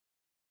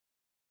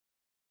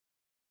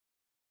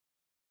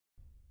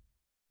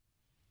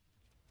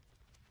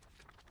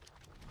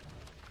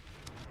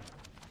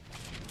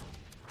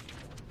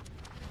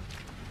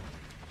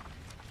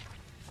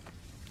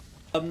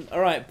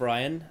Alright,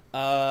 Brian.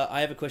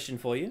 I have a question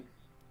for you.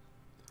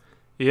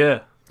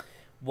 Yeah.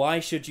 Why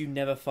should you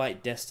never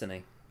fight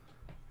Destiny?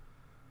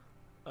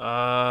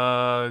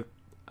 I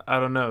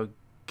don't know.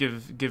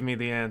 Give me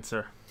the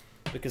answer.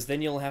 Because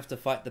then you'll have to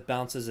fight the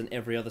bouncers and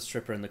every other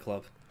stripper in the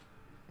club.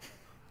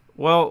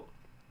 Well,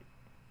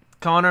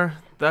 Connor,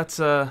 that's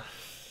not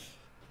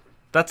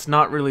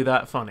really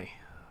that funny.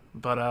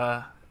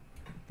 But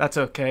that's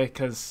okay,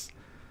 cuz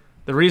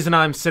the reason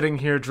I'm sitting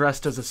here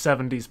dressed as a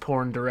 70s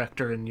porn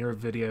director in your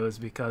video is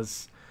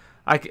because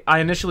I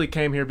initially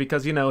came here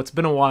because, you know, it's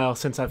been a while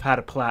since I've had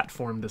a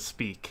platform to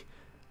speak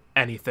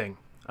anything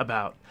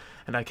about.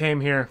 And I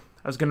came here,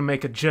 I was going to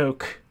make a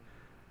joke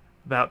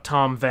about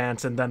Tom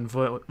Vance and then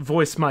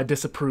voice my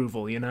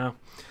disapproval, you know?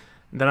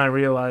 And then I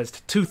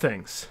realized two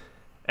things.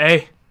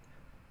 A,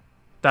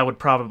 that would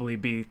probably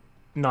be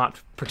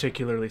not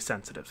particularly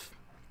sensitive.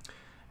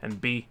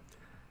 And B,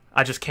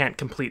 I just can't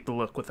complete the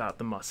look without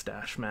the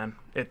mustache, man.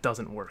 It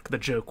doesn't work. The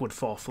joke would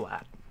fall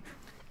flat.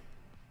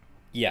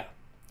 Yeah.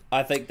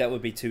 I think that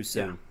would be too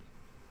soon.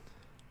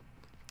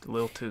 Yeah. A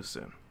little too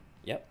soon.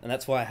 Yep, and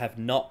that's why I have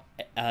not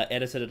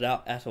edited it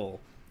out at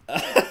all.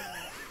 All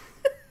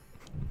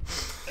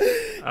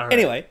right.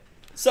 Anyway,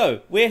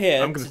 so we're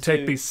here. I'm going to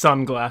take these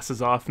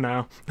sunglasses off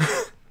now.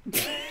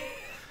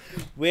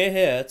 We're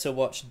here to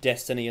watch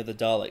Destiny of the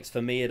Daleks.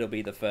 For me, it'll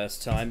be the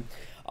first time.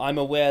 I'm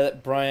aware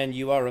that, Brian,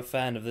 you are a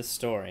fan of this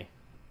story.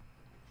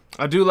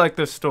 I do like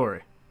this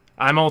story.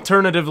 I'm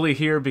alternatively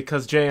here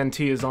because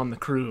JNT is on the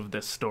crew of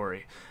this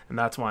story, and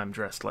that's why I'm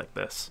dressed like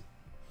this.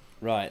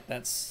 Right,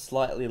 that's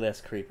slightly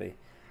less creepy.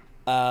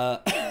 I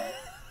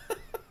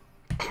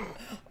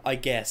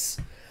guess.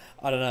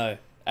 I don't know.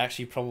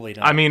 Actually, probably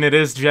not. I mean, it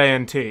is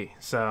JNT,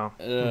 so...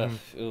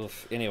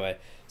 Oof. Anyway.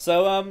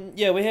 So,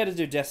 yeah, we're here to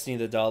do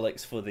Destiny of the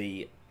Daleks for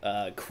the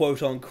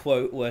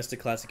quote-unquote Worst of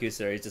Classic Who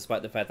series,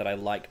 despite the fact that I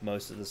like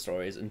most of the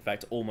stories. In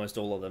fact, almost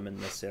all of them in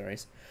this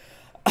series.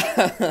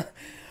 I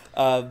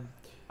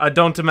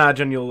don't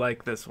imagine you'll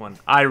like this one.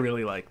 I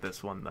really like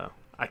this one, though.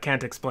 I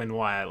can't explain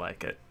why I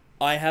like it.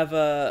 I have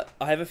a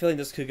feeling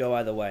this could go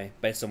either way,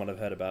 based on what I've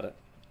heard about it.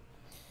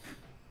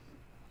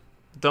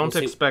 Don't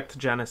expect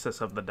Genesis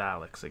of the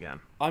Daleks again.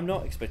 I'm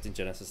not expecting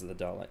Genesis of the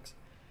Daleks.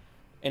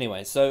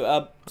 Anyway,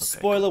 so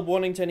spoiler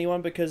warning to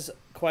anyone, because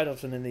quite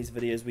often in these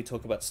videos we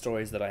talk about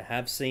stories that I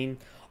have seen.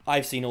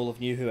 I've seen all of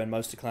New Who and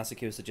most of Classic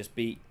Who, so just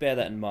bear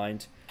that in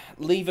mind.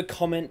 Leave a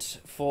comment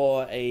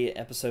for a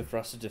episode for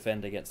us to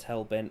defend against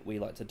Hellbent. We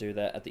like to do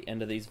that at the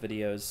end of these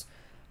videos.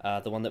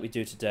 The one that we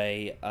do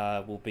today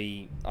will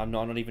be... I'm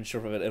not even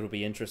sure if it'll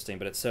be interesting,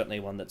 but it's certainly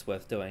one that's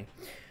worth doing.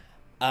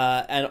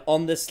 And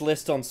on this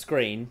list on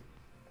screen,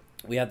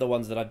 we have the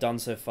ones that I've done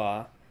so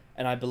far.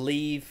 And I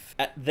believe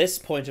at this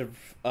point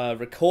of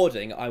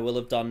recording, I will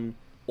have done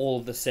all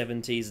of the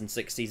 70s and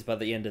 60s by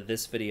the end of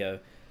this video.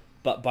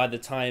 But by the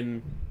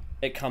time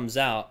it comes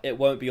out, it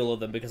won't be all of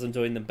them because I'm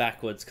doing them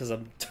backwards because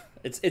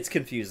it's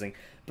confusing.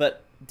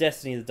 But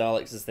Destiny of the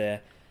Daleks is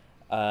there.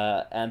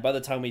 And by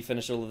the time we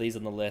finish all of these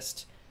on the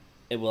list,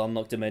 it will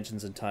unlock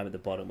Dimensions in Time at the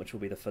bottom, which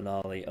will be the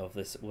finale of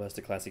this Worst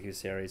of Classic Who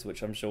series,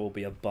 which I'm sure will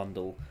be a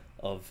bundle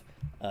of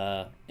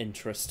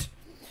interest.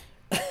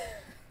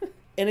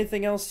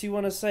 Anything else you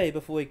want to say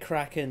before we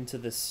crack into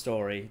this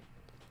story,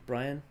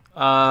 Brian?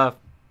 Tom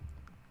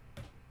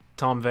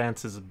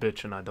Vance is a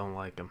bitch and I don't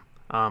like him.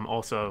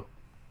 Also,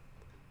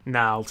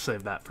 I'll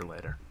save that for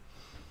later.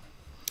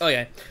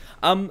 Okay.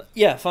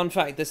 Yeah, fun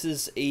fact, this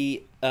is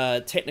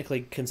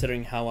technically,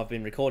 considering how I've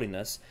been recording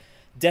this,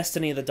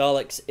 Destiny of the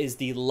Daleks is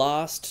the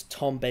last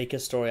Tom Baker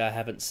story I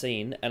haven't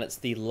seen, and it's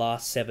the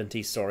last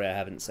 70s story I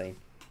haven't seen.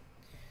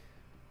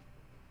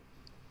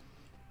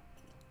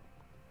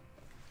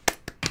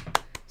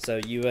 So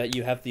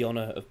you have the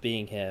honor of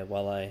being here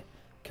while I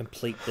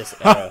complete this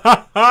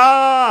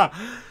era.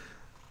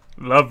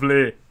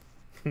 Lovely.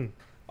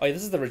 Oh, yeah,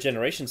 this is the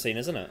regeneration scene,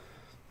 isn't it?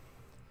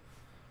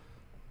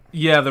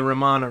 Yeah, the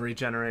Romana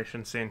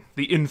regeneration scene.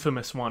 The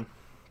infamous one.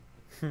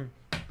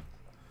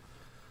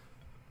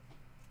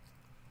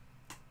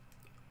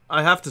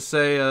 I have to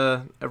say,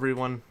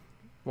 everyone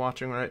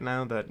watching right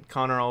now, that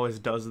Connor always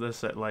does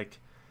this at, like,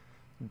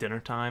 dinner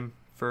time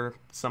for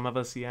some of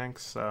us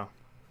Yanks, so...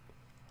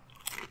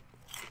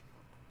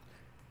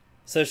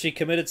 So she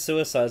committed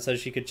suicide so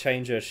she could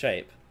change her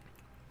shape.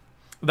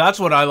 That's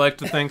what I like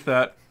to think,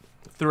 that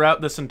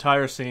throughout this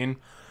entire scene,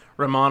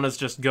 Romana's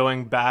just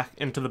going back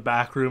into the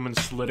back room and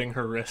slitting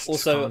her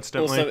wrists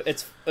constantly. Also,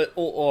 it's...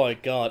 oh my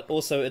god.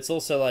 Also, it's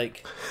also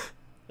like...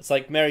 It's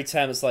like Mary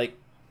Tam, it's like...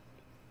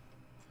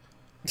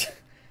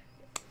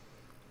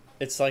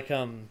 It's like,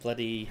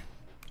 bloody...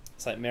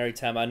 It's like, Mary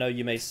Tam, I know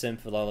you may sim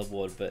for Lala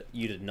Ward, but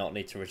you did not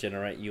need to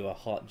regenerate. You are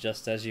hot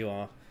just as you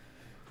are.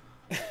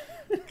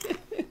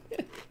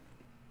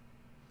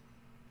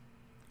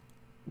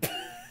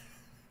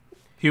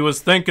 He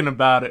was thinking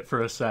about it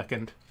for a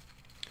second.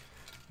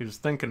 He was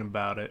thinking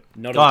about it.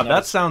 God,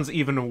 that sounds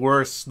even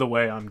worse the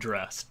way I'm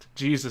dressed.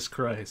 Jesus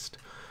Christ.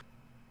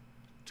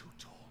 Too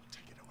tall,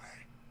 take it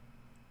away.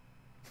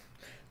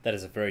 That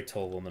is a very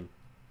tall woman.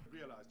 I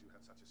realized you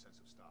had such a sense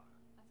of style.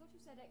 I thought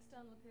you said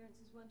external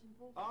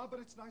Ah,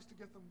 but it's nice to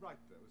get them right,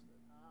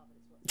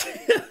 though,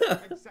 isn't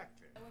it?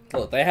 Exactly.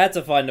 Look, they had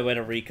to find a way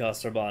to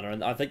recast Romana,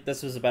 and I think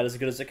this was about as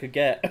good as it could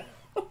get.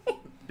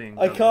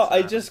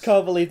 I just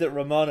can't believe that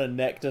Romana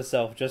necked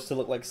herself just to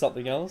look like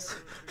something else.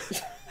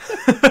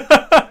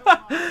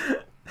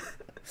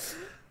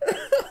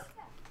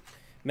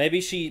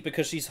 Maybe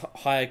because she's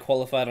higher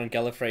qualified on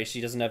Gallifrey,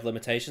 she doesn't have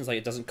limitations. Like,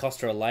 it doesn't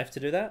cost her a life to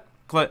do that.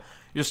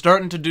 You're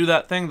starting to do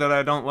that thing that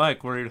I don't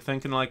like, where you're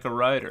thinking like a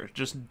writer.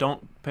 Just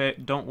don't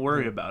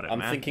worry about it, I'm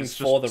man. thinking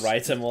for the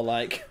writer more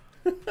like.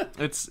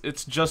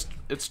 it's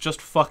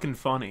just fucking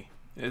funny.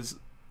 Is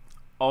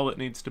all it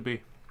needs to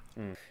be.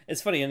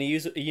 It's funny, in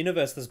a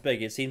universe this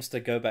big, it seems to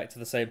go back to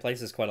the same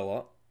places quite a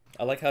lot.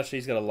 I like how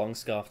she's got a long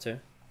scarf too.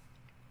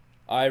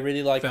 I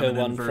really like her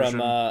one version.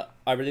 I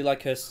really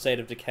like her State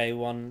of Decay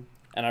one,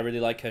 and I really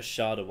like her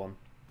Sharda one.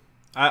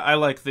 I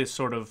like this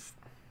sort of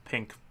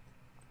pink,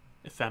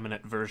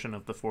 effeminate version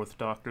of the Fourth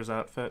Doctor's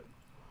outfit.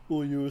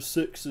 Oh, you're a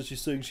six, and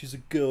she's saying she's a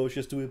girl, she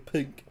has to wear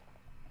pink.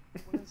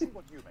 Well, then see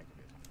what you make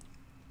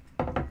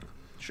of it.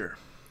 Sure.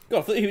 God,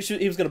 I thought he was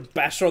going to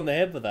bash her on the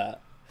head with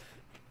that.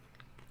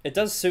 It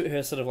does suit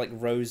her sort of like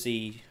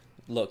rosy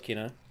look, you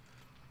know?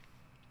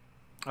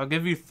 I'll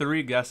give you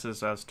 3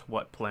 guesses as to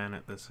what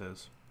planet this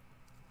is.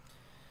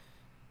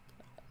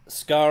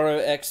 Scaro,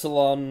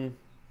 Exelon,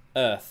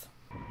 Earth.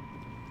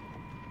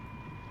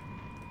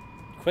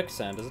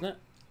 Quicksand, isn't it?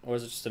 Or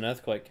is it just an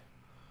earthquake?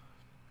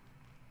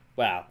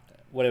 Wow.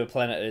 Whatever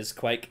planet it is,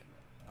 quake.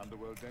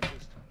 Underworld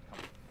dentist.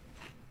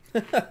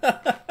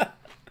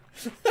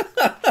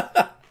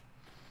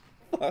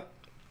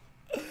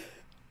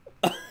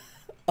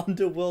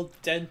 Underworld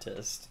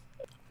dentist.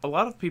 A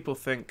lot of people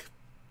think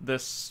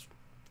this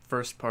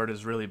first part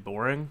is really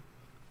boring.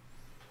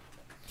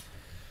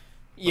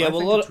 Yeah,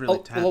 well,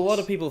 a lot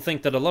of people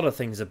think that a lot of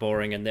things are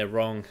boring, and they're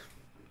wrong.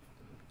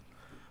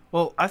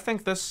 Well, I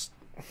think this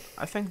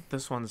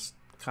one's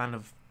kind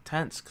of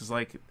tense because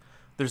like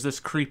there's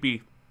this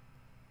creepy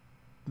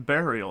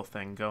burial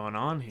thing going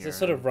on here. There's a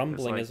sort of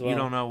rumbling like, as well. You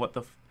don't know what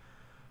the,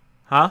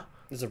 huh?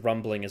 There's a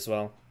rumbling as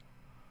well.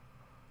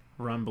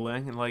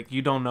 Rumbling, and like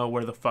you don't know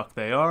where the fuck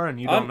they are, and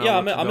you don't know.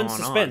 I'm in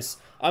suspense.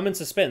 I'm in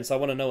suspense. I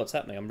want to know what's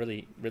happening. I'm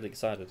really, really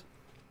excited.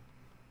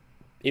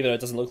 Even though it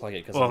doesn't look like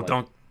it. Well,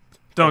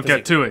 don't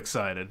get too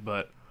excited,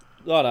 but.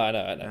 Oh no, I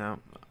know. Yeah.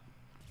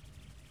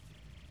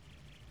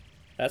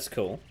 That's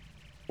cool.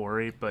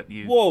 Worry, but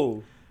you.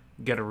 Whoa.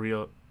 Get a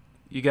real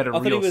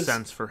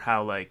sense for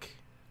how like.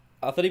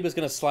 I thought he was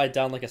gonna slide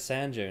down like a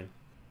sand dune.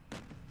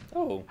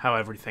 Oh. How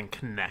everything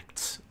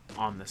connects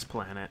on this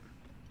planet.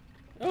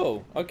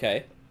 Oh,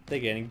 okay. They're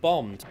getting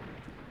bombed.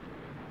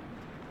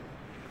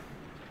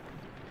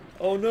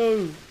 Oh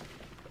no!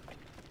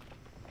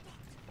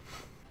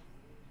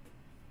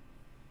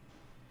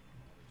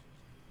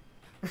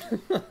 Got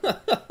it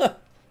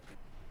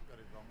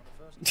wrong on the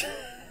first time.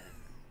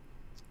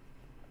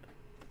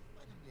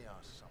 Why didn't you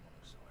ask someone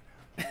who saw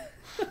it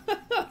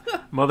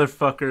happen?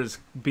 Motherfucker's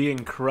being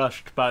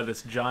crushed by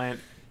this giant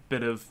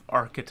bit of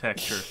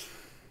architecture.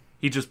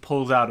 He just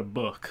pulls out a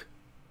book.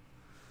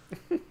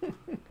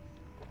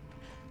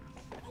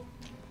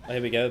 Oh,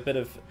 here we go, a bit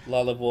of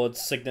Lala Ward's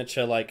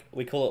signature, like,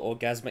 we call it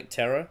orgasmic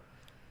terror.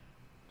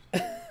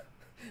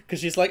 Because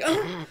she's like,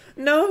 oh,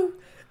 no,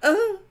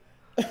 oh.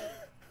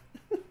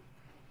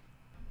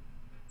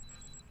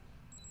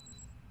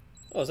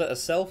 Oh, is that a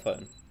cell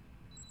phone?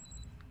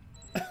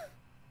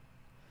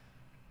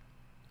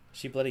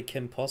 She bloody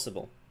Kim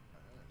Possible.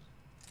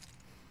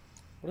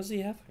 What is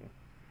he having?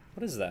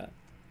 What is that?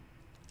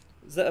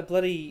 Is that a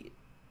bloody...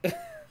 Is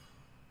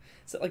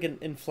that like an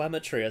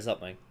inflammatory or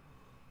something?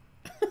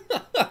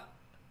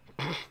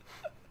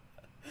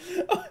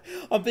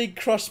 I'm being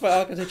crushed by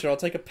architecture. I'll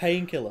take a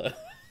painkiller.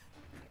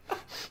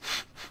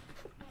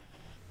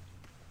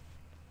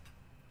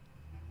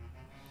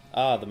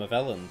 Ah, the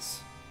Mavellans.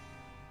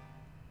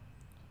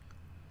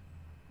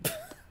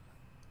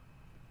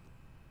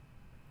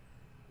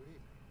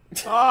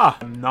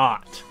 I'm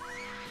not.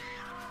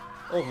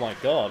 Oh my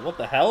god, what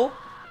the hell?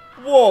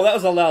 Whoa, that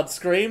was a loud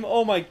scream.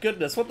 Oh my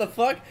goodness, what the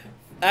fuck?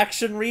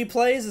 Action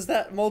replays? Is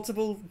that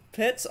multiple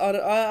pits?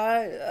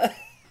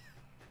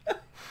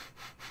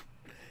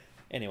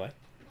 Anyway.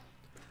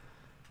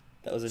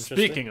 That was interesting.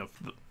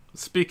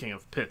 Speaking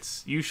of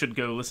pits, you should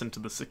go listen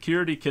to the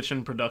Security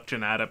Kitchen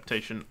production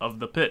adaptation of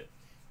The Pit.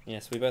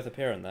 Yes, we both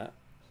appear in that.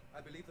 I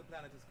believe the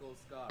planet is called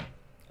Scar.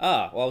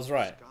 Ah, well I was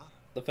right.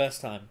 The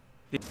first time.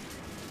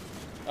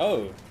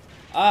 Oh.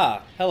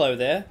 Ah, hello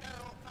there.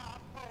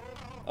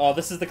 Oh,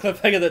 this is the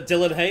cliffhanger that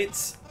Dylan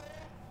hates?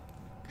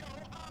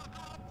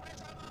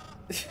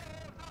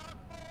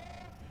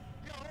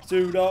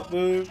 Do not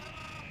move.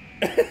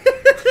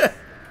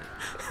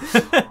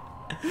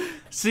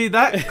 See,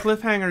 that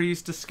cliffhanger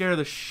used to scare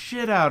the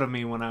shit out of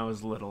me when I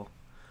was little.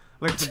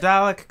 Like, the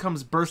Dalek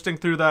comes bursting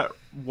through that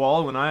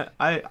wall when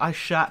I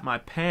shat my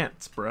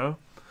pants, bro.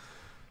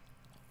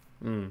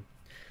 I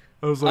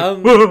was like,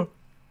 whoa.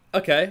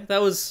 Okay,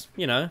 that was,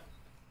 you know,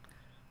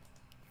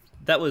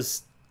 that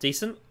was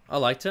decent. I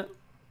liked it.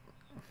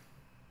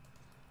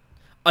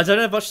 I don't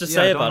have much to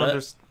say about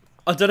it.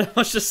 I don't know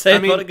much to say I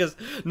mean, about it because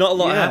not a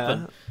lot yeah.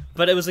 happened.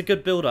 But it was a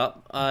good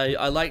build-up.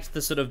 I liked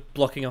the sort of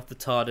blocking off the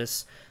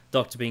TARDIS,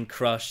 Doctor being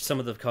crushed. Some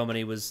of the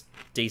comedy was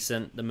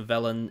decent. The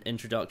Mavellan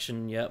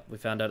introduction, yep, we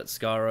found out it's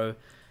Skaro.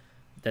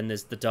 Then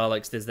there's the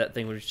Daleks. There's that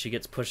thing where she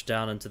gets pushed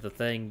down into the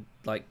thing.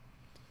 Like,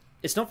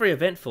 it's not very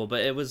eventful,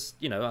 but it was,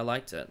 you know, I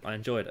liked it. I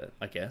enjoyed it,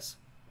 I guess.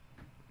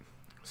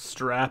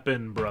 Strap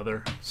in,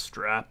 brother.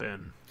 Strap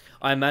in.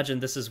 I imagine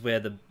this is where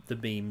the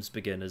memes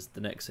begin, is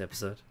the next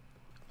episode.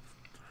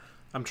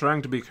 I'm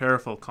trying to be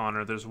careful,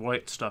 Connor. There's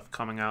white stuff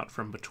coming out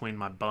from between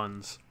my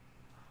buns.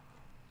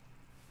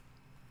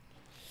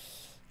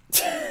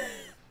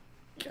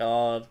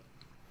 God.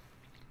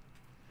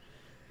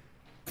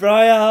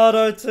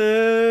 Briardo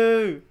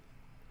too!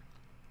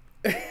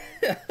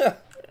 It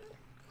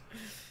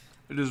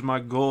is my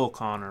goal,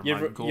 Connor.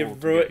 My goal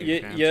to get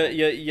you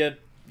canceled.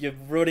 You're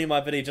ruining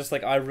my video just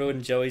like I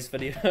ruined Joey's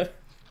video.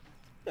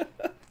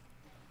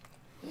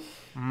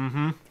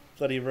 Mm-hmm.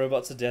 Bloody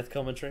robots of death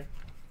commentary.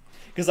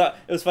 Because it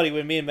was funny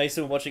when me and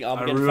Mason were watching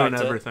Armageddon ruin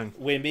Factor. everything.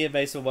 When me and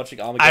Mason were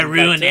watching Armageddon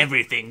Factor. I ruin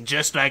everything,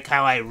 just like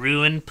how I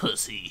ruin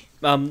pussy.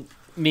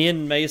 Me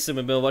and Mason,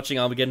 when we were watching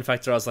Armageddon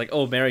Factor, I was like,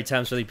 "Oh, Mary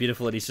Tam's really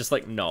beautiful," and he's just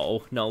like,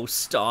 "No,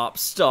 stop."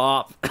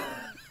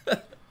 And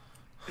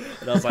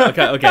I was like,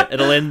 "Okay,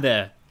 it'll end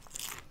there."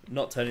 I'm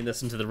not turning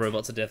this into the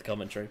robots of death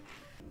commentary.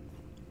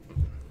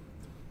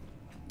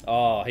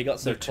 Oh, he got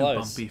so They're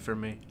close. too bumpy for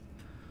me.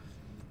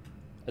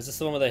 Is this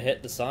the one where they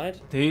hit the side?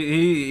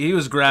 He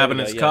was grabbing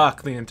There we his go, yeah.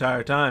 cock the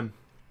entire time.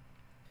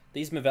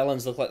 These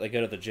Mavellans look like they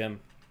go to the gym.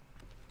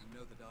 You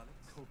know the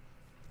Daleks?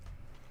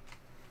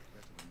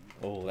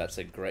 Oh, that's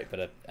a great bit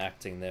of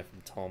acting there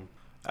from Tom.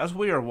 As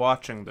we are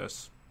watching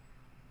this,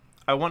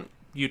 I want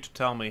you to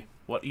tell me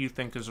what you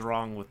think is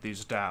wrong with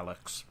these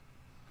Daleks.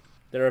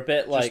 They're a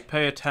bit like... Just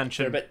pay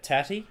attention. They're a bit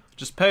tatty?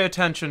 Just pay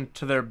attention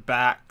to their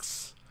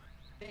backs.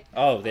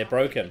 Oh, they're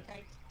broken.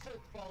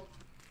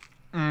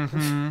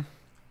 Mm-hmm.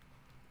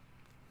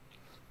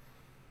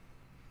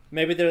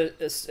 Maybe they're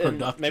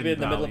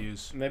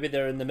values. Maybe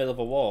they're in the middle of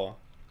a war.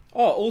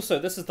 Oh, also,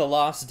 this is the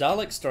last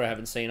Dalek story I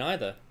haven't seen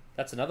either.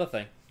 That's another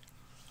thing.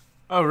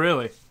 Oh,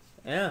 really?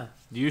 Yeah.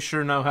 You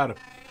sure know how to...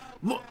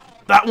 Look,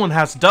 that one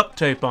has duct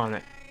tape on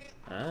it.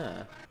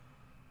 Ah.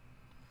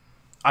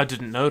 I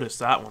didn't notice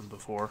that one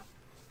before.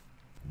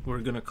 We're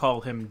gonna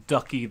call him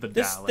Ducky the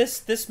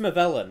Dalek. This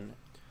Mavellan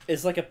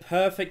is like a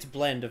perfect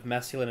blend of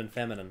masculine and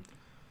feminine.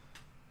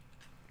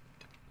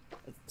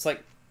 It's a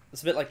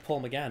bit like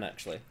Paul McGann,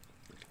 actually.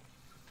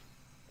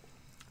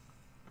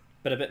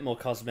 But a bit more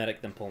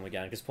cosmetic than Paul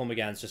McGann, because Paul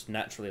McGann's just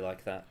naturally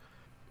like that.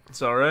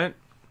 It's alright.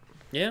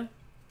 Yeah.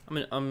 I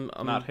mean, I'm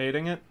Not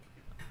hating it.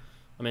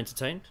 I'm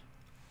entertained.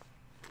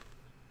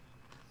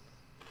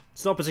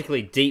 It's not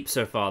particularly deep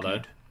so far, though.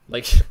 Good.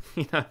 Like,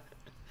 you know,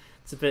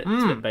 it's a bit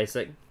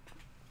basic.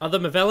 Are the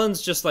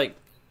Mavellans just like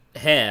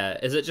hair?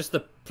 Is it just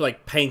the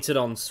like painted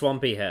on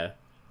swampy hair?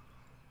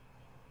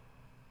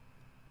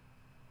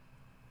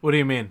 What do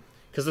you mean?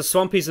 Because the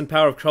Swampies in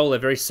Power of Kroll are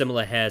very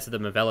similar hair to the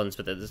Mavellans,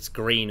 but it's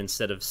green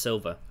instead of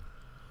silver.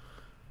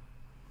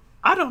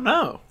 I don't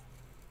know.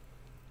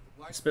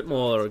 It's a bit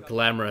more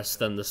glamorous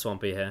than the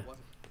swampy hair.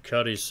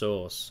 Curry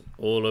sauce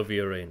all over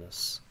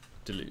Uranus.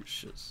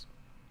 Delicious.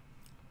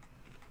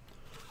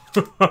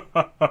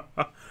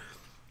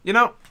 You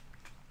know,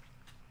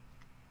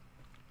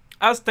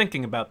 I was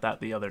thinking about that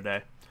the other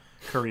day.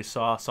 Curry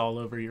sauce all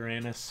over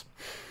Uranus.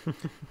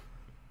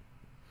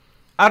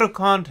 Out of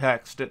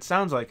context, it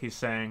sounds like he's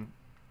saying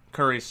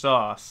curry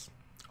sauce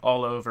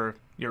all over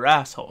your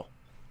asshole.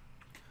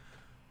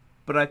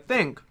 But I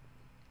think,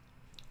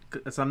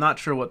 because I'm not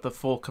sure what the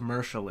full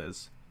commercial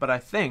is, but I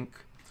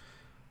think,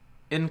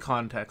 in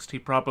context, he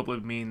probably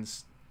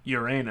means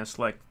Uranus,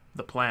 like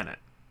the planet.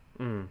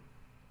 Mm.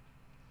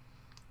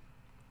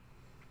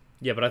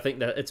 Yeah, but I think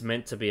that it's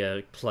meant to be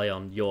a play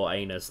on your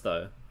anus,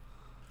 though.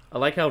 I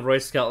like how Roy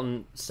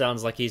Skelton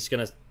sounds like he's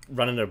going to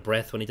run into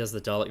breath when he does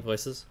the Dalek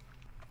voices.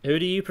 Who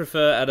do you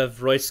prefer out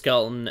of Roy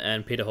Skelton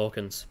and Peter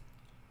Hawkins?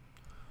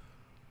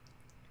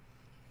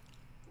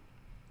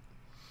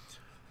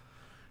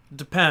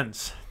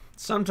 Depends.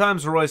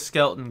 Sometimes Roy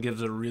Skelton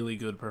gives a really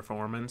good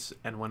performance,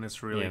 and when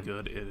it's really Yeah.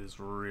 good, it is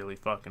really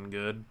fucking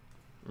good.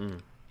 Mm.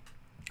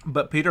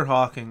 But Peter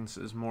Hawkins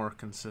is more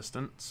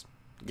consistent.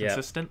 Yeah.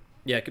 Consistent?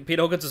 Yeah,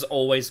 Peter Hawkins is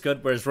always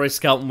good, whereas Roy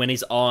Skelton, when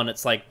he's on,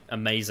 it's like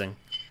amazing.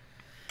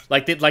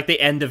 Like the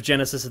end of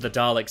Genesis of the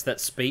Daleks, that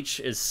speech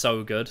is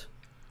so good.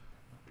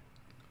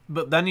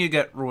 But then you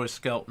get Roy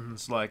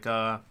Skelton's, like,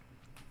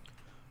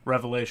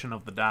 Revelation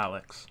of the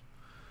Daleks.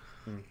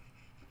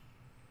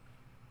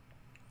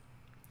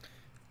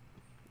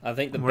 I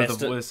think the where best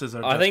the voices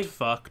are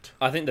fucked.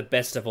 I think the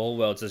best of all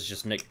worlds is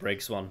just Nick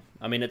Briggs' one.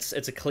 I mean, it's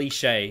a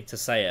cliche to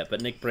say it,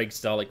 but Nick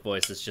Briggs' Dalek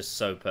voice is just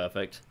so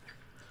perfect.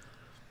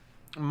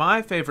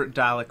 My favorite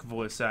Dalek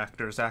voice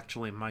actor is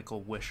actually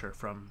Michael Wisher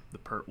from the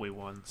Pertwee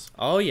ones.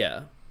 Oh,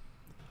 yeah.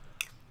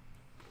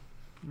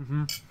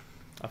 Mm-hmm.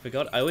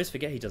 I always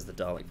forget he does the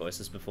Dalek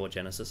voices before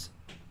Genesis.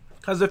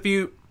 Because if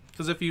you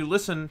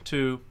listen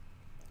to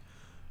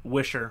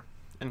Wisher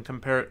and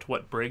compare it to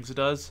what Briggs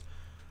does,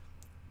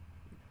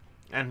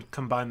 And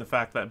combine the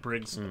fact that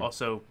Briggs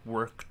also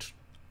worked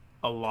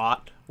a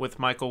lot with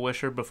Michael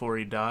Wisher before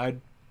he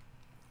died.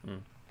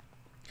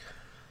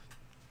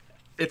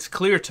 It's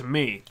clear to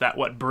me that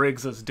what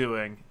Briggs is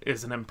doing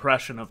is an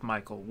impression of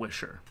Michael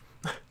Wisher.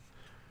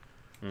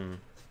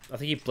 I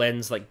think he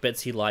blends like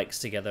bits he likes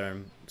together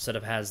and sort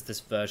of has this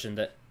version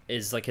that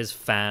is like his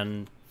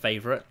fan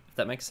favorite, if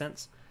that makes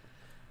sense.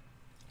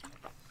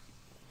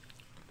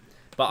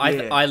 But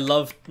I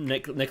love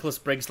Nicholas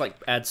Briggs, like,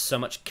 adds so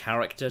much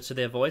character to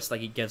their voice,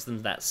 like he gives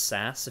them that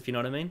sass, if you know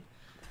what I mean.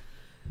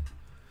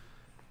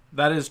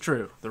 That is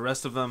true. The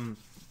rest of them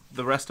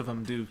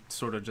do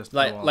sort of just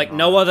like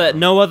no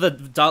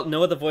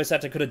other voice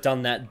actor could have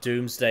done that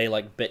Doomsday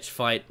like bitch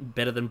fight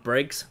better than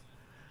Briggs.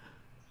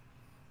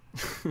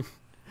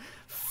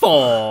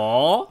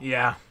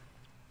 Yeah.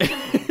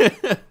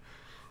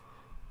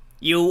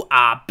 You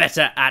are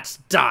better at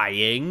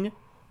dying.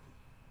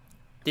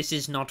 This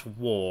is not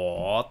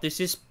war. This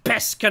is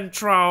pest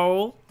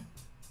control.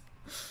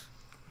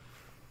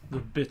 The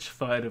bitch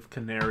fight of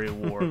Canary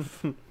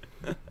Wharf.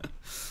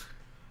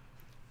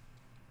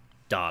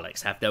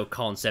 Daleks have no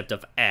concept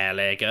of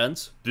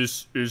elegance.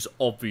 This is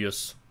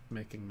obvious.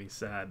 Making me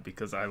sad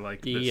because I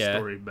like this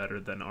story better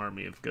than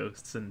Army of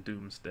Ghosts and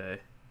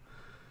Doomsday.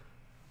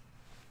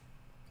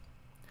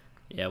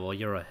 Yeah, well,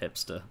 you're a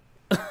hipster.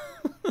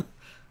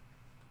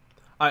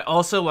 I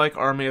also like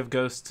Army of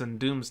Ghosts and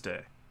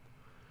Doomsday.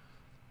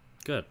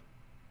 Good.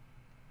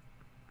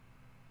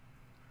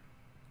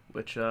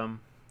 Which,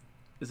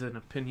 is an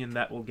opinion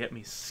that will get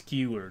me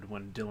skewered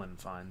when Dylan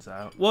finds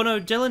out. Well, no,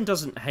 Dylan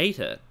doesn't hate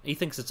it. He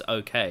thinks it's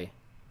okay.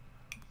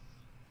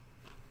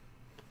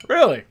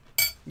 Really?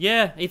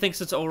 Yeah, he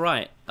thinks it's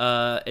alright.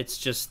 It's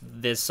just,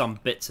 there's some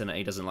bits in it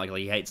he doesn't like.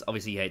 He hates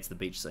the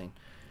beach scene.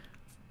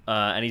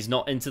 And he's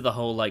not into the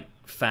whole, like,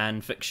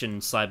 fan fiction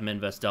Cybermen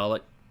vs.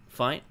 Dalek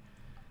fight.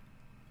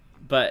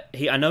 But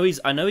I know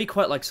he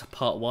quite likes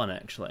part 1,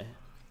 actually.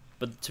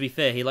 But to be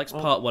fair, he likes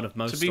part 1 of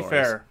most stories. To be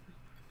fair,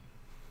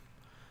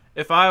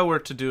 if I were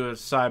to do a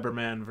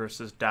Cyberman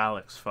versus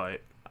Daleks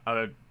fight, I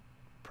would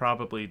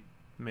probably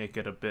make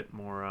it a bit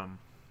more,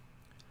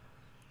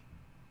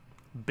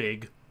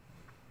 big.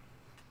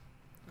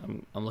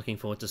 I'm looking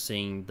forward to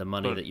seeing the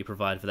money that you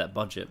provide for that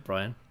budget,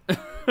 Brian.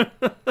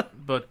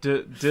 But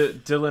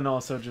Dylan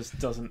also just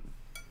doesn't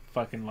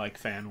fucking like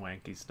fan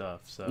wanky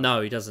stuff. So no,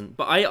 he doesn't.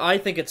 But I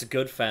think it's a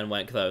good fan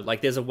wank though.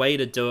 Like, there's a way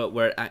to do it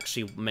where it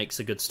actually makes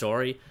a good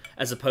story,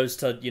 as opposed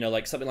to, you know,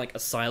 like something like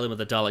Asylum of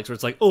the Daleks, where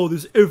it's like, oh,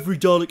 there's every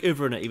Dalek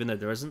ever in it, even though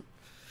there isn't.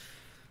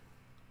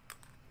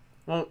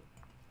 Well,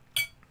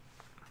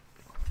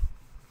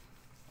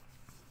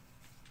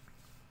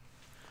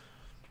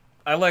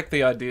 I like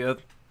the idea.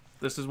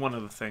 This is one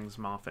of the things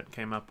Moffat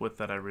came up with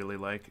that I really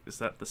like, is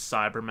that the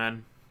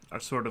Cybermen are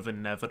sort of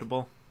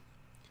inevitable.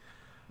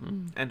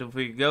 And if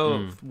we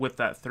go with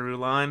that through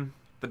line,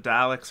 the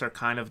Daleks are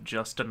kind of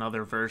just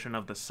another version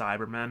of the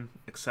Cybermen,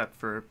 except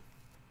for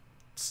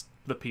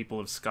the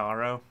people of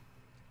Skaro.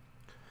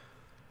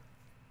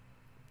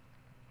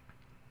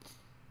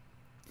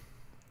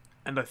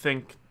 And I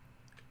think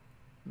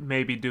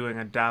maybe doing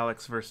a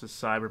Daleks versus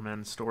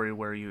Cybermen story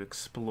where you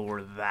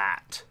explore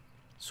that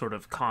sort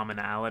of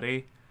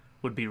commonality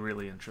would be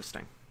really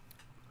interesting.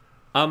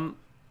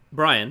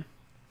 Brian,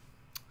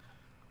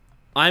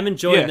 I'm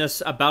enjoying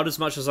this about as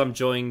much as I'm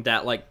enjoying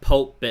that, like,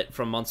 pulp bit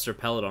from Monster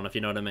Peladon, if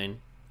you know what I mean.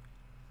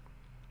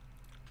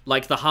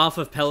 Like, the half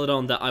of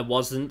Peladon that I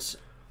wasn't,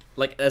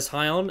 like, as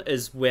high on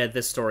is where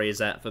this story is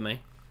at for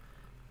me.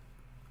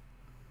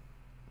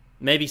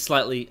 Maybe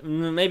slightly,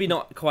 maybe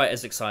not quite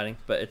as exciting,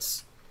 but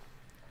it's,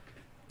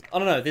 I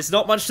don't know, there's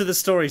not much to the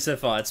story so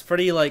far. It's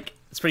pretty, like,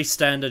 it's pretty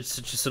standard,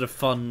 just sort of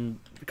fun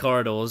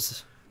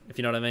corridors, if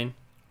you know what I mean.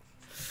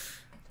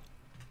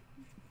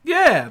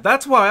 Yeah,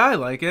 that's why I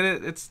like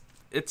it.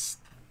 It's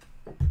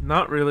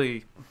not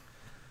really,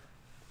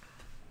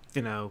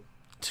 you know,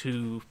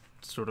 too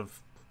sort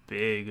of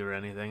big or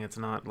anything. It's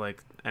not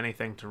like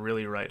anything to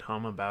really write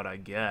home about, I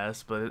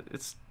guess, but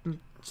it's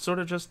sort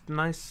of just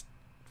nice,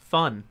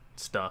 fun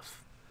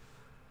stuff.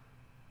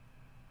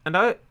 And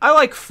I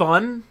like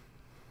fun.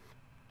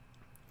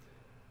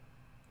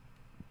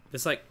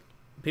 It's like,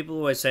 people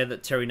always say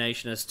that Terry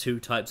Nation has 2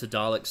 types of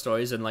Dalek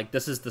stories, and, like,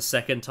 this is the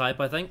second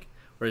type, I think,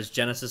 whereas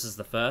Genesis is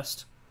the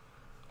first.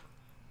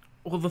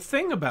 Well, the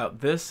thing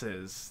about this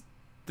is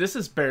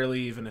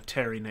barely even a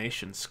Terry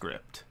Nation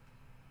script.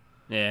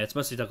 Yeah, it's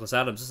mostly Douglas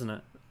Adams, isn't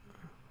it?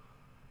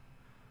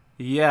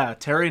 Yeah,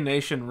 Terry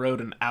Nation wrote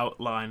an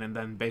outline and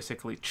then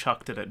basically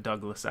chucked it at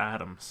Douglas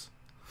Adams.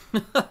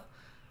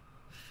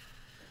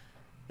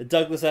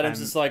 Douglas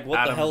Adams is like,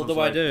 what the hell do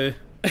I do?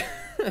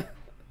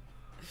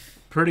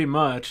 Pretty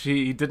much.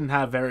 He didn't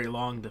have very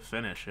long to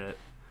finish it.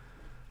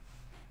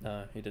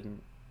 No, he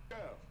didn't.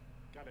 Girl,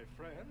 got a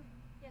friend?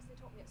 Yes, they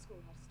taught me at school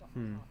how to stop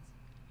the hearts.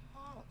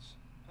 Hearts?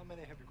 How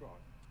many have you got?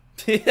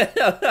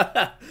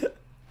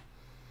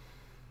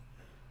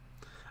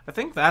 I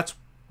think that's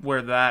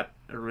where that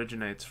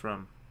originates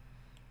from.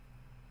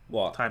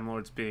 What? Time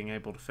Lords being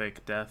able to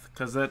fake death,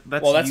 because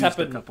that's used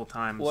happened a couple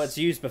times. Well, it's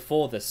used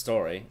before this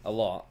story a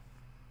lot.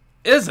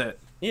 Is it?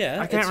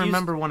 Yeah, I can't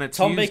remember when it's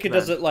Tom used Baker then.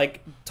 does it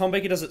like Tom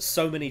Baker does it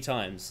so many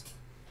times.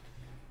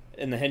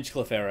 In the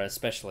Hinchcliffe era,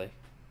 especially.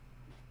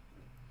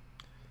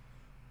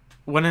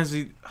 When is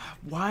he?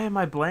 Why am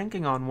I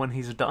blanking on when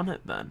he's done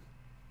it then?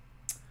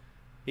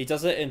 He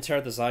does it in Terror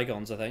of the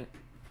Zygons, I think.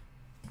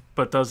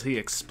 But does he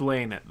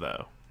explain it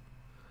though?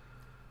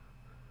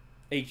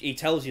 He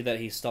tells you that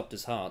he stopped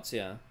his hearts,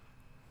 yeah.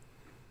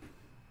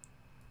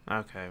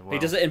 Okay, well... He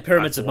does it in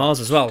Pyramids I've of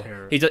Mars as watched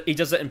well. He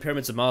does it in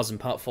Pyramids of Mars in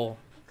Part 4.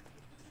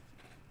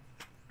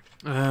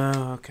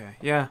 Okay.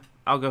 Yeah,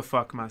 I'll go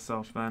fuck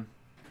myself then.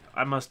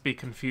 I must be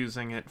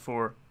confusing it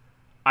for...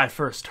 I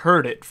first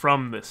heard it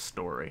from this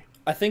story.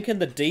 I think in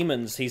the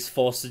Demons he's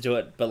forced to do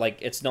it, but like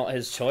it's not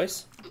his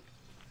choice.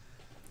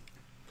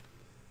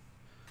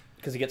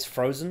 Because he gets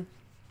frozen.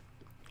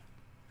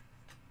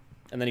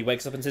 And then he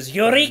wakes up and says,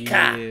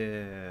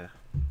 Eureka!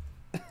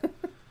 Yeah.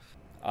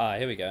 Ah,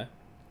 here we go.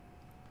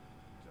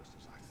 Just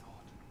as I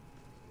thought.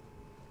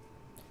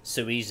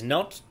 So he's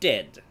not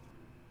dead.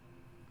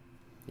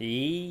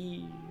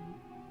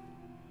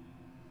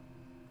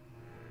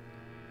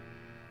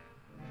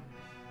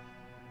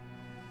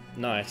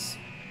 Nice.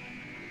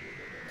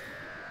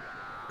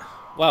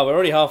 Wow, we're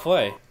already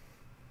halfway.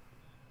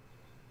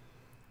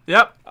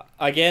 Yep.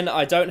 Again,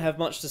 I don't have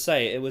much to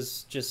say. It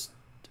was just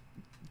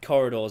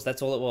corridors.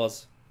 That's all it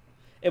was.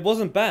 It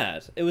wasn't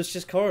bad. It was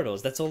just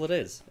corridors. That's all it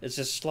is. It's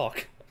just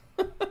schlock.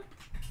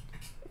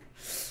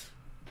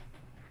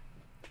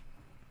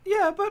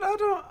 Yeah, but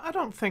I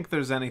don't think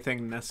there's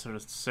anything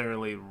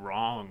necessarily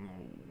wrong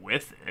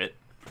with it.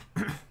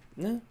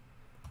 No.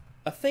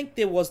 I think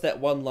there was that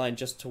one line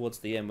just towards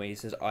the end where he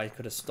says, I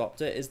could have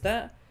stopped it. Is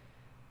that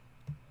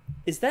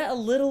a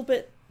little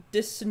bit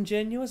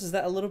disingenuous? Is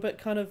that a little bit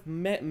kind of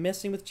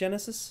messing with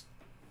Genesis?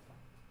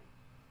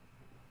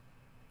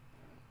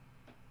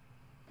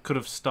 Could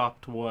have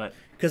stopped what?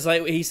 Because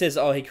like he says,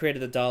 oh, he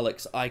created the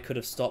Daleks, I could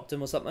have stopped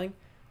him or something.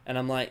 And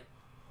I'm like,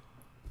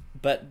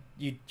 but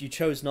you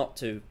chose not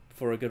to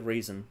for a good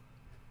reason.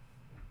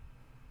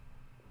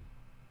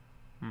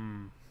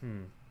 I'm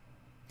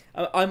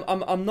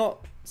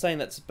not saying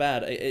that's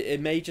bad.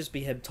 It may just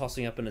be him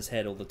tossing up in his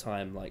head all the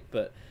time, like.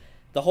 But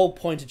the whole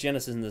point of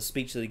Genesis and the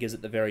speech that he gives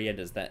at the very end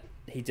is that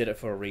he did it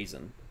for a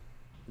reason.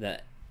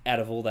 That out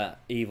of all that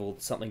evil,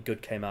 something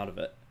good came out of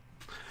it.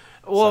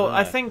 Well, So,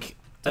 I think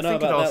Don't know it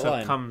about that also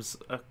line. comes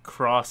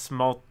across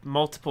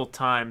multiple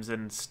times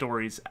in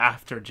stories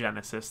after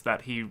Genesis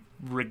that he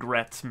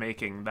regrets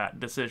making that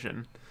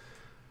decision.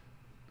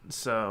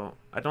 So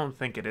I don't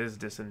think it is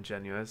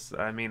disingenuous.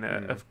 I mean,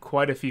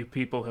 quite a few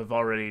people have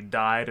already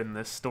died in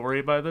this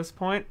story by this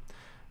point.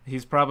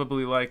 He's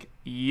probably like,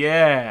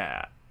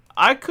 yeah,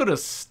 I could have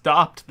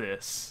stopped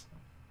this.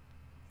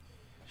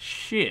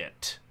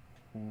 Shit.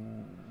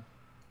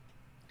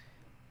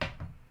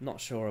 Not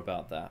sure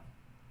about that.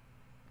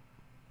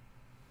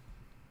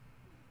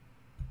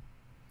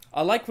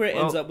 I like where it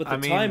ends Well, up with the I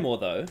mean- Time War,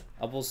 though.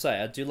 I will say,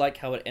 I do like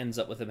how it ends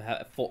up with him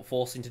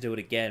forcing to do it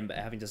again, but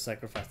having to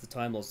sacrifice the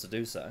Time Lords to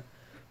do so.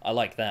 I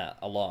like that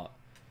a lot.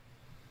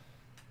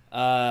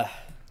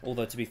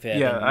 Although to be fair,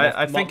 Yeah, then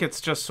I think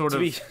it's just sort to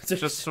of, be-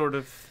 just sort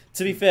of.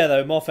 To be fair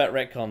though, Moffat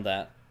retconned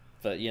that,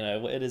 but you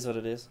know it is what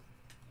it is.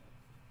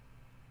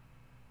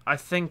 I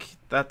think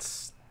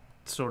that's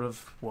sort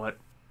of what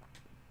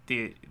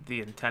the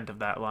intent of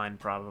that line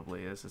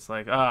probably is. It's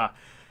like,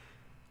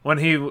 when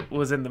he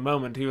was in the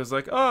moment, he was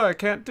like, oh, I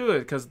can't do it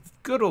because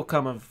good will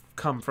come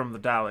from the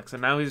Daleks.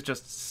 And now he's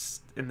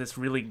just in this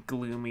really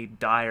gloomy,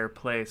 dire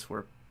place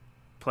where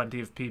plenty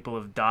of people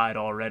have died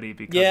already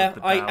because of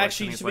the Daleks. I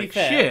actually, and he's to be like,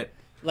 fair, shit.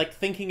 like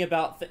thinking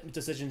about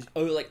decisions,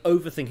 like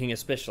overthinking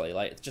especially,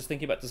 like just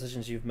thinking about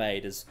decisions you've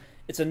made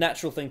it's a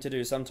natural thing to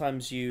do.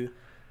 Sometimes you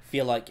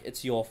feel like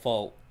it's your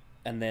fault,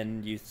 and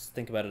then you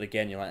think about it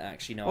again. You're like,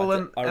 actually, no,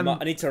 Well,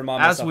 I need to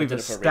remind myself. As we've I did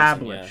it for a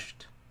reason,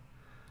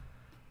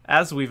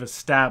 yeah.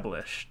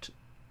 established,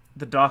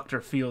 the Doctor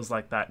feels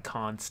like that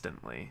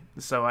constantly.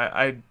 So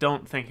I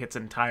don't think it's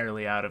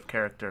entirely out of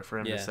character for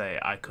him to say,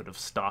 I could have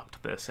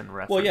stopped this in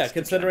reference Well, yeah, to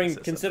considering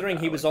Genesis of the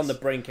he was on the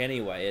Daleks. brink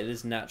anyway, it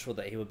is natural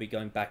that he would be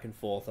going back and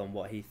forth on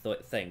what he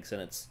thinks,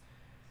 and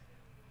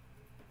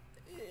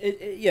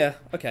yeah,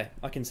 okay,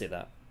 I can see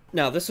that.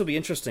 Now, this will be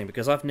interesting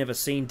because I've never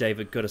seen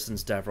David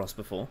Gooderson's Davros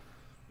before.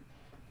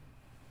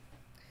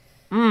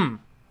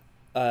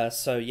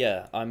 So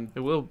yeah, I'm It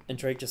will.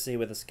 intrigued to see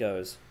where this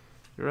goes.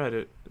 You're right.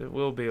 It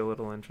will be a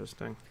little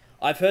interesting.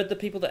 I've heard the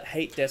people that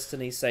hate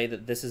Destiny say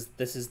that this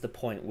is the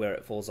point where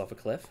it falls off a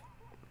cliff.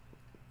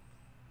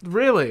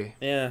 Really,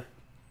 Yeah.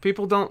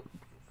 people don't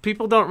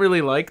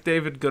really like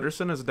David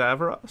Gooderson as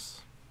Davros.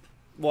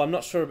 Well, I'm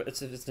not sure if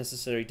it's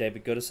necessarily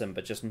David Gooderson,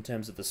 but just in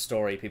terms of the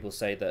story, people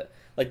say that,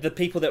 like, the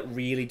people that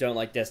really don't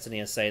like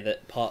Destiny say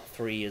that Part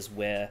 3 is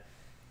where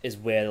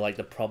like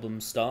the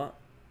problems start.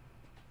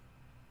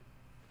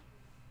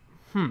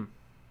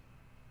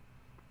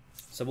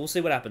 So we'll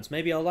see what happens.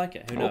 Maybe I'll like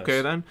it. Who knows?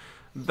 Okay, then.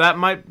 That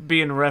might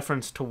be in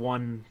reference to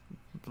one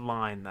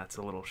line that's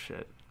a little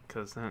shit,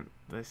 because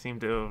they seem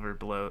to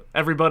overblow.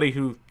 Everybody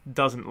who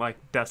doesn't like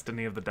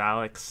Destiny of the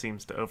Daleks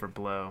seems to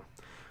overblow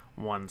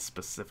one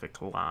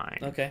specific line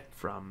Okay.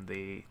 from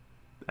the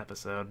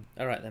episode.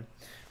 All right then.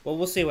 Well,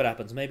 we'll see what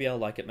happens. Maybe I'll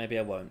like it. Maybe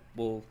I won't.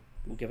 We'll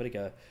give it a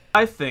go.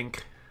 I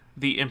think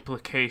the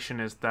implication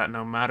is that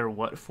no matter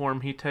what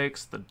form he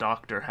takes, the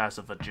Doctor has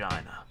a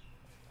vagina.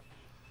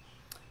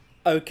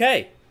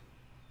 Okay.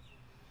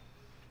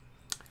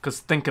 Because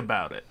think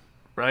about it,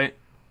 right?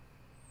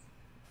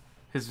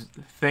 His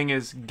thing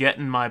is, get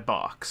in my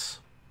box.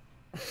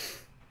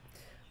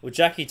 Well,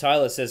 Jackie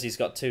Tyler says he's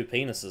got 2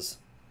 penises.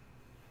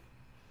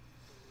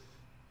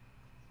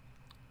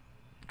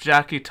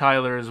 Jackie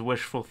Tyler is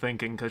wishful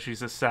thinking because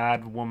she's a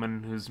sad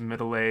woman who's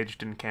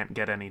middle-aged and can't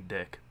get any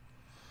dick.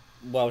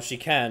 Well, she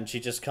can. She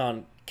just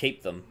can't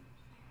keep them.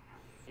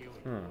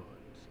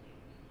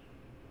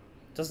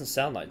 Doesn't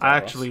sound like that. I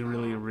actually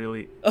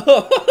really...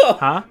 Ross.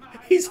 Huh?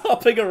 He's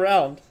hopping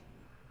around.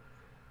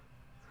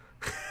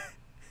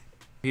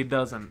 He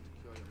doesn't.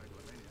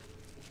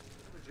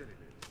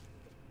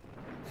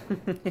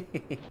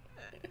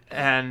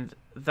 And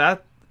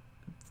that,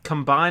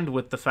 combined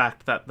with the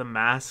fact that the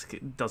mask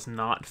does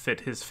not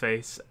fit his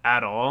face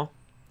at all,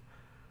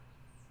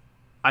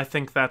 I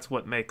think that's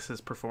what makes his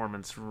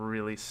performance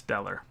really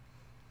stellar.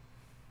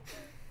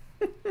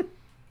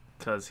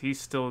 Because he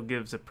still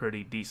gives a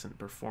pretty decent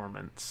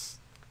performance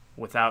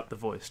without the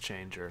voice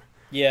changer.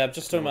 Yeah, I'm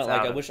just talking about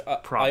like I wish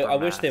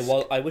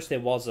I wish there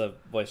was a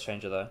voice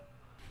changer though.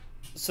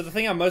 So the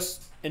thing I'm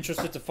most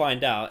interested to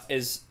find out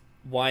is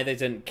why they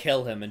didn't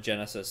kill him in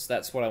Genesis.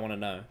 That's what I want to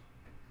know.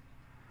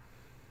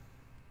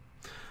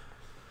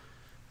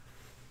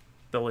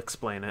 They'll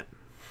explain it.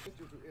 Due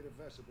to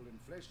irreversible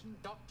inflation.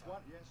 Doctor.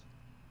 One, yes.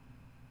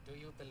 Do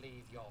you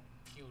believe your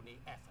puny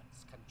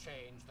efforts can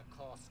change the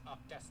course of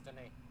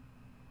destiny?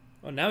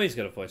 Oh, now he's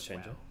got a voice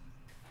changer.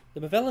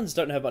 The Movellans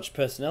don't have much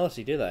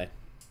personality, do they?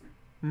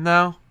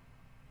 No.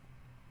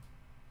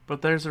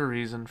 But there's a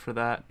reason for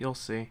that. You'll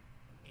see.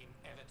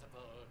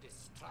 Inevitable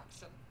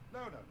destruction?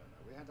 No.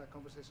 We had that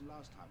conversation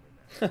last time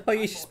we met. Oh,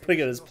 he's just putting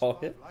it in his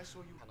pocket. I saw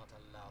you. Cannot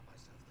allow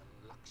myself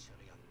the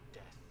luxury of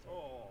death.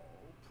 Oh,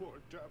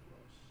 poor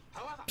Davros.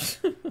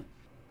 However,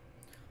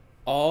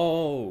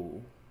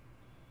 Oh.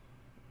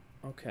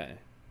 Okay.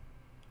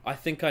 I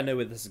think I know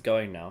where this is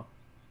going now.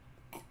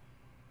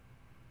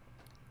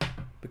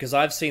 Because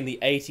I've seen the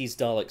 80s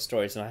Dalek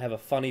stories, and I have a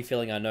funny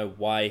feeling I know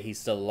why he's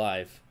still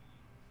alive.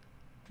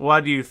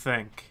 What do you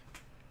think?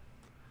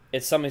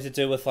 It's something to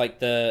do with, like,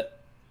 the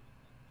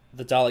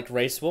Dalek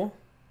race war?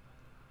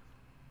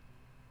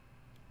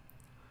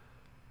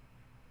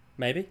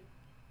 Maybe?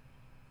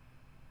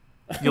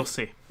 You'll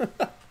see.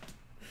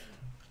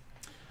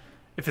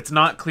 If it's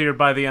not clear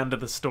by the end of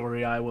the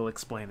story, I will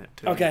explain it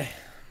to you. Okay.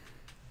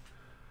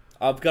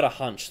 I've got a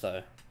hunch,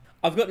 though.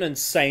 I've got an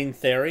insane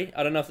theory.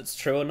 I don't know if it's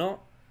true or not.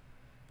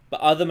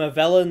 But are the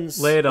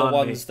Movellans Lay it the on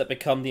ones me. that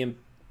become the...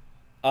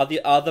 Are the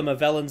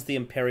Movellans the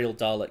Imperial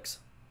Daleks?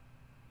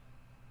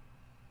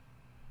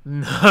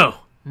 No.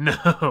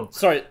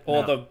 Sorry,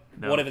 or No.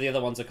 whatever the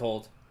other ones are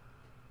called.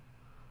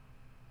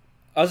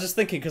 I was just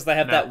thinking, because they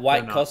have No, that white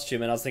they're not.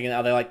 costume, and I was thinking,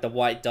 are they like the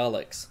white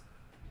Daleks?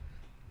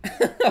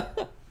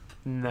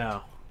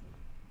 No.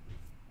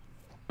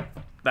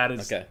 That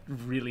is Okay.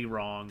 really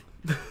wrong.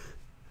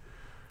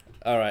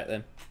 Alright,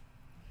 then.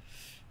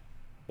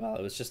 Well,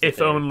 it was just a If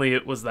theory. only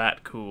it was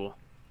that cool.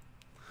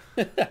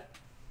 Because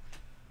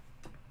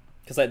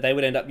like, they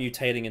would end up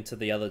mutating into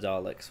the other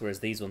Daleks, whereas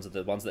these ones are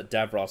the ones that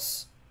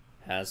Davros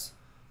has.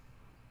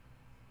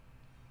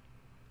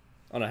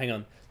 Oh no, hang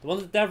on. The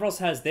ones that Davros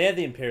has, they're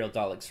the Imperial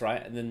Daleks,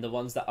 right? And then the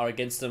ones that are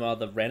against them are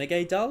the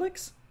Renegade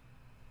Daleks?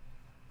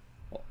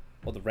 Or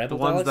the The Rebel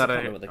Daleks? ones I that can't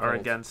remember what they're are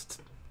called.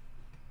 against...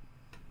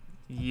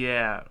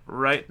 Yeah,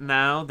 right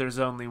now there's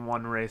only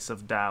one race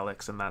of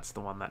Daleks, and that's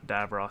the one that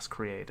Davros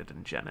created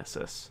in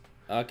Genesis.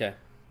 Okay.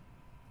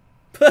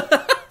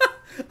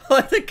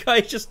 Like the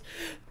guy just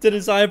did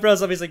his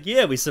eyebrows up. He's like,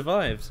 yeah, we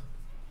survived.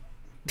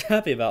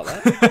 Happy about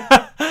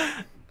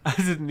that. I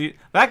didn't need...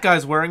 That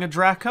guy's wearing a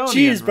draconian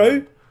Cheers,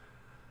 bro.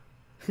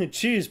 robe.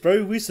 Cheers,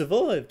 bro. We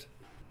survived.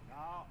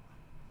 Now,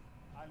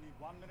 I need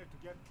 1 minute to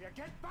get clear.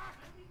 Get back!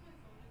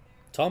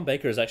 Tom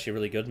Baker is actually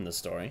really good in this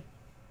story.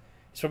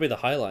 He's probably the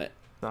highlight.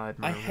 Side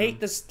I movement. hate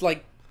this,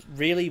 like,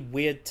 really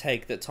weird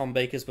take that Tom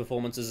Baker's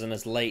performances in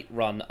his late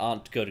run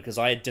aren't good, because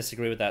I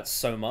disagree with that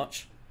so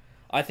much.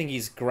 I think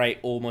he's great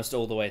almost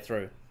all the way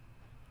through.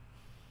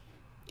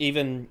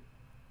 Even,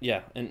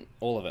 yeah, in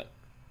all of it.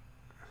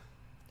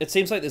 It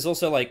seems like there's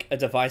also, like, a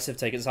divisive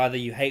take. It's either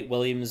you hate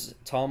Williams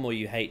Tom or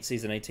you hate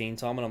Season 18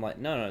 Tom, and I'm like,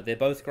 no, they're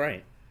both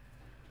great.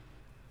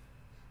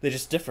 They're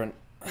just different.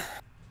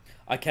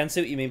 I can see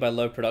what you mean by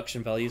low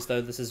production values,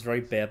 though. This is very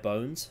bare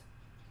bones.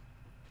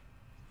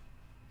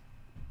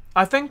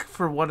 I think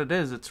for what it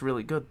is, it's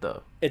really good,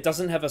 though. It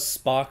doesn't have a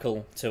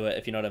sparkle to it,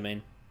 if you know what I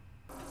mean.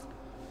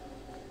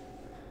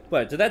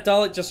 Wait, did that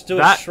Dalek just do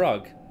a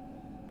shrug?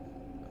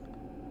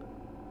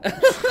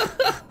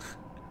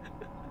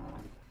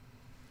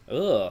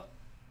 Ugh.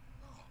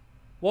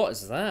 What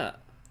is that?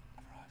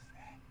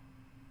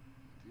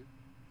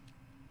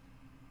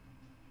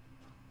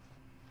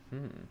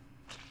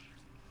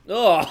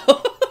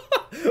 Oh!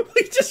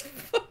 We just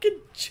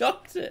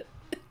chucked it.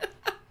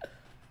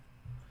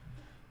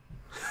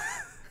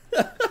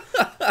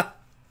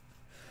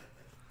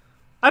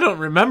 I don't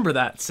remember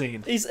that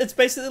scene. It's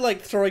basically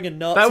like throwing a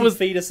Nazi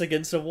fetus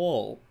against a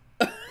wall.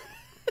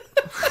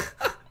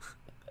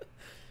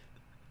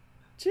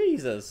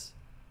 Jesus.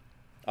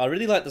 I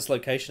really like this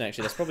location,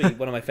 actually. That's probably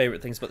one of my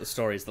favourite things about the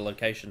story is the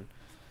location.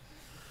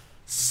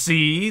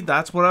 See?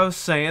 That's what I was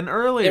saying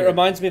earlier. It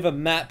reminds me of a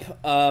map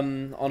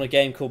on a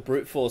game called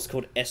Brute Force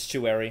called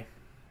Estuary.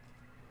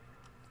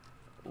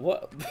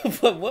 What?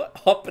 What?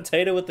 Hot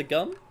potato with the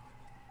gun?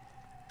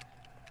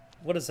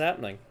 What is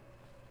happening?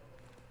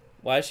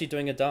 Why is she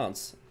doing a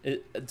dance?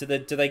 Do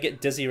they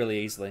get dizzy really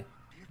easily?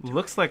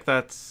 Looks like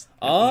that's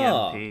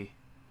an EMP.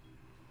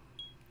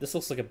 This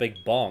looks like a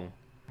big bong.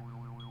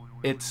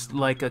 It's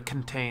like a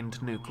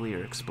contained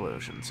nuclear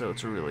explosion, so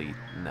it's a really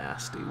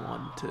nasty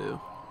one, too.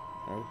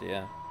 Oh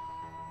dear.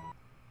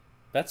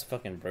 That's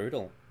fucking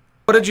brutal.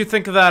 What did you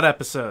think of that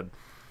episode?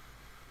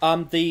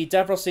 The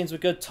Davros scenes were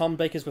good. Tom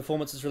Baker's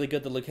performance is really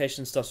good. The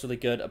location stuff's really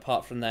good.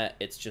 Apart from that,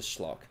 it's just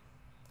schlock.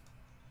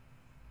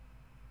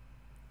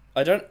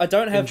 I don't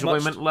have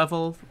enjoyment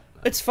level.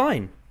 It's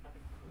fine.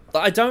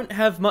 I don't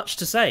have much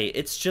to say.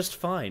 It's just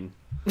fine.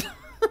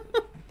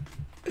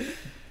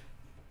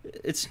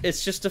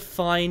 It's just a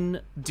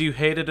fine. Do you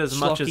hate it as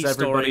much as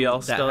everybody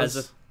else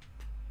does?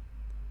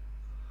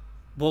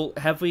 Well,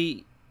 have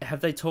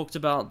they talked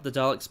about the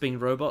Daleks being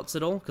robots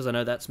at all? Because I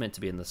know that's meant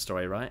to be in the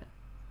story, right?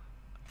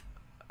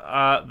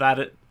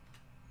 That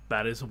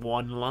is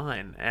one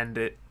line,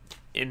 and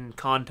in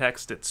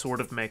context it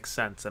sort of makes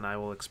sense, and I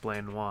will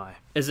explain why.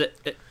 Is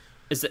it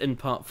in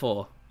part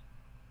 4?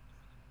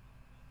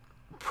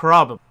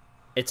 Probably.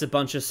 It's a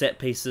bunch of set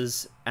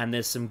pieces, and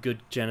there's some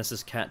good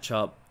Genesis catch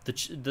up.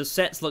 The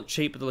sets look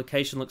cheap, but the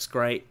location looks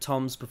great.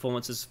 Tom's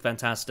performance is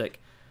fantastic.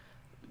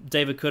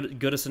 David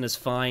Goodison is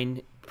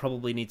fine.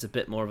 Probably needs a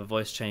bit more of a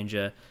voice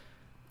changer.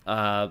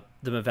 The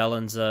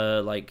Movellans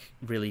are like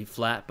really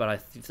flat,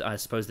 but I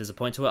suppose there's a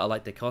point to it. I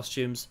like their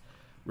costumes.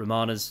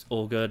 Romana's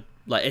all good.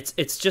 Like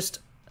it's just,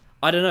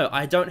 I don't know.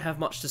 I don't have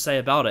much to say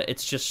about it.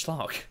 It's just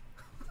schlock.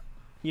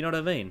 You know what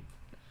I mean?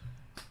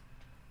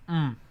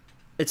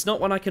 It's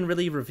not one I can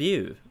really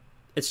review.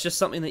 It's just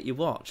something that you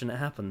watch and it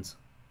happens.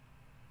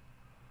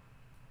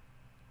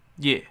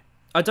 Yeah.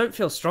 I don't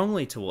feel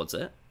strongly towards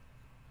it.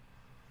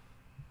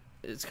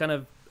 It's kind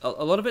of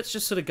a lot of it's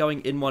just sort of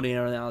going in one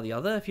ear and out of the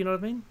other, if you know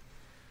what I mean.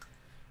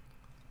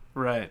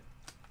 Right.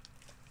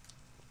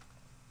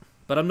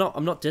 But I'm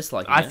not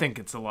disliking it. I think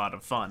it's a lot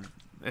of fun.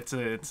 It's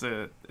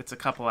a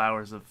couple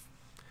hours of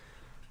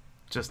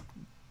just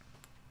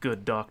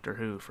good Doctor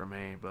Who for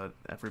me, but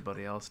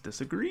everybody else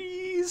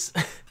disagrees.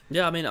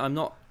 Yeah, I mean, I'm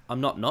not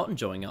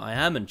enjoying it. I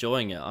am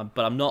enjoying it,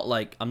 but I'm not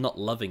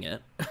loving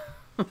it.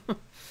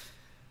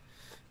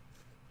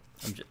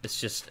 It's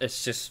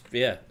just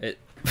yeah, it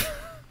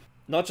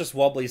not just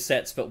wobbly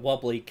sets, but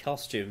wobbly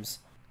costumes.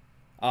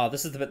 Ah,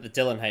 this is the bit that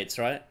Dylan hates,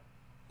 right?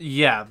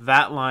 Yeah,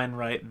 that line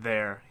right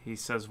there. He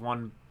says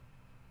one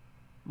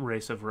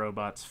race of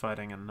robots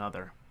fighting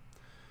another,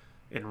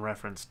 in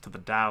reference to the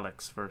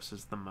Daleks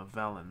versus the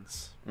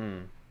Movellans.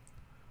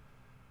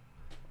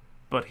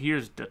 But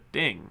here's the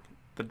thing.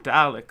 The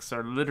Daleks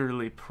are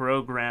literally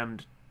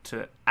programmed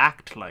to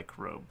act like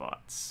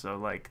robots, so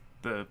like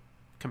the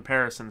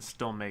comparison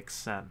still makes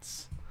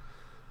sense.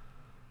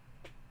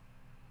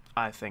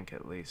 I think,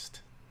 at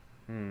least.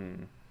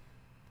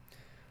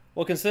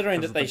 Well,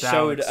 considering that they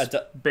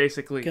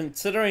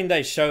considering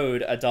they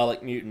showed a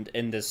Dalek mutant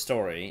in this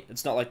story,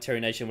 it's not like Terry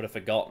Nation would have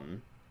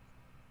forgotten.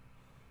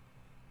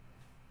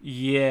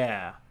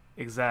 Yeah,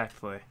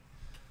 exactly.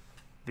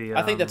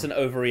 I think that's an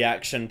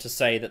overreaction to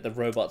say that the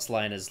robots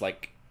line is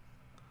like,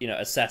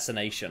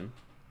 assassination.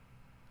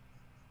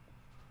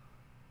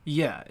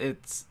 Yeah,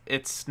 it's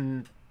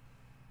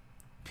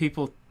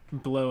people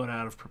blow it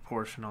out of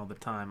proportion all the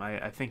time.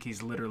 I think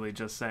he's literally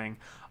just saying,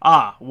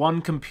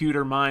 one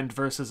computer mind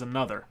versus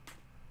another.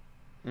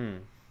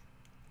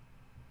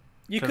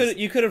 You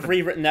could have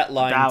rewritten that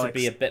line to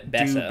be a bit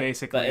better,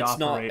 basically, but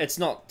it's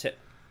not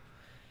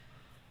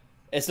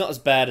as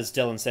bad as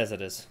Dylan says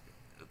it is.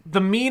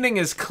 The meaning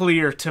is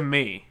clear to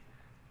me.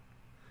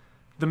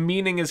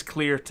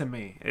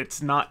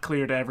 It's not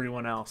clear to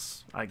everyone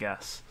else, I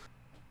guess.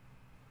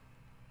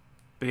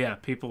 But yeah,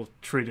 people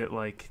treat it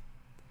like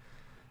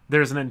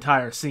there's an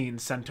entire scene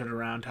centered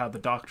around how the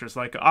Doctor's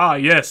like,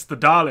 yes, the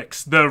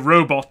Daleks, they're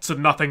robots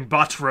and nothing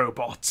but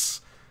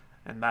robots.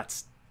 And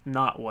that's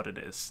not what it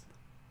is.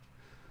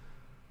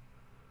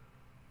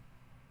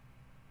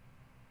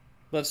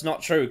 That's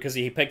not true, because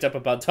he picked up a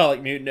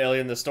Dalek mutant early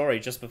in the story,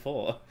 just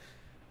before.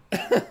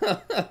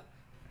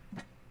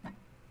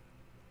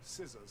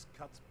 Scissors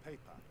cuts paper.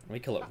 We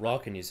call it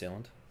rock in New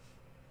Zealand.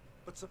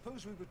 But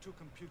suppose we were two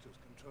computers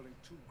controlling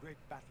two great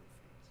battlefields,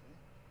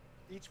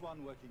 each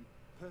one working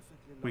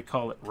perfectly. We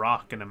call it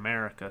rock in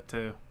America,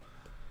 too.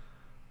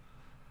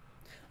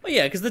 Well,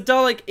 yeah, because the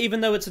Dalek,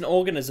 even though it's an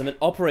organism, it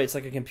operates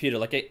like a computer.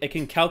 Like, it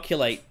can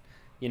calculate,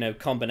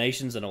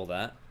 combinations and all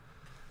that.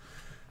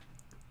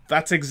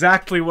 That's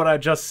exactly what I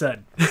just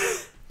said.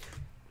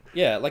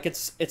 Yeah, like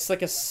it's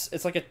like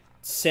a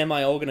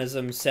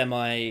semi-organism,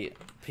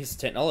 semi-piece of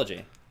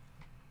technology.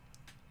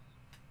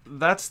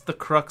 That's the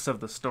crux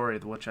of the story,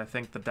 which I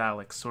think the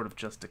Daleks sort of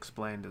just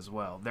explained as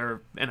well.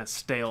 They're in a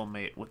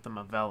stalemate with the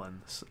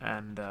Mavellans,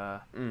 and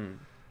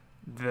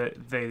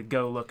they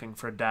go looking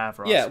for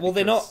Davros. Yeah, well,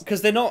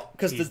 because the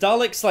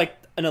Daleks, like,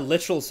 in a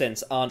literal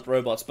sense, aren't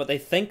robots, but they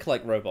think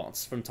like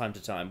robots from time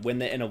to time when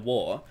they're in a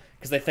war,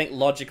 because they think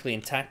logically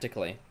and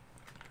tactically,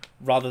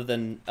 rather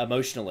than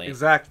emotionally.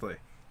 Exactly.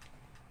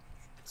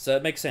 So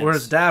it makes sense.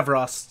 Whereas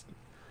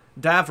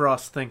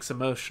Davros thinks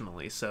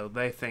emotionally, so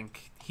they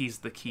think he's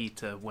the key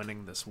to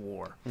winning this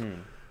war.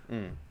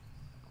 And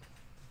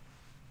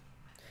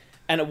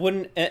it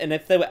wouldn't. And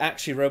if they were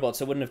actually robots,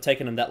 it wouldn't have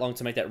taken him that long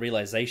to make that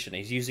realization.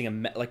 He's using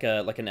an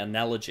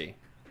analogy.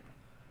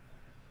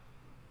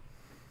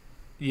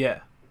 Yeah.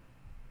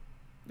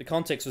 The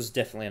context was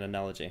definitely an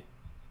analogy,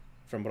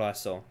 from what I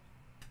saw.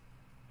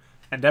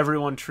 And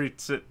everyone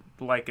treats it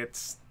like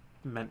it's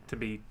meant to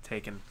be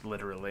taken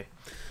literally.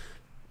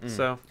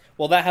 So.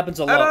 Well, that happens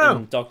a lot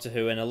in Doctor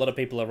Who, and a lot of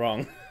people are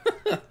wrong.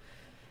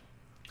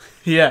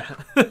 Yeah.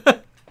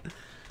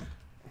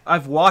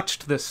 I've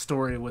watched this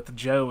story with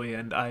Joey,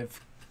 and I've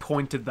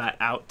pointed that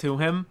out to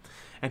him,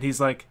 and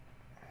he's like,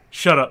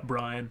 "Shut up,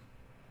 Brian."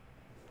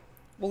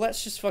 Well,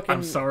 that's just fucking...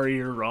 I'm sorry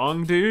you're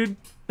wrong, dude.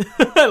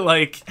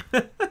 Like...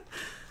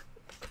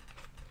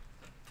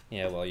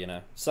 Yeah, well, you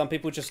know. Some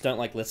people just don't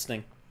like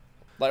listening.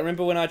 Like,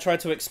 remember when I tried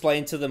to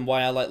explain to them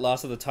why I like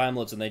Last of the Time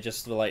Lords, and they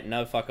just were like,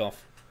 no, fuck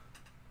off.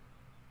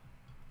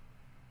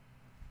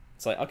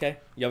 It's like, okay,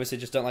 you obviously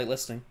just don't like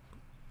listening.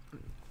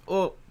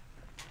 Well,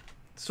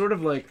 sort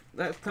of like,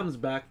 that comes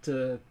back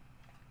to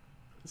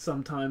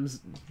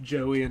sometimes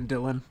Joey and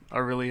Dylan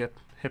are really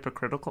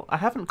hypocritical. I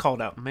haven't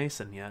called out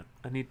Mason yet.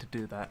 I need to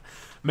do that.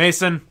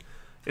 Mason,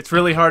 it's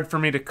really hard for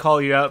me to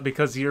call you out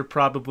because you're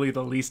probably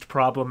the least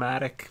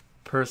problematic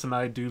person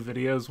I do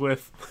videos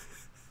with.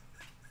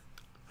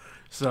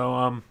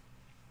 So,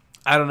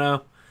 I don't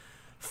know.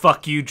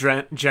 Fuck you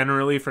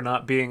generally for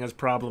not being as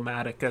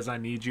problematic as I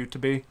need you to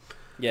be.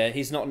 Yeah,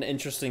 he's not an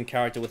interesting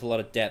character with a lot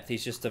of depth.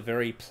 He's just a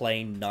very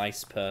plain,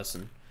 nice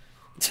person.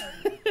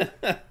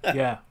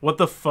 Yeah, what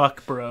the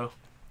fuck, bro?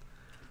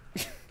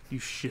 You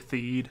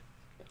shithied.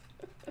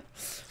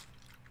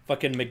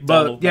 Fucking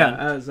McDonald. But,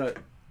 yeah,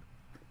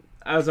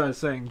 as I was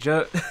saying,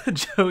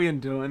 Joey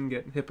and Dylan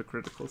get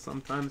hypocritical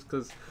sometimes,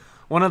 because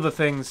one of the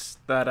things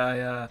that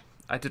I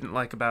didn't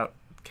like about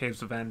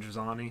Caves of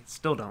Androzani,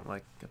 still don't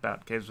like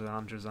about Caves of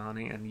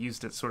Androzani, and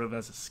used it sort of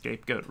as a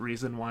scapegoat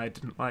reason why I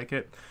didn't like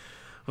it,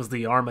 was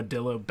the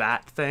armadillo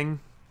bat thing.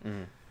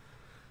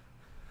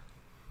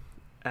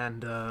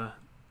 And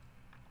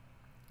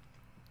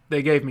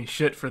they gave me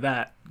shit for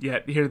that,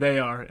 yet here they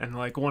are, and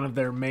like one of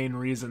their main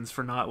reasons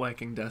for not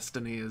liking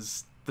Destiny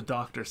is the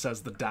Doctor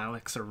says the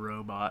Daleks are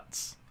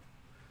robots.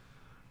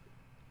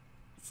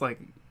 It's like,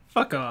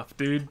 fuck off,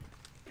 dude.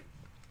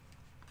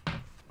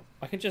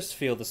 I can just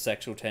feel the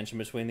sexual tension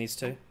between these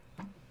two.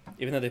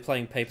 Even though they're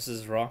playing Paper,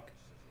 Scissors, Rock.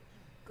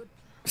 Good.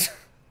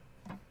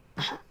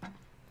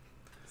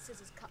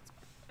 Scissors cut.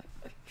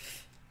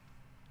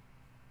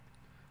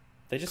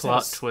 They just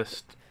Plot have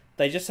twist.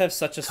 They just have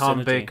such a Tom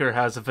synergy. Baker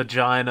has a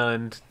vagina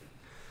and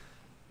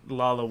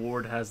Lala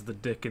Ward has the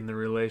dick in the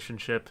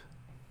relationship.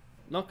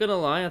 Not gonna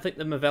lie, I think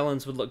the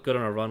Mavellans would look good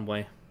on a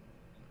runway.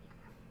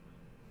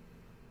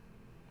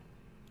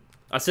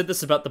 I said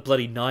this about the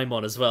bloody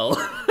Naimon as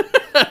well.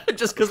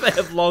 Just because they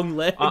have long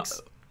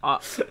legs.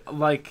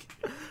 Like,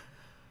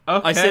 okay.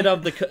 I said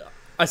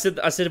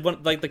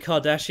one, like the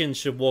Kardashians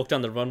should walk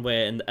down the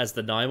runway and as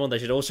the Naimon. They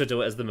should also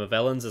do it as the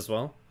Mavellans as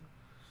well.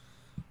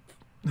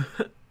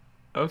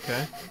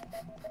 Okay.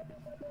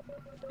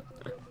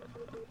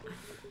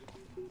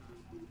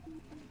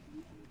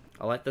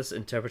 I like this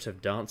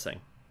interpretive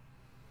dancing.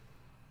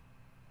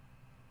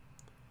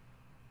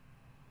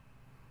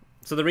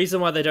 So the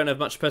reason why they don't have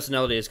much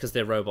personality is because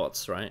they're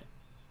robots, right?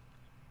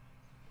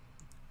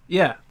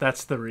 Yeah,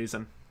 that's the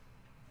reason.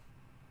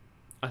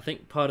 I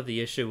think part of the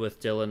issue with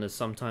Dylan is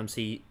sometimes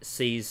he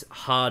sees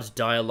hard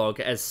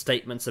dialogue as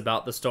statements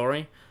about the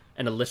story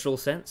in a literal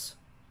sense.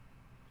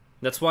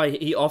 That's why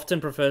he often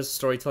prefers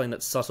storytelling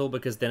that's subtle,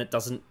 because then it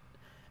doesn't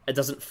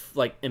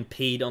like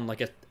impede on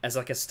like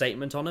a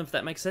statement on him, if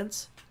that makes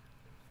sense.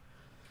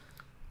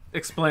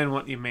 Explain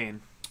what you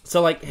mean.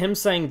 So like him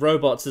saying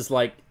robots is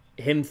like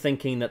him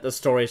thinking that the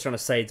story is trying to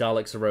say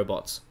Daleks are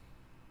robots.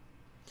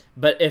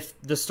 But if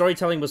the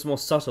storytelling was more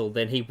subtle,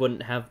 then he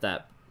wouldn't have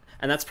that.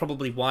 And that's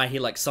probably why he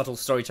likes subtle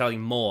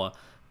storytelling more,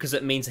 because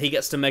it means he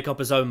gets to make up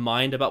his own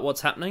mind about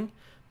what's happening.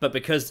 But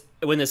because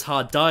when there's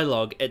hard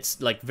dialogue,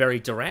 it's like very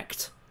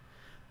direct.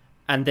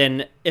 And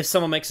then if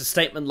someone makes a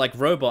statement like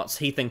robots,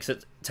 he thinks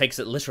it takes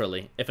it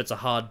literally if it's a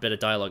hard bit of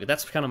dialogue.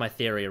 That's kind of my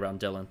theory around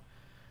Dylan.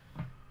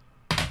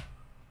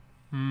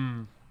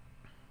 And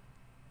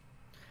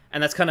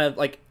that's kind of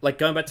like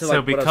going back to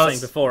like what I was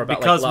saying before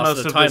about like Last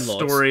of the Time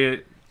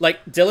Lords.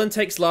 Like Dylan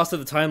takes Last of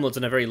the Time Lords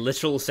in a very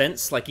literal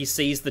sense. Like he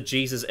sees the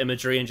Jesus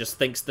imagery and just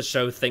thinks the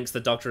show thinks the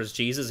Doctor is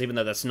Jesus, even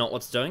though that's not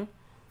what's doing.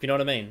 If you know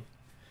what I mean.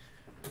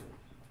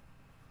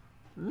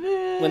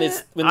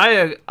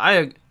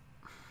 I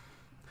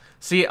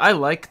see. I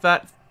like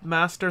that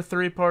Master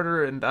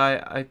 3-parter, and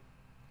I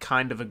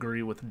kind of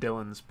agree with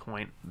Dylan's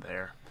point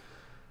there.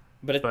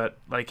 But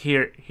like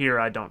here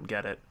I don't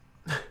get it.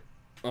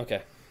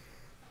 Okay.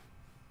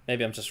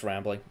 Maybe I'm just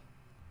rambling.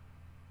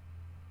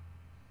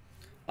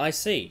 I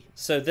see.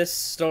 So this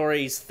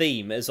story's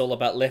theme is all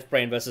about left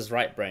brain versus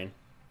right brain.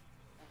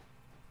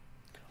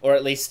 Or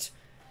at least,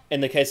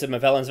 in the case of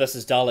Mavellans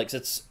versus Daleks,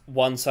 it's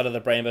one side of the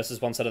brain versus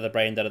one side of the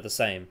brain that are the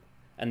same.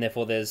 And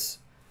therefore there's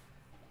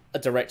a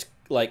direct,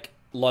 like,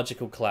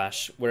 logical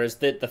clash. Whereas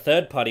the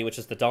third party, which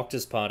is the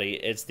Doctor's party,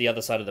 it's the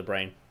other side of the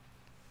brain.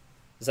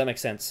 Does that make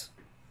sense?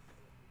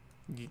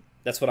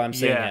 That's what I'm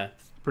seeing here.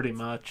 Pretty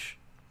much.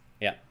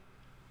 Yeah.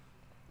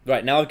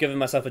 Right, now I've given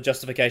myself a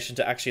justification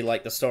to actually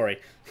like the story.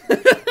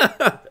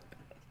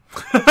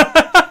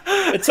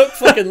 It took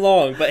fucking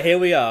long, but here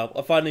we are.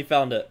 I finally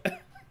found it.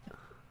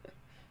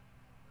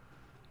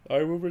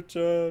 I will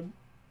return.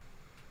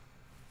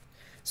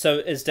 So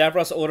is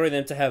Davros ordering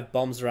them to have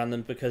bombs around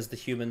them because the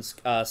humans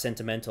are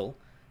sentimental,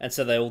 and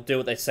so they'll do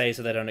what they say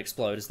so they don't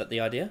explode? Is that the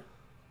idea?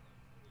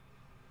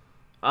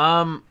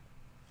 I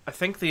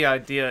think the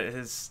idea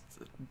is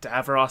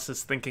Davros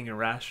is thinking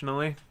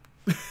irrationally.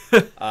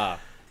 Ah.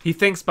 He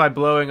thinks by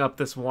blowing up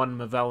this one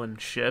Mavellan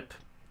ship,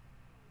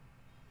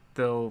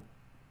 they'll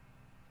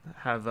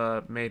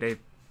have made a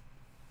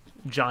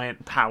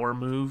giant power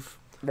move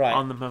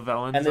on the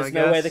Mavellans, and there's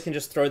no way they can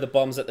just throw the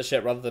bombs at the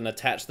ship rather than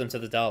attach them to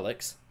the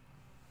Daleks.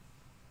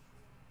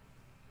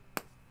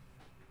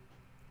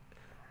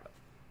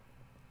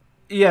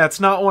 Yeah, it's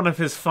not one of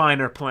his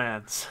finer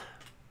plans.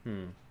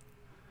 Not.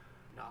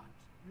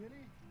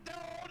 Really? Do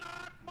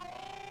not move!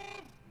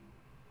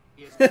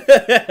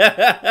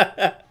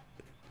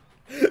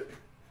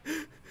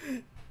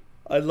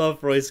 I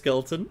love Roy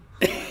Skelton.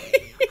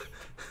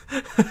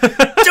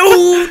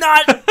 Do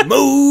not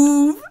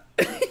move!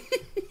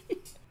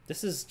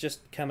 This is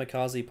just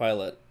kamikaze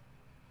pilot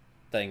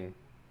thing.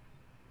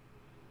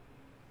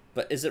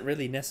 But is it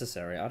really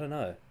necessary? I don't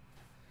know.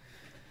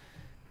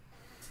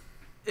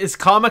 Is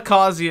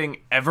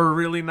kamikazeing ever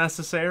really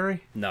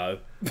necessary? No.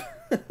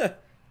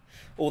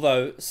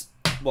 Although,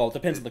 well, it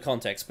depends on the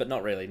context, but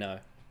not really, no.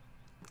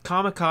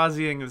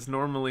 Kamikazeing is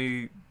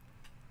normally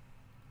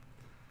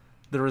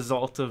the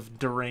result of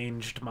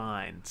deranged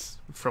minds,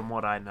 from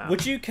what I know.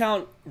 Would you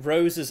count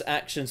Rose's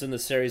actions in the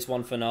Series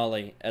 1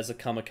 finale as a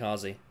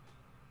kamikaze?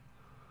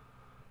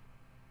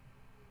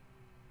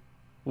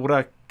 Would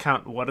I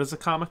count what as a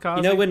kamikaze?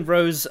 You know when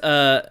Rose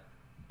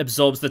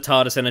absorbs the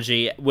TARDIS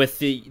energy with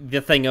the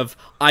thing of,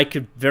 I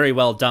could very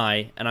well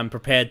die, and I'm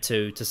prepared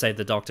to save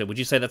the Doctor. Would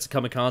you say that's a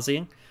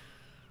kamikaze?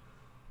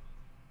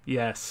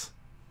 Yes.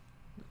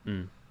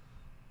 Mm.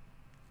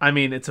 I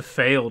mean, it's a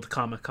failed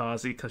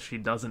kamikaze because she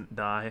doesn't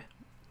die.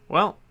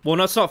 Well,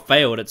 no, it's not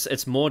failed.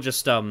 It's more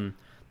just the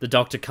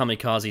Doctor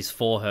kamikazes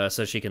for her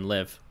so she can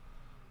live.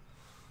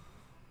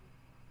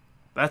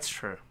 That's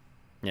true.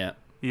 Yeah.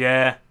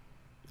 Yeah.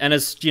 And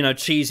as, you know,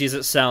 cheesy as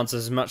it sounds,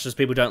 as much as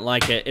people don't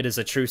like it, it is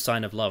a true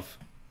sign of love.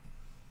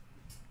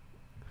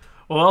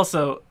 Well,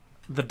 also,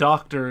 the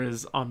Doctor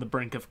is on the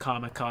brink of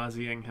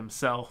kamikazeing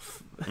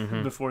himself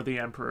before the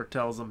Emperor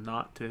tells him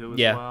not to as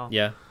well.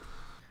 Yeah.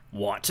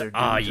 What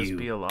are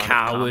you,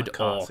 coward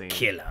or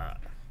killer?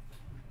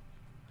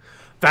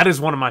 That is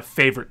one of my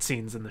favorite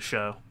scenes in the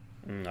show.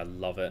 I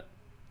love it.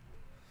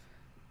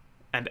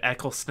 And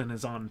Eccleston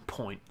is on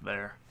point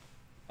there.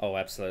 Oh,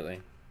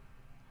 absolutely.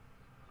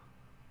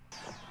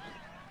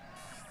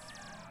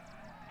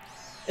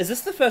 Is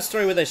this the first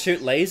story where they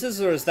shoot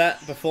lasers, or is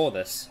that before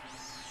this?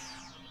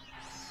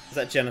 Is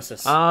that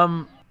Genesis?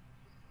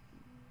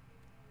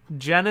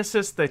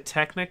 Genesis they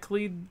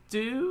technically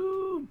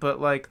do,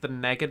 but like the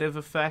negative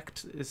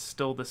effect is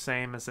still the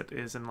same as it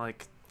is in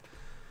like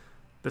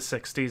the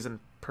 60s and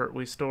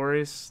Pertwee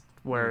stories,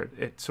 where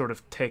it sort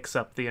of takes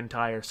up the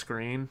entire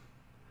screen.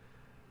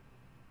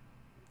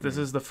 This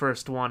is the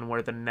first one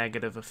where the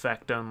negative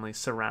effect only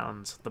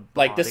surrounds the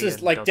body. Like this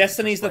is like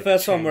Destiny's the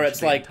first one where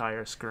it's like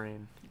entire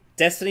screen.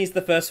 Destiny's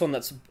the first one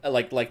that's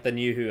like the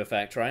New Who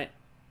effect, right?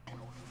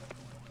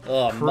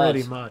 Oh,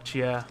 pretty much,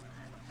 yeah.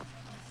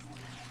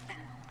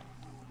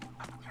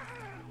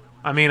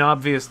 I mean,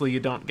 obviously you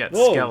don't get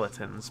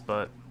skeletons,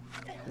 but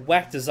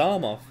whacked his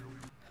arm off.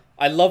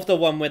 I love the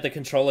one where the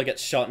controller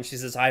gets shot and she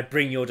says, "I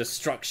bring your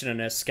destruction," and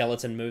her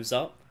skeleton moves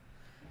up.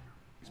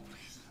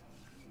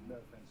 No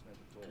offense meant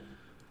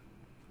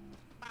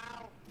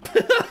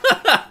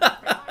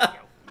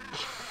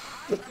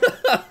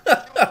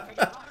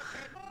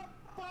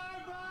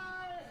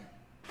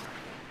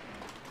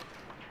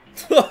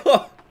at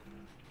all.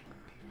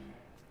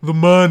 The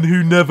man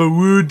who never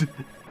would.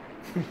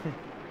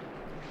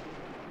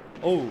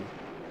 Oh.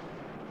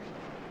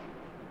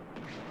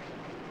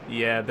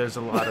 Yeah, there's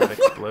a lot of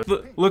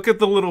explosions. Look at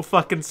the little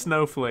fucking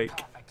snowflake.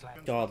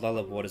 God,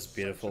 Lila Water's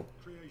beautiful.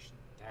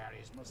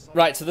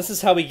 Right, so this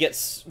is how he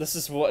gets. This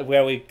is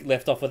where we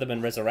left off with him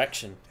in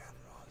Resurrection.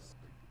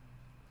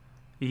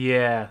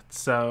 Yeah,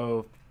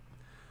 so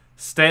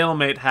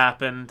stalemate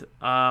happened.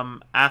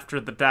 After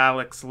the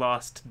Daleks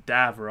lost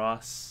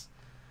Davros,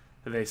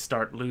 they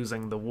start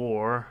losing the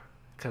war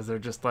because they're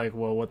just like,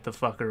 well, what the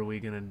fuck are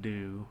we gonna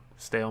do?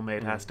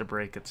 Stalemate has to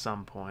break at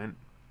some point.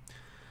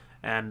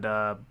 And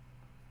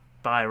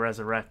by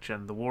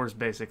Resurrection, the war's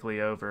basically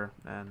over,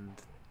 and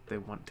they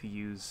want to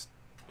use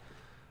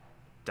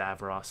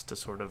Davros to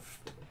sort of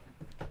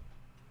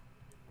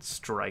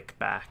strike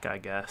back, I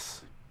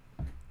guess.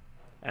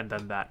 And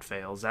then that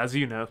fails, as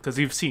you know, because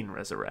you've seen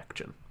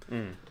Resurrection.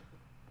 Mm.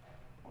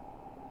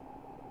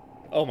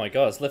 Oh my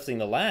god, it's lifting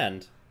the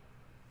land.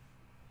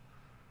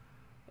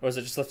 Or is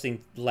it just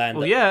lifting land?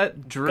 Well, yeah,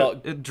 it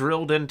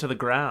drilled into the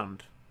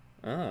ground.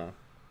 Oh,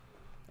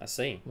 I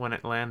see. When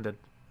it landed.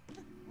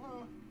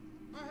 Well,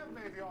 I have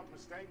made the odd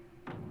mistake.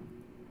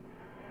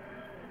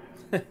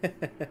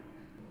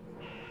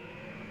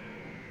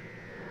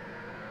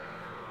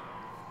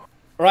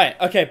 Right,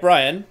 okay,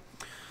 Brian.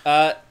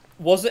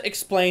 Was it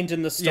explained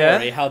in the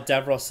story Yeah? how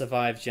Davros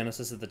survived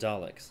Genesis of the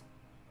Daleks?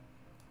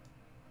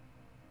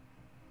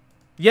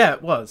 Yeah,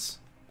 it was.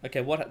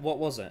 Okay, what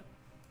was it?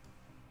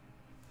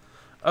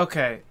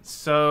 Okay,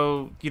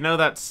 so you know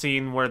that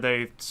scene where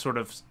they sort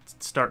of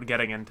start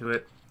getting into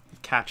it,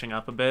 catching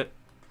up a bit?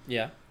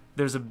 Yeah.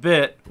 There's a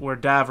bit where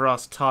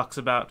Davros talks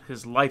about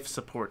his life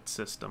support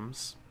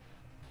systems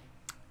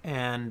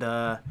and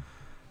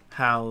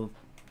how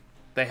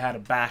they had a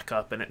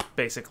backup and it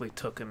basically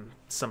took him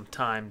some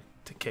time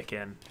to kick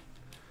in.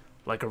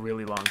 Like a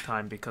really long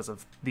time because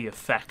of the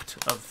effect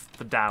of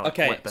the Dalek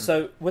weapon.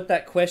 So with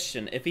that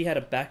question, if he had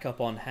a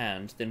backup on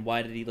hand, then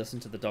why did he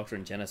listen to the Doctor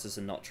in Genesis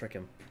and not trick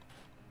him?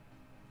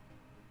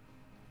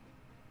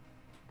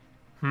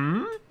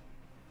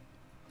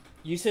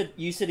 You said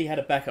he had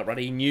a backup, right?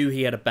 He knew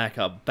he had a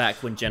backup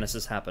back when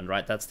Genesis happened,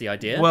 right? That's the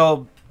idea?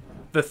 Well,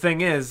 the thing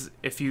is,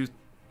 because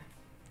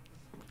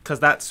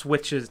that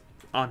switch is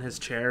on his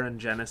chair in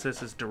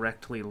Genesis is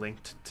directly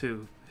linked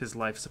to his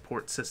life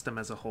support system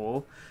as a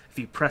whole. If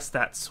you press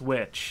that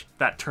switch,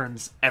 that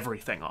turns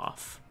everything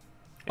off.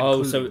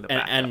 Oh, so including the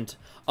backup.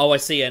 I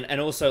see,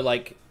 and also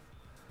like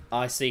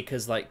I see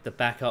because like the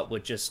backup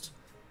would just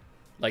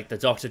like the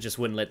Doctor just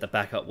wouldn't let the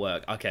backup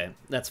work. Okay,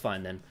 that's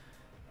fine then.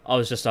 I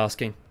was just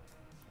asking,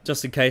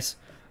 just in case.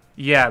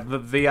 Yeah,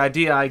 the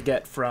idea I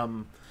get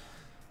from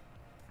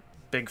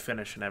Big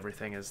Finish and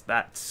everything is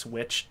that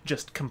switch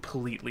just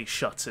completely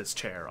shuts his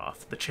chair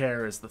off. The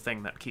chair is the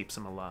thing that keeps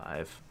him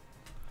alive.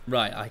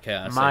 Right. Okay.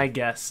 I see. My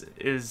guess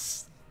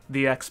is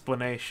the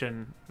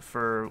explanation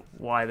for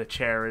why the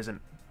chair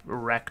isn't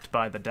wrecked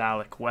by the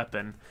Dalek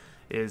weapon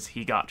is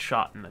he got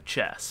shot in the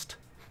chest.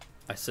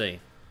 I see.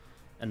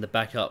 And the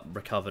backup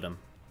recovered him.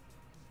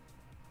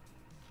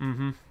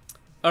 Mm-hmm.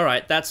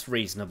 Alright, that's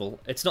reasonable.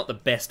 It's not the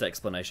best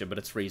explanation, but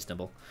it's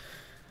reasonable.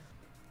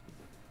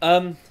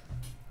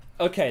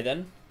 Okay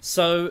then.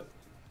 So,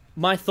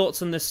 my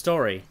thoughts on this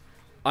story.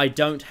 I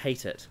don't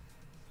hate it.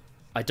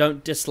 I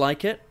don't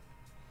dislike it.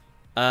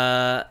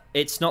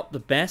 It's not the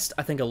best.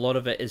 I think a lot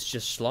of it is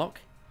just schlock.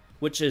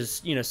 Which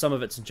is, you know, some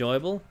of it's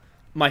enjoyable.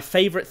 My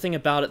favourite thing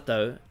about it,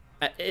 though...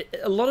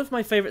 a lot of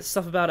my favourite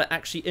stuff about it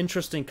actually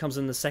interesting comes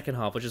in the second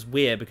half, which is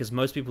weird because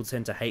most people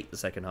tend to hate the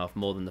second half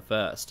more than the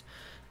first.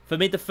 For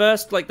me, the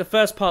first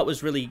part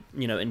was really,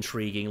 you know,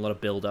 intriguing, a lot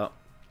of build-up.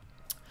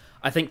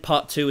 I think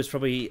part 2 is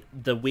probably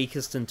the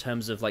weakest in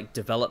terms of, like,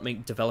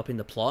 developing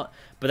the plot,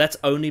 but that's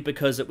only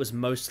because it was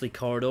mostly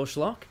corridor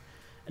schlock.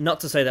 Not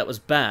to say that was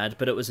bad,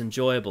 but it was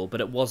enjoyable,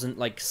 but it wasn't,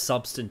 like,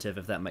 substantive,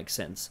 if that makes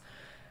sense.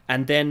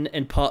 And then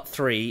in part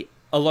 3,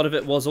 a lot of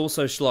it was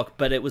also schlock,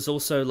 but it was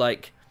also,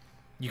 like,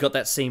 you got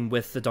that scene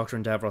with the Doctor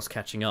and Davros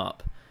catching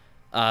up.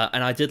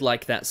 And I did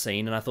like that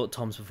scene, and I thought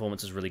Tom's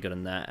performance was really good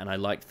in that, and I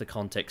liked the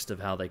context of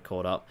how they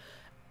caught up.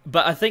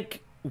 But I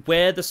think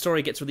where the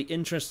story gets really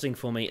interesting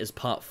for me is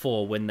part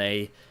 4, when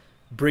they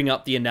bring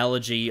up the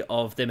analogy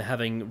of them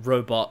having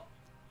robot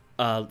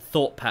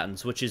thought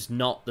patterns, which is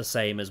not the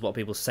same as what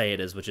people say it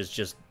is, which is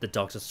just the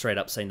Doctor straight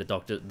up saying the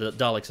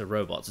Daleks are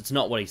robots. It's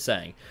not what he's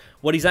saying.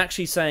 What he's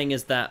actually saying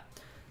is that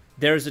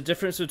there is a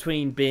difference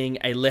between being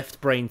a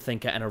left brain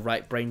thinker and a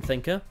right brain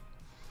thinker.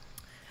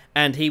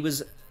 And he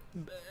was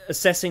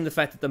assessing the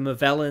fact that the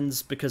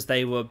Movellans, because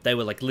they were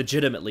like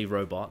legitimately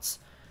robots,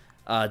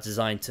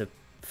 designed to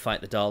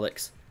fight the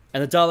Daleks,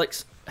 and the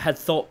Daleks had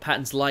thought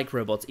patterns like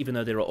robots, even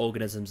though there are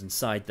organisms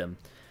inside them.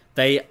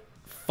 They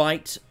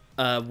fight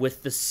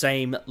with the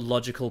same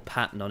logical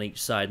pattern on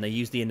each side, and they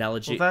use the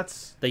analogy. Well,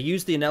 they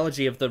use the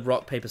analogy of the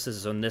rock paper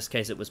scissors. In this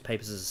case, it was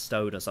paper scissors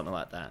stone or something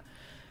like that.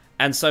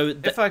 And so,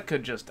 if I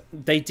could just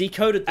they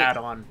decoded add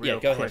on real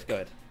go quick.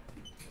 ahead.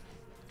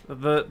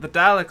 The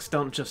Daleks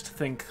don't just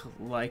think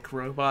like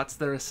robots.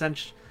 They're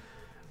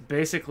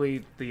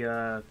basically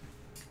the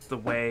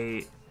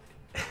way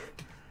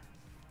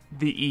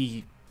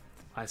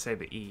I say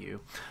the EU.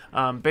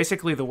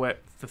 Basically the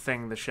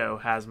thing the show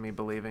has me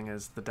believing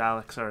is the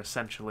Daleks are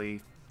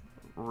essentially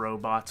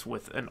robots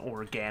with an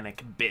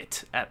organic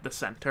bit at the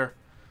center.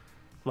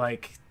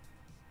 Like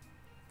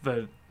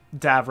the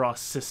Davros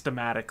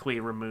systematically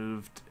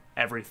removed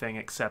everything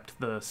except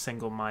the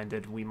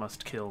single-minded, we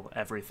must kill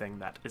everything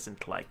that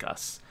isn't like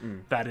us.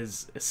 That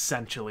is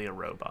essentially a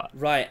robot.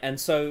 Right, and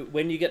so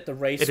when you get the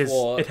race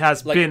war, it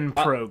has like, been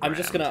programmed. I'm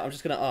just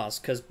gonna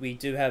ask, because we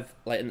do have,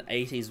 like, in the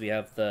 80s we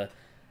have the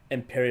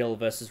Imperial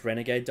versus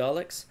Renegade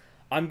Daleks.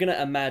 I'm gonna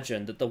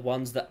imagine that the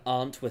ones that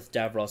aren't with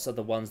Davros are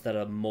the ones that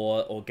are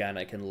more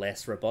organic and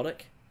less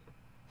robotic.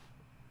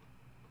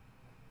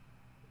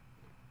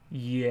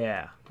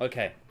 Yeah.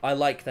 Okay, I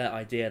like that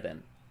idea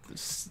then.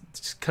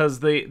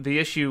 Because the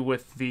issue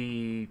with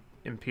the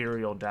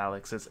Imperial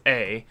Daleks is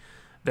A,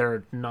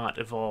 they're not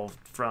evolved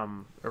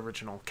from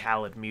original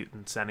Khalid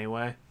mutants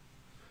anyway.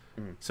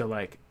 So,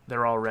 like,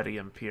 they're already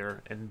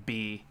impure. And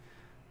B,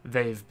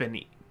 they've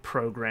been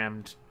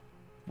programmed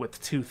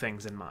with two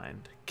things in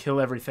mind. Kill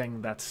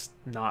everything that's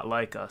not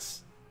like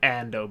us,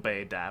 and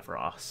obey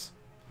Davros.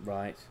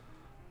 Right.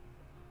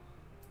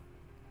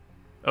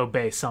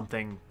 Obey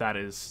something that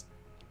is...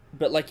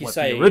 But like you what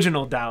say, the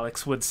original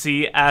Daleks would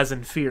see as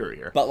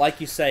inferior. But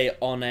like you say,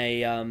 on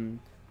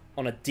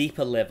a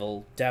deeper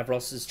level,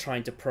 Davros is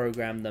trying to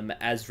program them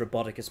as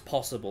robotic as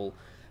possible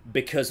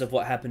because of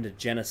what happened to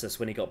Genesis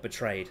when he got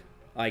betrayed.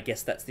 I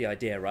guess that's the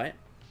idea, right?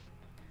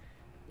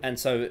 And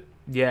so,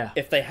 yeah,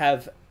 if they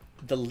have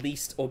the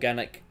least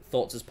organic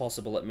thoughts as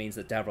possible, it means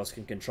that Davros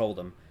can control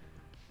them.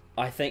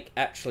 I think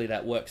actually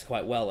that works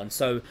quite well. And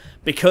so,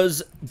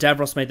 because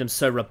Davros made them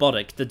so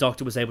robotic, the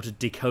Doctor was able to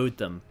decode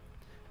them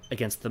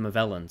against the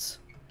Movellans.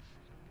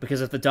 Because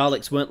if the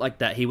Daleks weren't like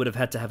that, he would have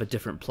had to have a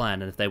different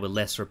plan, and if they were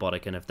less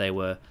robotic and if they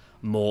were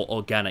more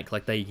organic,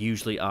 like they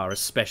usually are,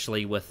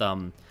 especially with,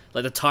 like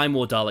the Time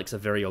War Daleks are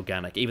very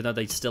organic. Even though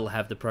they still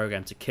have the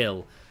program to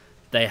kill,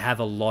 they have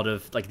a lot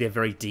of, like, they're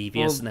very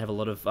devious, and they have a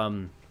lot of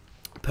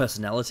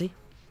personality,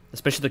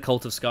 especially the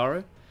Cult of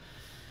Skaro.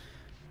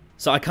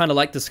 So I kind of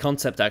like this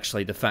concept,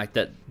 actually, the fact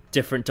that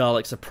different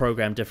Daleks are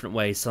programmed different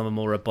ways. Some are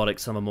more robotic,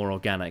 some are more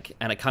organic.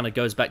 And it kind of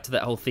goes back to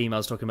that whole theme I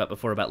was talking about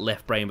before about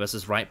left brain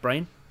versus right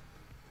brain.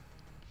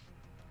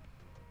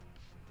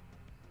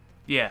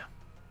 Yeah.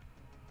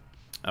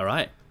 All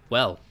right.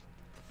 Well,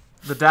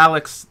 the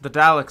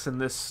Daleks in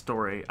this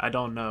story, I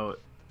don't know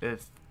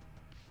if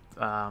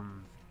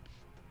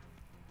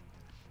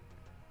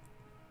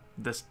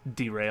this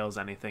derails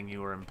anything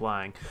you were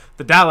implying.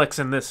 The Daleks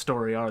in this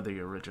story are the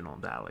original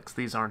Daleks.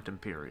 These aren't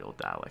Imperial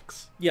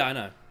Daleks. Yeah, I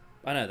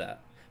know that.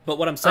 But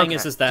what I'm saying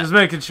is that... Just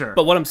making sure.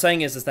 But what I'm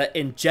saying is that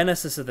in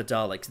Genesis of the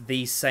Daleks,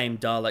 these same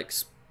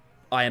Daleks,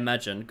 I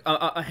imagine...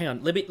 hang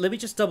on, let me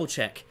just double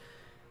check.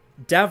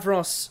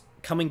 Davros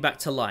coming back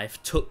to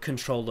life took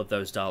control of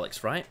those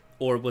Daleks, right?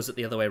 Or was it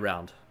the other way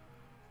around?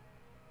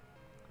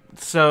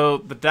 So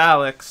the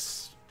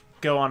Daleks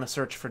go on a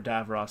search for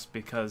Davros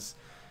because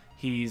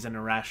he's an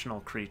irrational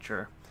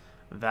creature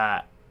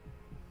that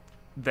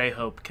they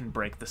hope can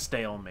break the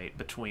stalemate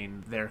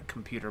between their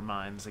computer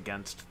minds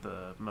against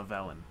the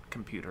Movellan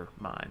computer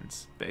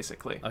minds,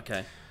 basically.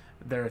 Okay.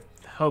 They're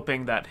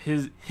hoping that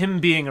him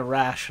being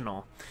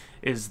irrational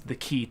is the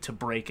key to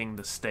breaking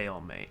the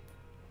stalemate.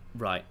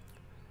 Right.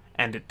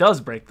 And it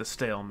does break the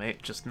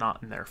stalemate, just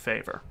not in their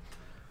favor.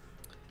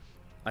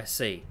 I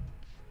see.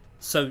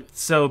 So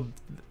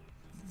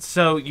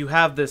you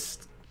have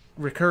this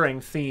recurring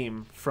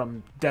theme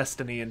from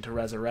Destiny into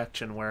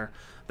Resurrection where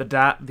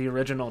the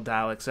original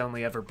Daleks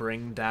only ever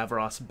bring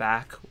Davros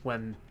back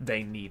when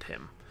they need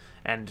him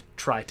and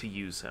try to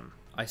use him.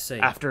 I see.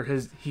 After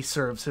he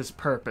serves his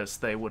purpose,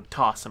 they would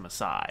toss him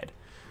aside.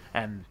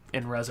 And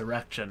in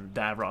Resurrection,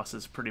 Davros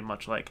is pretty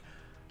much like,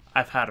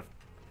 I've had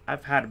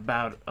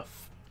about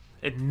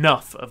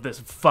enough of this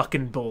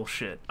fucking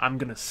bullshit. I'm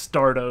gonna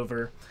start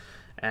over.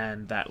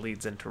 And that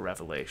leads into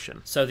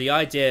Revelation. So the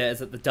idea is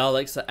that the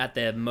Daleks are at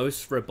their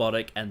most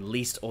robotic and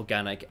least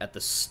organic at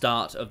the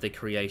start of the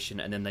creation,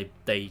 and then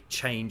they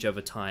change over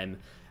time,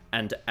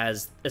 and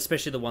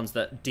especially the ones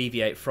that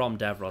deviate from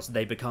Davros,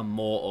 they become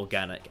more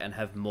organic and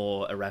have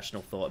more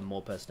irrational thought and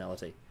more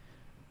personality.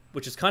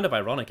 Which is kind of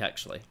ironic,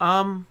 actually.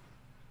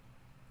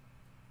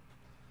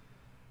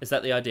 Is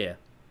that the idea?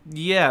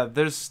 Yeah,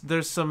 there's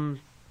some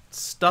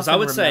stuff in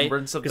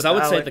remembrance of the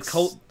Daleks.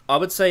 Because I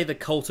would say the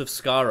Cult of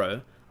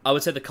Skaro... I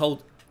would say the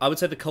Cult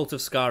of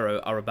Skaro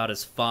are about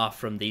as far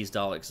from these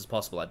Daleks as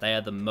possible. Like, they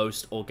are the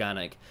most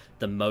organic,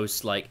 the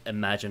most, like,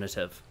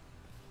 imaginative.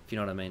 If you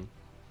know what I mean.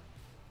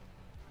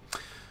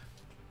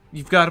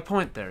 You've got a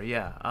point there,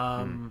 yeah.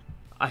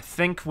 I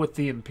think with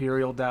the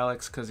Imperial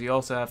Daleks, because you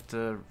also have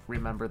to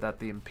remember that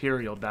the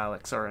Imperial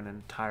Daleks are an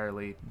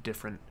entirely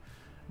different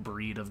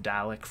breed of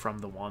Dalek from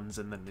the ones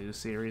in the new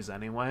series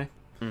anyway.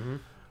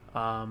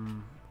 Mm-hmm.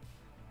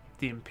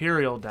 The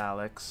Imperial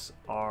Daleks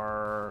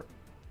are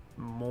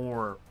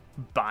more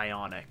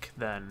bionic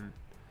than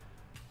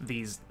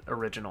these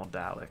original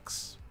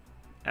Daleks,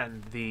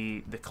 and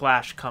the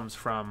clash comes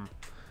from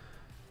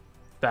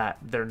that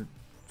they're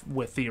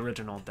with the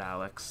original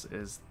Daleks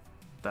is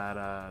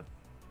that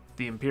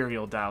the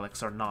Imperial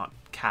Daleks are not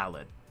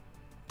Khalid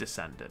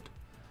descended.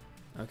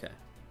 Okay.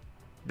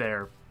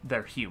 They're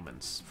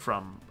humans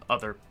from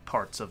other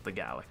parts of the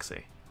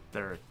galaxy.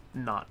 They're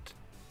not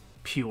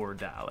pure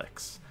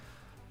Daleks.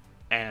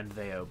 and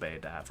they obey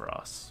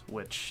Davros,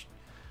 which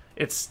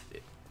it's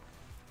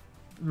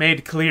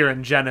made clear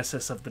in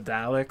Genesis of the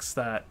Daleks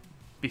that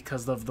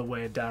because of the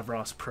way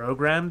Davros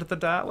programmed the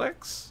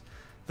Daleks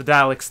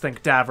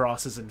think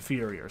Davros is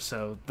inferior.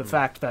 So the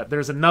fact that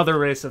there's another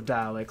race of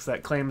Daleks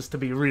that claims to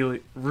be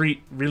really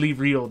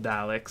real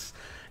Daleks,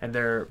 and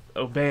they're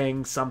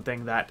obeying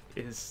something that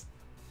is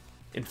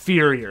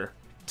inferior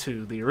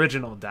to the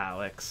original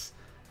Daleks,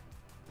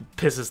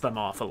 pisses them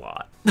off a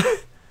lot.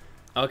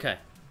 Okay.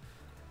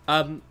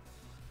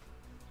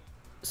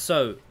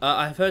 So,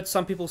 I've heard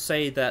some people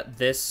say that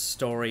this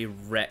story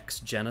wrecks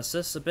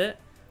Genesis a bit.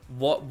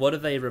 What are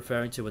they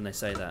referring to when they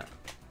say that?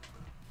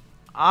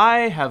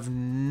 I have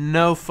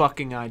no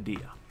fucking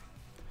idea.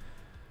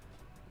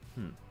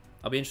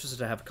 I'll be interested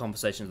to have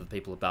conversations with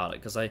people about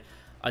it, because I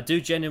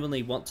do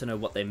genuinely want to know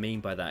what they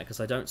mean by that,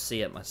 because I don't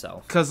see it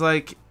myself. Because,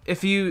 like,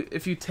 if you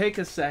take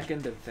a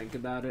second and think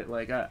about it,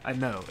 like, I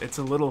know it's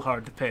a little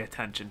hard to pay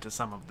attention to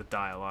some of the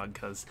dialogue,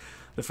 because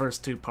the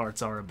first 2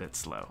 parts are a bit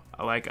slow.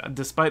 Like,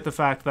 despite the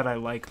fact that I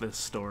like this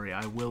story,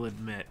 I will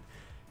admit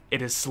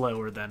it is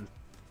slower than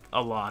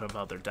a lot of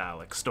other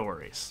Dalek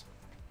stories.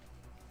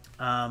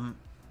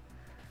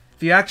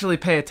 If you actually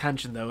pay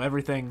attention, though,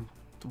 everything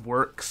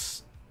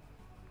works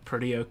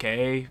pretty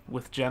okay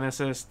with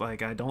Genesis.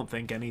 Like, I don't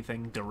think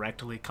anything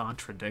directly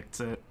contradicts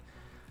it.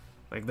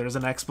 Like, there's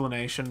an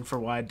explanation for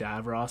why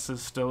Davros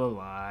is still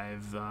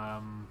alive.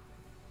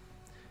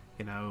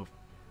 You know,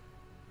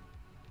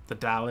 the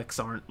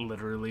Daleks aren't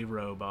literally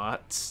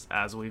robots,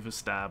 as we've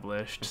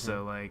established.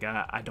 So, like,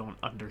 I don't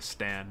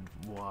understand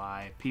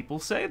why people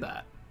say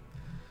that.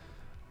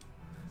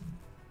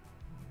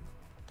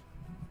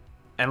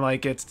 And,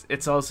 like,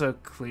 it's also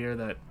clear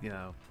that, you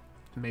know,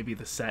 maybe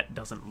the set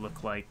doesn't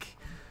look like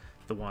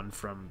the one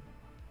from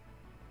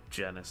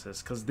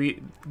Genesis. Because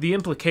the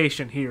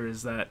implication here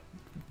is that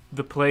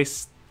the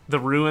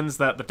ruins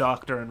that the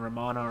Doctor and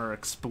Romana are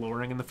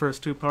exploring in the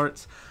first 2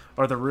 parts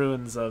are the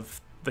ruins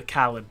of the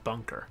Khalid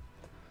bunker.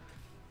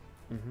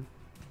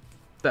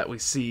 That we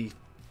see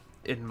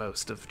in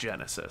most of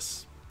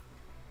Genesis.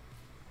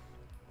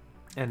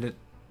 And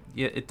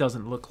it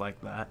doesn't look like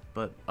that,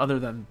 but other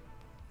than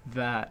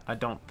that, I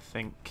don't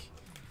think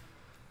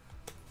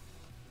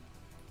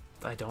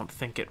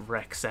it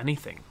wrecks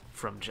anything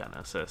from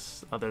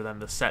Genesis, other than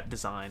the set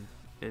design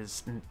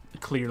is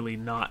clearly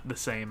not the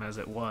same as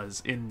it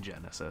was in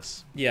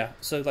Genesis. Yeah,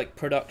 so like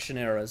production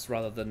errors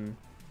rather than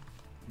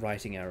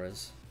writing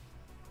errors.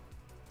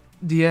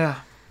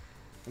 Yeah.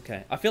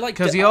 Okay, I feel like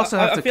because you also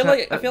have you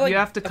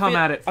have to come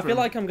at it. I feel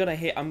like I'm gonna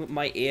hit.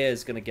 My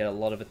ear's gonna get a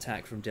lot of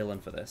attack from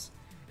Dylan for this,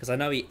 because I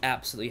know he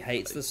absolutely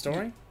hates the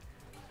story.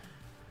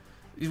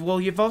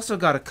 Well, you've also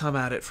got to come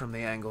at it from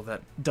the angle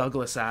that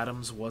Douglas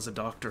Adams was a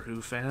Doctor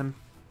Who fan.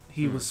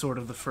 He was sort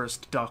of the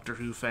first Doctor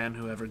Who fan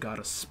who ever got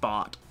a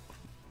spot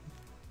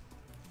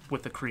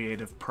with the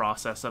creative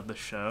process of the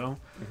show.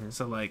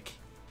 So, like,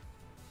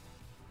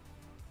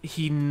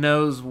 he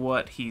knows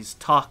what he's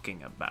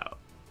talking about.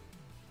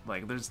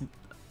 Like,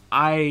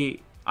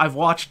 I've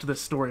watched this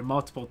story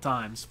multiple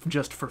times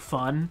just for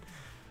fun.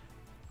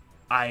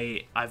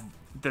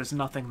 There's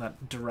nothing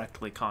that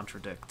directly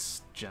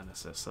contradicts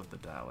Genesis of the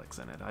Daleks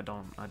in it. I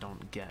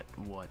don't get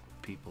what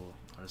people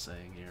are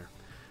saying here.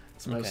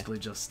 It's mostly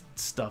just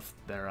stuff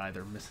they're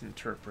either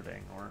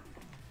misinterpreting or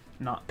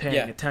not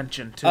paying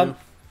attention to.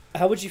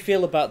 How would you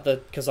feel about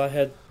because I've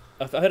heard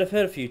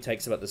a few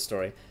takes about this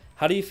story.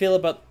 How do you feel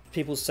about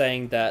people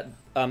saying that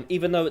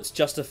even though it's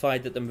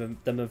justified that the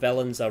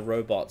Movellans are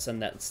robots and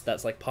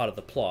that's like part of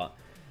the plot,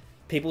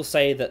 people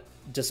say that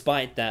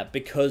despite that,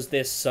 because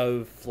they're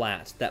so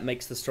flat, that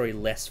makes the story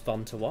less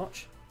fun to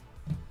watch?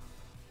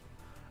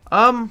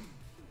 I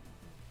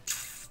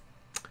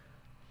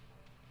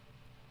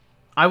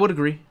would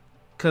agree.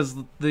 Because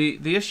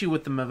the issue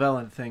with the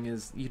Movellan thing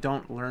is you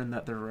don't learn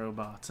that they're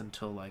robots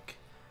until, like,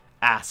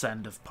 ass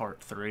end of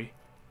part 3.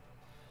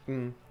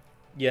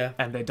 Yeah.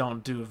 And they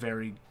don't do a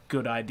very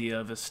good idea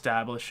of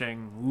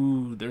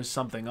establishing, there's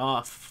something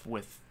off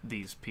with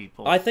these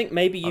people. I think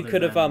maybe you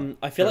could have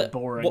I feel like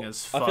boring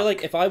as fuck. I feel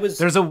like if I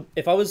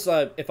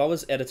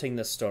was editing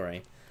this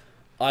story,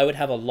 I would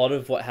have a lot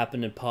of what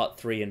happened in part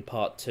 3 and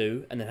part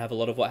 2, and then have a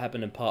lot of what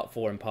happened in part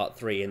 4 and part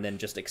 3, and then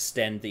just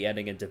extend the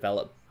ending and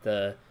develop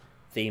the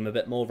theme a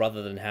bit more,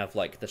 rather than have,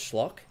 like, the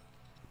schlock.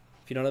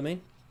 If you know what I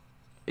mean?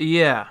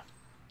 Yeah.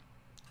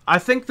 I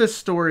think this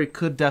story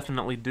could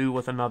definitely do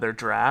with another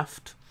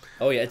draft.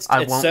 Oh yeah,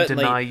 I won't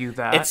deny you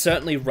that. It's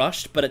certainly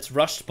rushed, but it's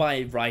rushed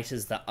by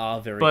writers that are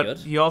very good.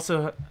 But you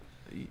also...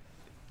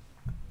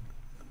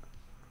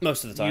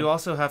 most of the time. You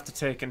also have to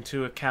take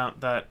into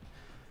account that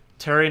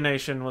Terry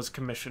Nation was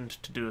commissioned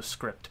to do a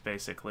script,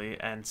 basically,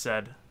 and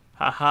said,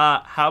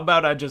 haha, how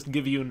about I just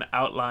give you an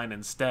outline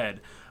instead,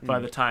 by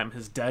the time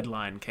his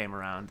deadline came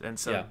around. And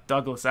so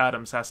Douglas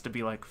Adams has to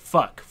be like,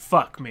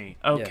 fuck me.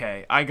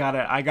 Okay, I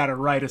gotta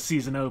write a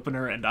season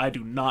opener, and I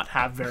do not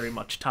have very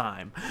much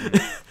time.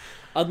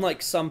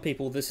 Unlike some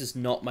people, this is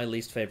not my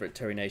least favorite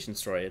Terry Nation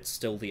story. It's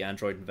still the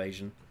android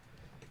invasion.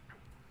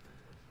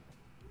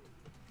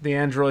 The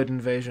android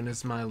invasion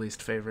is my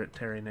least favorite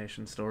Terry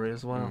Nation story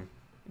as well.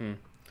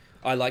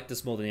 I like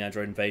this more than the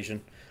android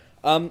invasion.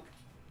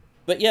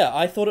 But yeah,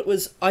 I thought it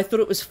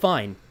was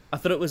fine. I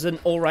thought it was an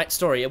all right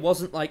story. It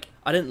wasn't like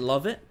I didn't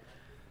love it.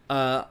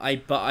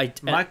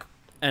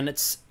 And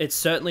it's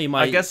certainly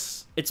my. I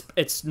guess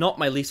it's not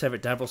my least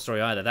favorite Davros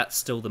story either. That's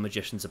still The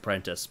Magician's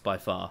Apprentice by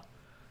far.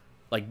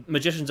 Like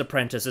Magician's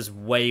Apprentice is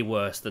way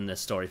worse than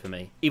this story for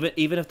me. Even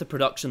if the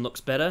production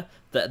looks better,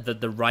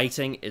 the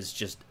writing is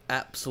just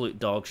absolute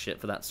dog shit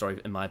for that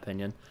story in my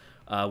opinion.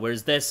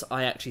 Whereas this,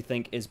 I actually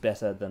think is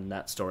better than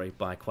that story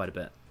by quite a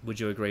bit. Would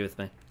you agree with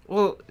me?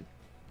 Well,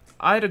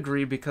 I'd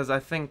agree because I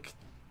think,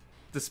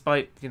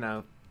 despite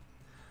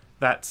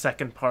that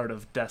second part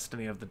of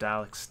Destiny of the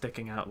Daleks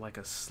sticking out like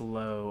a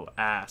slow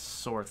ass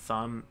sore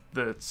thumb,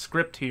 the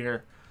script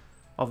here,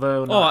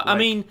 although not I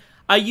mean,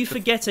 are you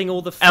forgetting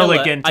all the filler?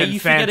 Elegant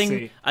and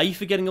fancy. Are you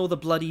forgetting all the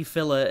bloody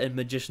filler in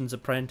Magician's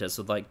Apprentice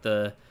with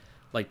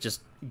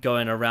just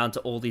going around to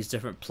all these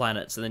different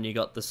planets, and then you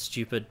got the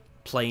stupid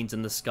planes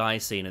in the sky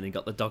scene, and you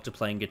got the Doctor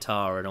playing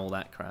guitar and all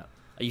that crap?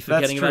 Are you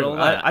forgetting about all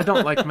that? I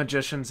don't like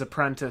Magician's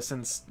Apprentice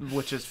and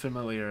Witch's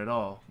Familiar at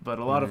all, but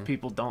a lot of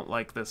people don't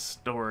like this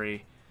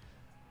story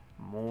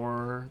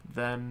more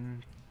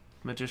than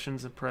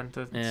Magician's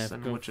Apprentice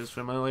and Witch's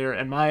Familiar.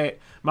 And my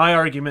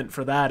argument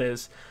for that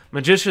is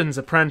Magician's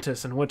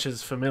Apprentice and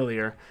Witch's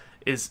Familiar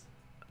is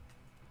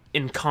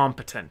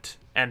incompetent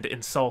and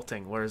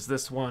insulting, whereas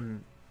this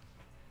one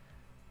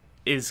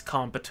is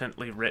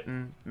competently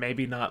written.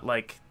 Maybe not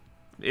like...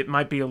 It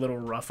might be a little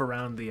rough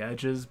around the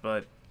edges,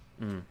 but...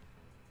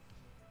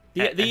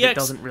 Let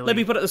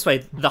me put it this way: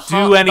 the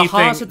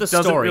heart of the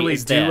story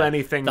is there.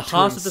 The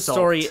heart of the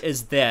story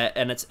is there,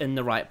 and it's in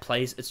the right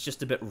place. It's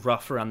just a bit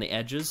rough around the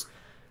edges.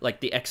 Like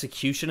the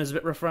execution is a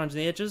bit rough around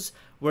the edges.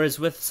 Whereas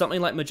with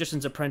something like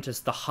Magician's Apprentice,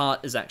 the heart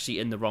is actually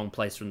in the wrong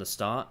place from the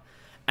start.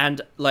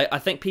 And I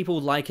think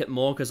people like it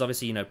more because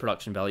obviously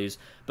production values,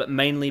 but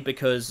mainly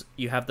because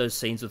you have those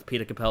scenes with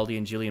Peter Capaldi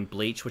and Julian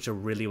Bleach, which are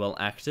really well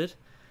acted.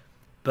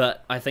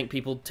 But I think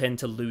people tend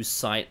to lose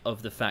sight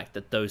of the fact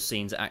that those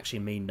scenes actually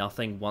mean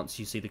nothing once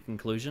you see the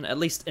conclusion. At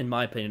least in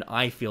my opinion,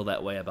 I feel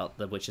that way about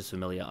The Witch is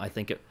Familiar. I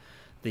think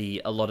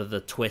a lot of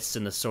the twists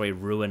in the story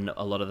ruin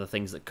a lot of the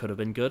things that could have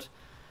been good.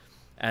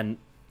 And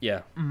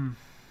yeah.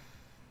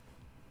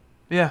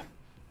 Yeah.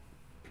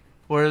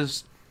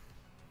 Whereas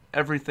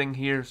everything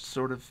here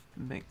sort of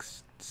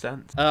makes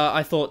sense.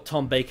 I thought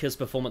Tom Baker's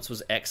performance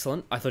was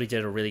excellent. I thought he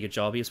did a really good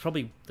job. He was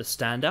probably the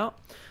standout.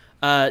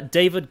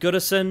 David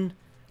Goodison,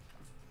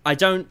 I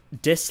don't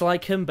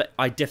dislike him, but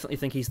I definitely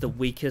think he's the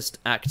weakest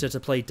actor to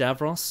play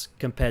Davros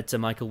compared to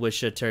Michael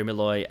Wisher, Terry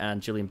Malloy,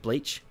 and Julian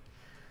Bleach.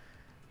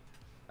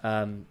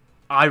 I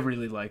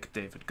really like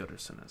David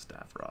Goodison as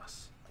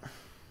Davros.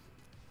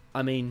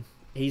 I mean,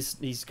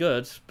 he's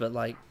good, but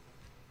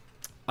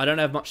I don't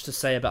have much to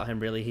say about him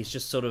really. He's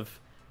just sort of,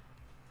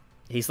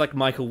 he's like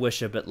Michael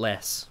Wisher but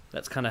less.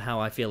 That's kind of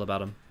how I feel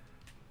about him.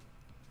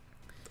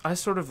 I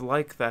sort of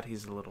like that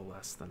he's a little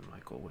less than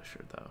Michael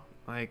Wisher though.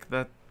 I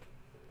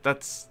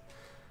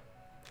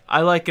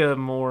like a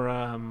more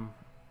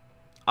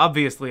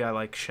obviously I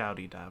like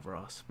shouty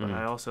Davros, but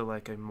I also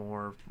like a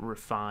more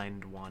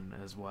refined one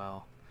as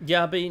well.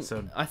 Yeah, I mean,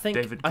 so I think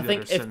if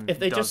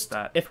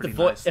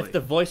the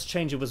voice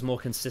changer was more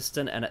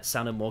consistent and it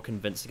sounded more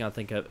convincing, I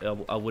think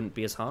I wouldn't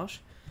be as harsh.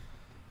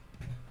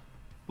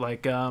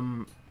 Like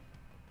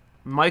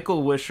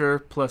Michael Wisher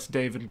plus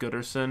David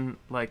Goodison,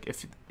 like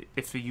if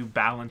you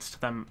balanced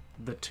them,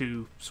 the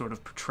two sort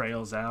of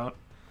portrayals out,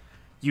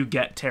 you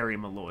get Terry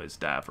Malloy's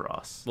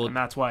Davros. Well, and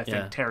that's why I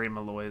think Terry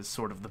Malloy is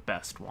sort of the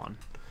best one.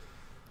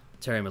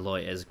 Terry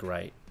Malloy is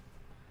great.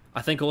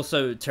 I think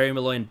also Terry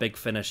Malloy in Big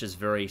Finish is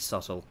very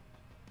subtle.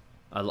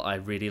 I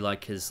really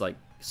like his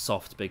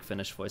soft Big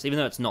Finish voice, even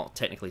though it's not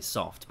technically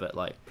soft, but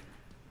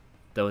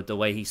the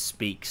way he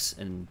speaks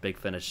in Big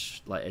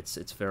Finish,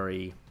 it's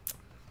very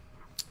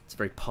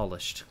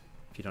polished,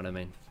 if you know what I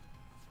mean.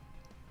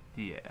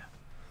 Yeah.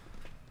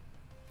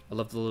 I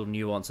love the little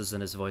nuances in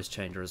his voice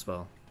changer as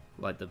well,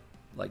 like the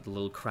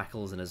little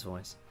crackles in his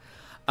voice.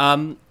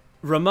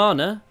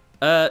 Romana,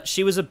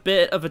 she was a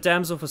bit of a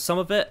damsel for some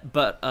of it,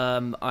 but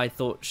I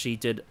thought she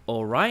did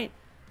all right.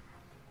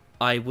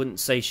 I wouldn't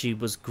say she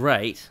was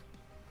great,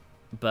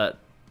 but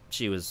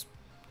she was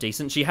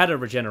decent. She had a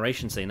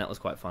regeneration scene that was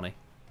quite funny.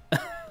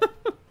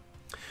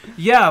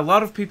 Yeah, a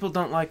lot of people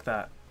don't like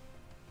that.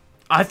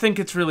 I think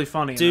it's really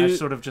funny, and I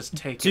sort of just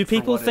take it. Do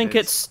people think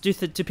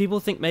do people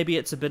think maybe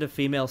it's a bit of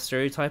female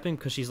stereotyping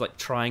because she's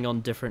trying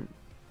on different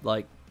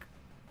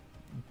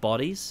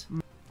bodies?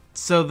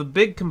 So the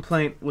big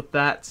complaint with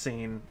that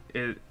scene,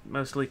 it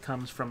mostly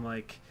comes from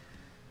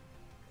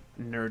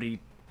nerdy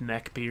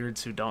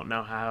neckbeards who don't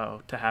know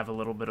how to have a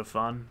little bit of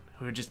fun,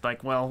 who are just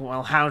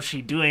well, how's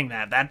she doing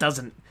that?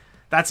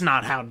 That's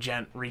not how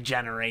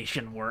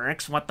regeneration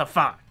works. What the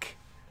fuck?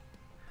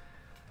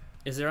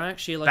 Is there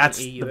actually That's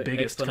an EU the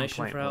biggest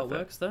explanation for how it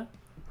works, though?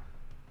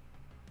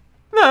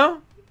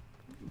 No,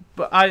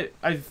 but I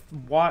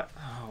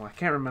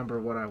can't remember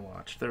what I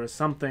watched. There was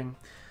something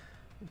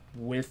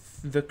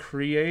with the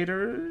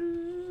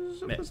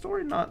creators of the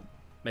story, not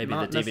Maybe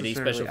not the DVD necessarily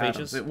special Adams.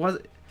 features? It was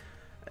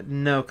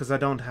no, because I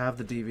don't have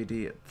the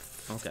DVD.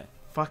 Okay.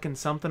 Fucking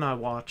something I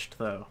watched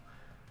though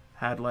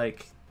had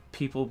like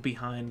people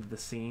behind the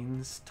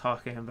scenes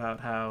talking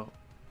about how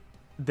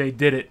they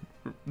did it.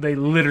 They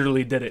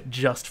literally did it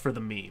just for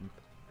the meme.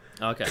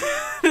 Okay.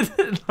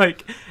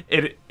 Like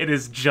it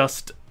is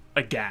just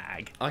a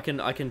gag. I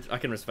can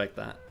respect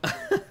that.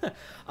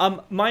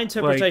 My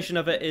interpretation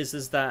of it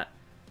is that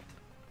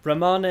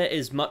Romana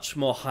is much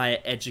more higher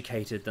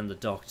educated than the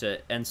Doctor,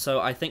 and so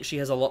I think she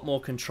has a lot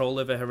more control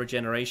over her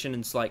regeneration.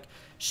 And it's like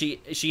she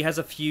has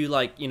a few,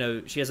 like, you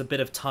know, she has a bit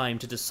of time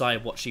to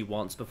decide what she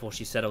wants before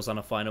she settles on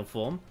a final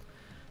form.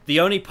 The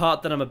only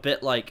part that I'm a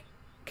bit like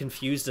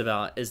confused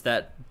about is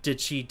that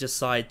did she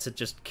decide to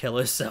just kill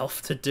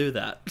herself to do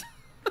that?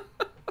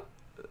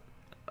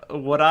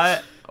 What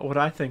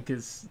I think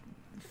is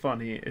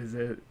funny is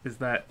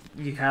that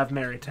you have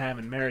Mary Tam,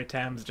 and Mary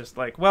Tam's just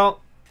like,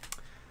 well,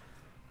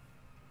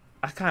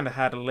 I kind of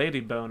had a lady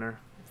boner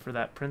for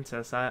that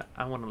princess. I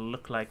want to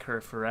look like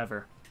her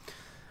forever.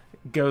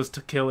 Goes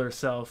to kill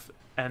herself,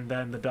 and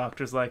then the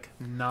Doctor's like,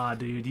 nah,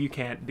 dude, you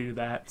can't do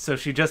that. So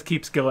she just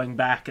keeps going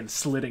back and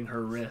slitting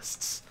her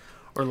wrists,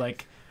 or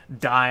like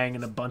dying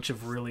in a bunch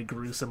of really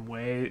gruesome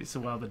ways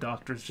while the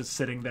Doctor's just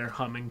sitting there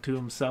humming to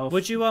himself.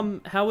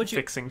 How would you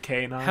fixing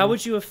canine? How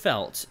would you have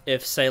felt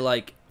if, say,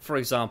 like, for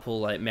example,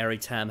 like Mary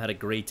Tam had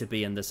agreed to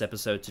be in this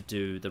episode to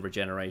do the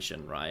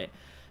regeneration, right?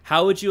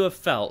 How would you have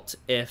felt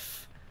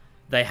if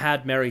they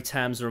had Mary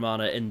Tam's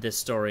Romana in this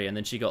story and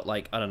then she got,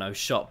 like, I don't know,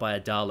 shot by a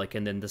Dalek,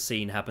 and then the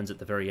scene happens at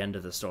the very end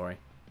of the story?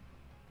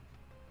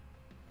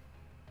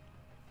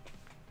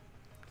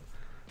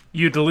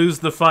 You'd lose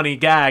the funny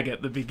gag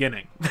at the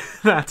beginning.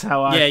 That's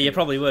how I. Yeah, feel. you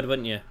probably would,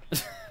 wouldn't you?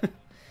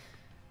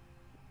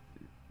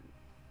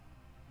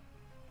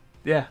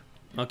 Yeah.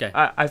 Okay.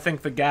 I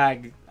think the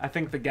gag. I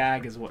think the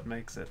gag is what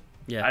makes it.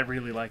 Yeah. I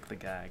really like the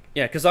gag.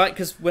 Yeah,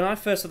 because when I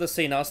first saw the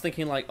scene, I was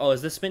thinking, like, oh,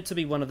 is this meant to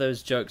be one of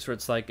those jokes where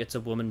it's like it's a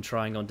woman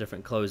trying on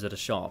different clothes at a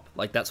shop?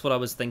 Like, that's what I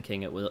was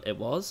thinking it was.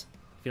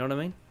 If you know what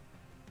I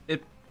mean?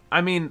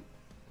 I mean,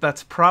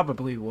 that's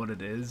probably what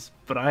it is.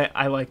 But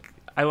I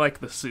like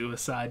the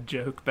suicide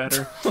joke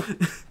better.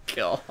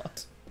 God.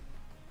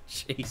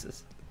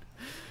 Jesus.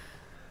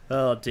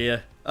 Oh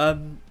dear.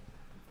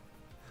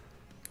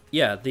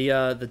 Yeah,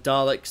 the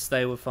Daleks,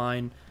 they were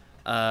fine.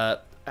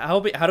 How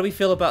do we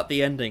feel about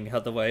the ending? How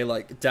the way,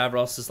 like,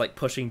 Davros is like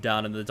pushing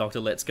down and the Doctor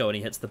lets go and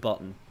he hits the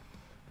button?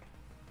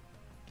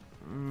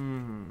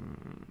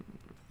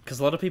 Because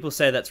a lot of people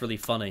say that's really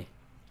funny.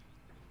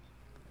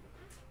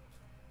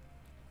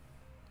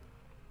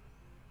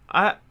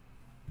 I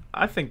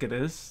think it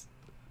is.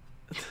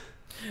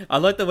 I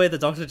like the way the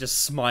Doctor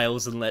just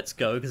smiles and lets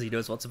go because he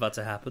knows what's about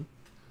to happen.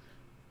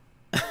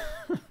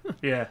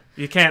 Yeah,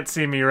 you can't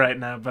see me right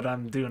now, but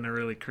I'm doing a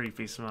really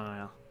creepy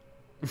smile.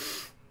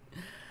 This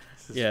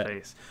is Yeah.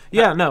 face.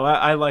 Yeah, no,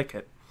 I like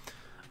it.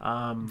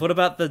 What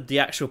about the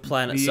actual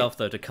plan itself,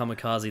 though, to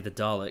kamikaze the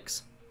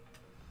Daleks?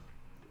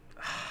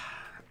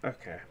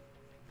 Okay.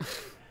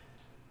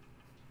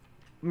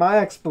 My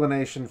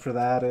explanation for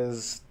that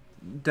is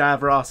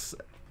Davros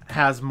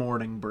has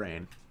morning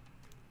brain.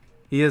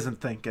 He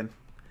isn't thinking.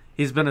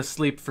 He's been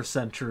asleep for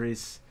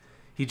centuries.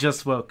 He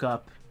just woke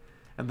up.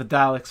 And the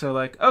Daleks are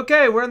like,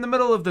 okay, we're in the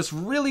middle of this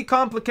really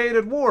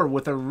complicated war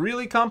with a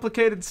really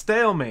complicated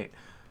stalemate.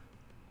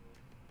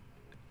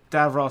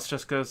 Davros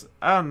just goes,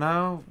 oh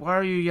no, why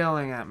are you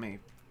yelling at me?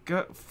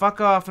 Go,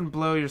 fuck off and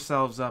blow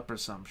yourselves up or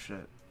some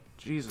shit.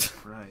 Jesus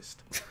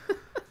Christ.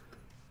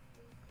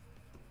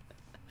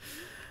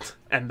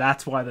 And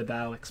that's why the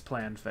Daleks'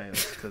 plan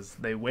fails, because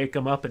they wake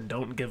him up and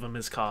don't give him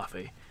his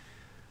coffee.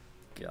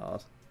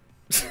 God.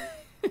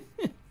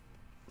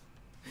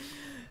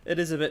 It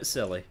is a bit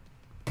silly.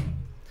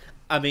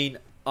 I mean,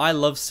 I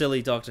love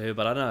silly Doctor Who,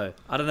 but I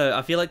don't know.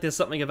 I feel like there's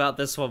something about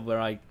this one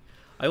where I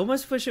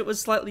almost wish it was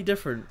slightly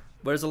different.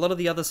 Whereas a lot of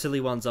the other silly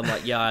ones, I'm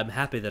like, yeah, I'm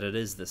happy that it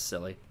is this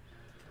silly.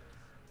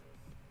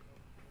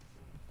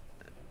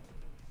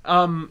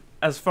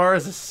 As far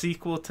as a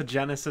sequel to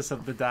Genesis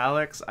of the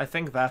Daleks, I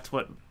think that's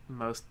what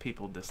most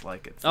people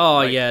dislike it for. Oh,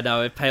 Like, yeah,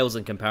 no, it pales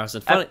in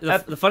comparison.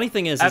 The funny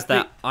thing is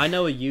that I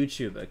know a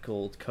YouTuber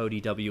called Cody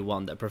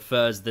W1 that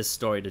prefers this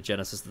story to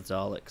Genesis of the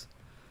Daleks.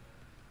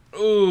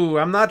 Ooh,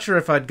 I'm not sure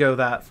if I'd go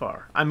that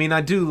far. I mean,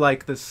 I do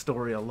like this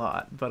story a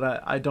lot,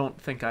 but I don't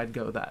think I'd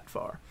go that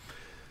far.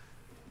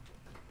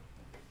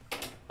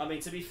 I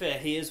mean, to be fair,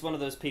 he is one of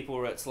those people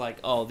where it's like,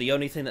 oh, the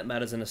only thing that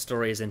matters in a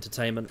story is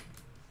entertainment.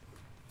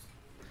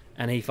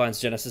 And he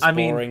finds Genesis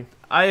boring.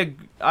 I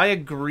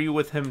agree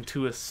with him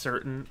to a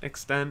certain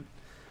extent,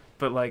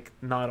 but, like,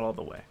 not all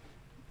the way.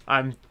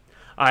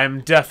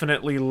 I'm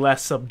definitely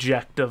less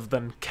objective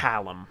than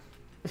Callum.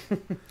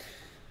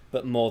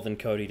 But more than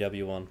Cody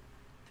W1.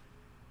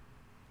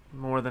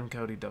 More than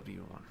Cody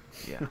W1.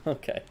 Yeah.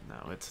 Okay.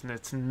 No,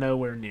 it's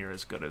nowhere near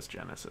as good as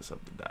Genesis of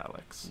the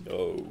Daleks.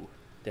 No,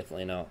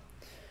 definitely not.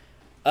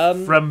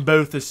 From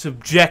both a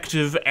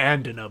subjective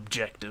and an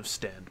objective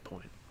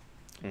standpoint.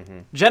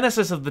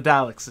 Genesis of the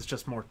Daleks is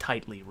just more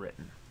tightly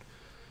written.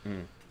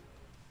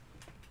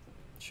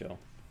 Sure.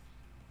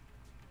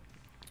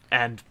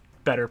 And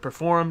better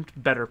performed,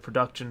 better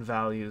production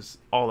values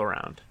all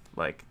around.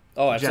 Like,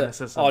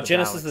 Genesis of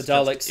the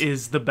Daleks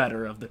is the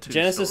better of the two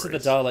Genesis stories.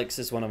 of the Daleks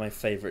is one of my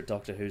favourite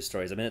Doctor Who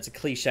stories. I mean, it's a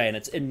cliche and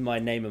it's in my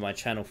name of my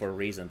channel for a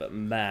reason, but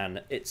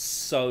man, it's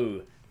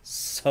so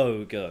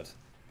good.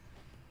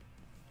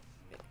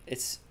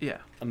 It's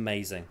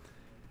amazing.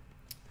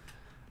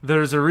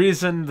 There's a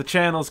reason the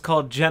channel's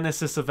called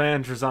Genesis of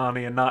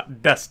Androzani and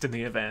not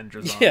Destiny of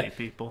Androzani,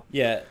 people.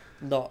 Yeah,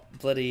 not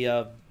bloody,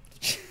 I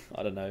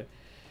don't know,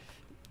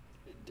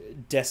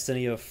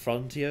 Destiny of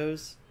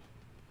Frontios?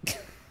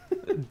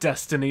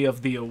 Destiny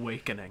of the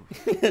Awakening.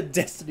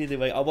 Destiny of the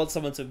Awakening. I want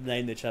someone to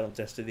name the channel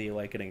Destiny of the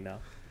Awakening now.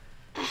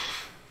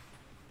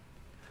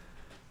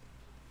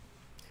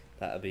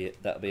 That'd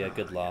be a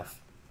good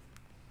laugh.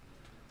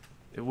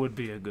 It would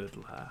be a good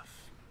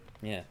laugh.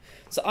 Yeah.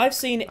 So I've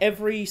seen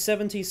every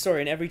 70s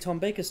story and every Tom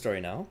Baker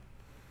story now.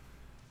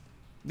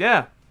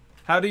 Yeah.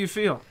 How do you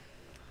feel?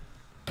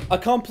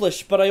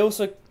 Accomplished, but I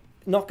also,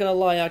 not gonna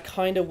lie, I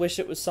kind of wish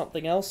it was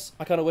something else.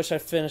 I kind of wish I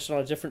finished on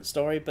a different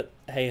story, but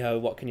hey ho,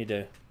 what can you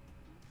do?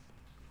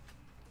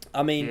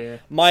 I mean,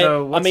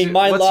 what's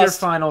your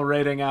final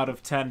rating out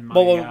of 10?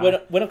 We're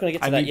not going to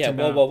get to that yet.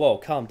 Whoa,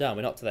 calm down.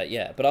 We're not to that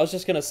yet. But I was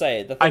just going to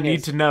say, I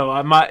need to know.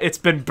 It's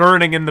been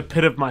burning in the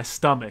pit of my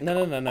stomach.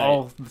 No.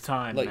 All the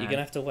time. Look, man. you're going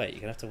to have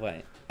to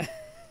wait.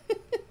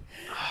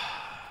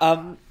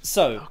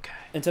 So,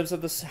 in terms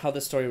of how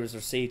this story was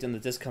received in the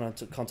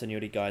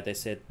discontinuity guide, they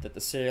said that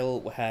the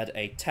serial had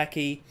a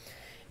tacky,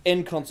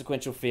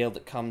 inconsequential feel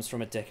that comes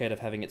from a decade of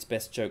having its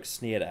best jokes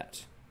sneered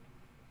at.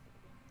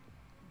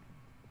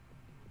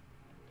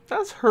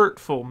 That's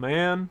hurtful,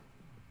 man.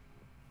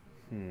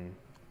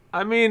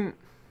 I mean,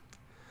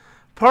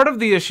 part of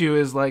the issue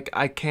is, like,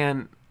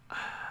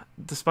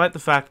 despite the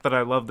fact that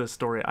I love this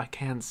story, I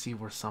can see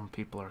where some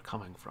people are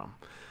coming from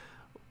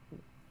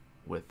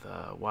with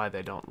why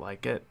they don't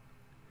like it.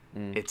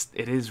 It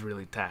is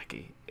really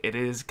tacky. It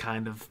is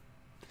kind of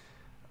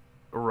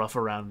rough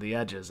around the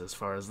edges as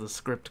far as the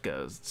script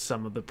goes.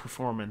 Some of the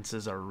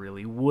performances are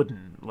really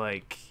wooden,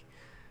 like...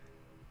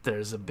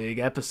 There's a big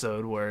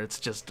episode where it's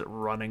just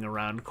running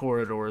around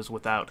corridors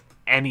without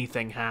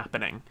anything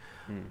happening.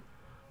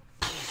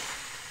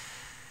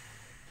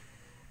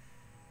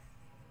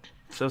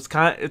 So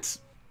it's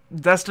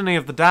Destiny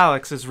of the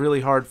Daleks is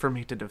really hard for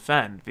me to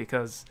defend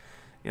because,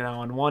 you know,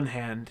 on one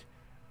hand,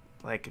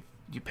 like,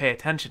 you pay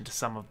attention to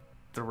some of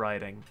the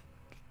writing,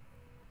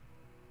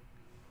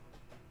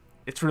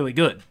 it's really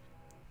good.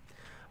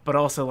 But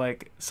also,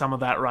 like, some of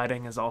that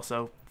writing is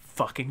also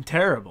fucking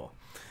terrible.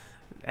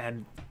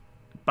 And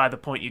by the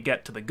point you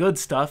get to the good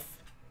stuff,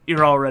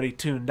 you're already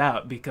tuned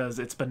out because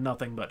it's been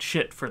nothing but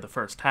shit for the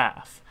first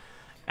half.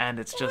 And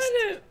it's just...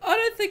 I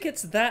don't think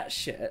it's that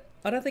shit.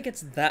 I don't think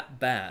it's that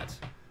bad.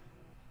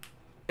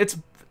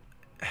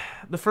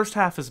 The first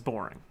half is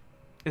boring,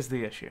 is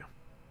the issue.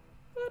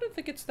 I don't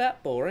think it's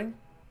that boring.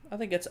 I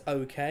think it's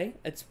okay.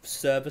 It's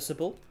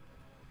serviceable.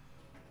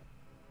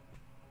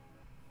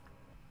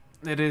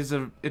 It is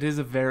a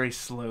very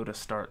slow to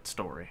start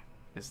story,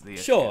 is the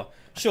issue.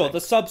 Sure,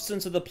 the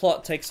substance of the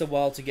plot takes a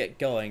while to get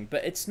going,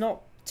 but it's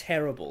not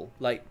terrible.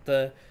 Like,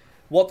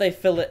 what they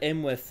fill it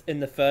in with in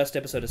the first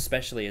episode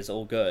especially is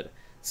all good.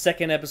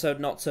 Second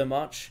episode, not so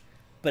much,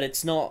 but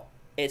it's not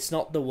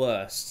the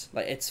worst.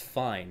 Like, it's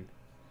fine.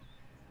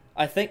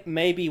 I think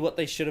maybe what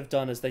they should have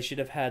done is they should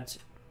have had,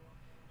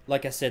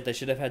 like I said, they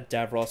should have had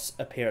Davros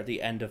appear at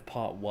the end of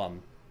part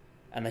 1,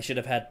 and they should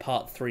have had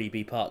part 3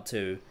 be part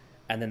 2,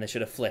 and then they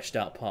should have fleshed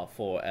out part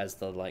 4 as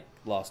the, like,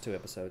 last 2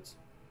 episodes.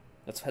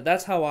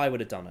 That's how I would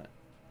have done it.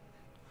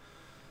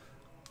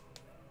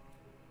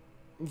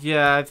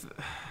 Yeah,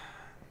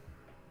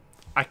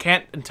 I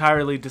can't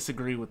entirely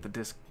disagree with the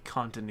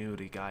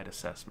discontinuity guide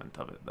assessment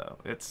of it, though.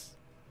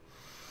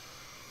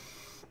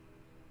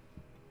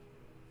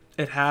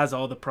 It has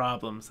all the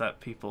problems that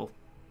people,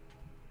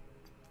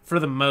 for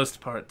the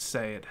most part,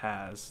 say it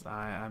has.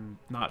 I'm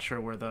not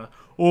sure where it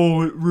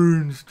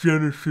ruins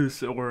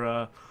Genesis,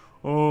 or,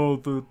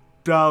 the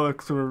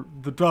Daleks, or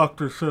the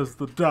Doctor says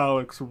the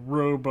Daleks are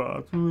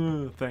robots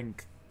thing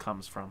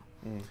comes from.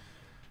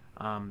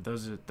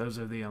 Those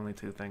are the only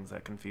two things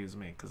that confuse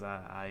me, because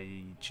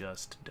I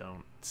just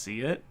don't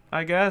see it,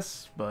 I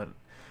guess. But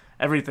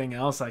everything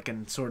else I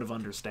can sort of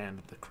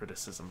understand the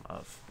criticism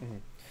of.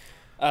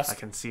 I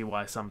can see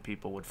why some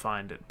people would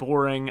find it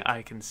boring.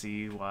 I can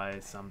see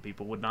why some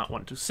people would not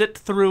want to sit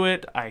through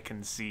it. I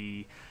can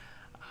see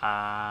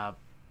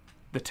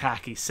the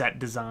tacky set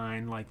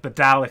design. Like, the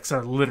Daleks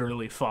are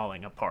literally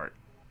falling apart.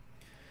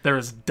 There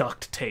is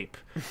duct tape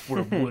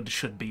where wood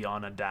should be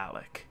on a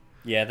Dalek.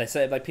 Yeah, they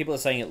say, like, people are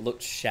saying it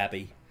looks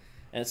shabby,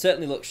 and it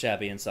certainly looks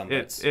shabby in some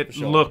bits. It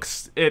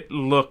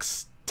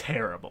looks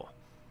terrible.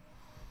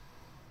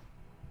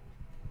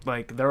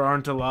 Like, there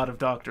aren't a lot of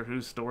Doctor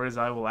Who stories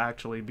I will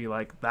actually be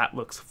like, that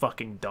looks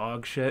fucking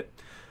dog shit.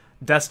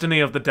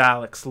 Destiny of the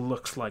Daleks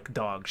looks like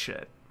dog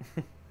shit.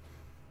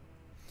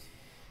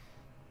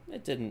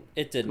 It didn't.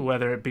 It didn't.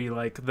 Whether it be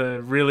like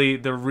the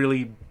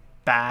really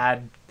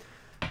bad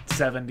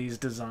 70s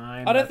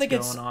design. I don't think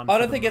it's. I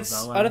don't think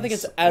it's. I don't think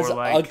it's as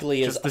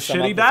ugly as the some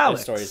shitty other Daleks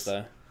stories,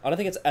 though. I don't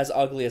think it's as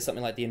ugly as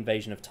something like the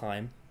Invasion of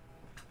Time.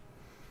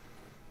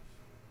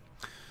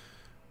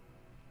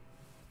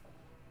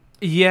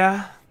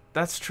 Yeah,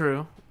 that's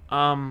true.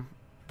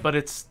 But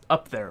it's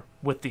up there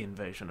with the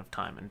Invasion of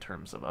Time in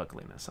terms of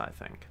ugliness, I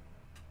think.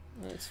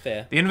 That's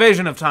fair. The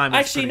Invasion of Time is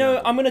Actually, pretty no,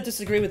 ugly. I'm going to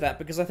disagree with that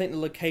because I think the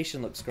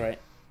location looks great.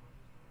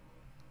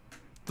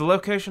 The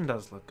location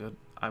does look good.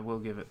 I will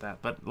give it that.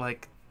 But,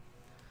 like,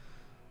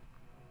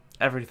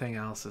 everything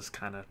else is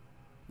kind of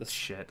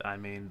shit. I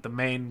mean, the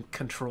main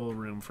control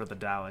room for the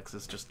Daleks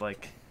is just,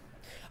 like...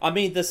 I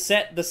mean, the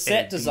set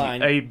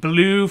design... A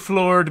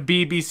blue-floored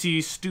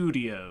BBC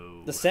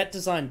studio. The set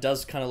design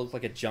does kind of look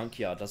like a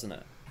junkyard, doesn't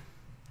it?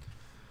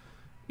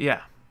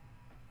 Yeah.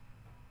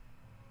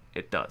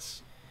 It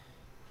does.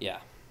 Yeah.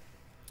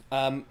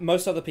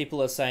 Most other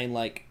people are saying,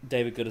 like,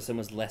 David Goodison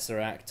was lesser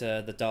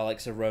actor, the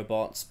Daleks are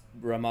robots,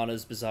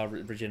 Romana's bizarre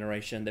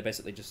regeneration. They're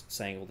basically just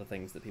saying all the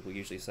things that people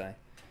usually say.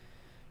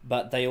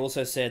 But they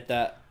also said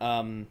that...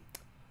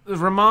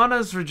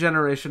 Romana's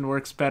regeneration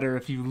works better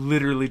if you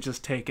literally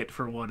just take it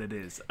for what it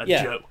is, a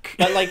joke.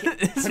 But like,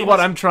 is what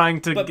I'm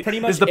trying to. But pretty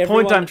much is the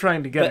point I'm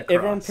trying to get across.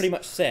 Everyone pretty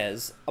much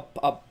says,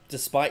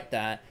 despite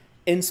that,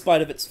 in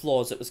spite of its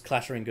flaws, it was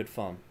clattering good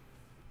fun.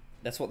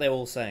 That's what they're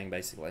all saying,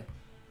 basically.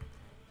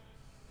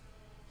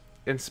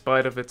 In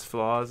spite of its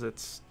flaws,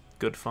 it's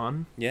good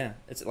fun. Yeah,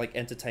 it's like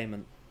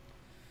entertainment.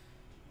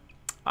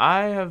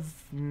 I have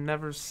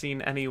never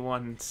seen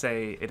anyone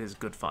say it is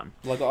good fun.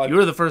 Like, you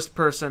were the first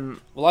person.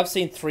 Well, I've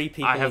seen 3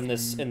 people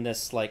in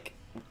this like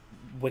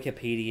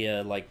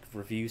Wikipedia like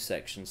review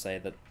section say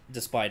that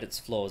despite its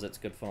flaws, it's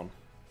good fun.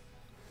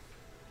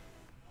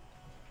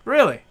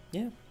 Really?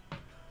 Yeah.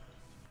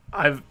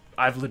 I've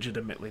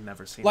legitimately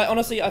never seen. Like,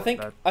 honestly, I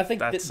think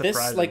that's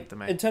this, like, to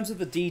me. in terms of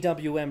the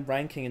DWM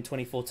ranking in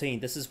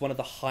 2014, this is one of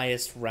the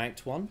highest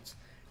ranked ones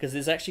because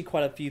there's actually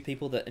quite a few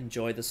people that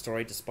enjoy the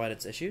story despite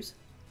its issues.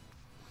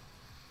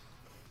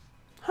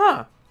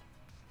 Huh.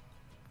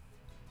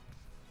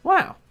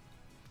 Wow.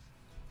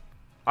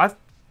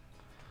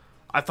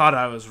 I thought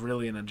I was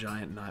really in a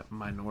giant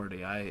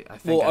minority. I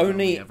think I've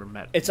only ever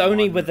met it's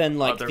only one within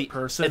like other the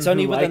person it's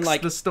only who within likes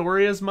like the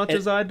story as much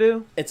as I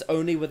do. It's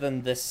only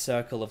within this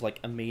circle of like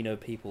amino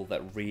people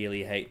that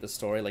really hate the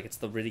story. Like, it's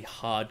the really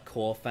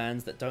hardcore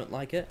fans that don't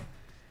like it,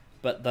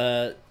 but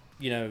the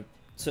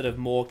sort of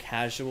more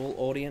casual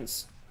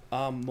audience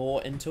are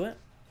more into it.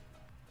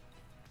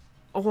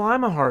 Oh, well,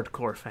 I'm a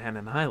hardcore fan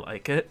and I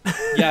like it.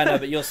 Yeah, I know,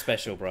 but you're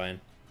special,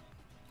 Brian.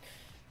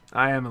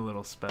 I am a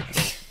little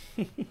special.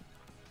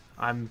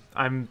 I'm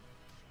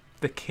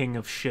the king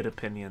of shit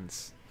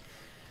opinions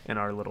in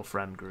our little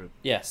friend group.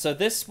 Yeah, so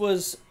this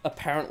was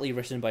apparently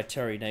written by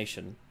Terry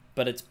Nation,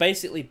 but it's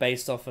basically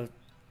based off of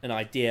an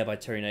idea by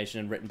Terry Nation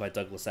and written by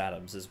Douglas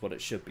Adams, is what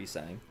it should be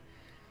saying.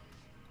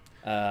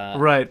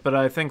 Right, but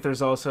I think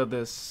there's also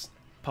this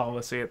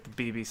policy at the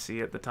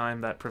BBC at the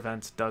time that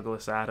prevents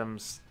Douglas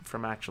Adams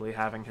from actually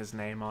having his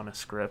name on a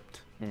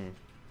script.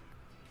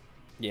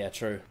 Yeah,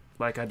 true.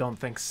 Like, I don't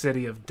think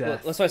City of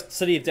Death... Well, that's why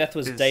City of Death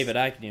was David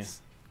Agnew.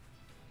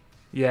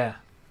 Yeah.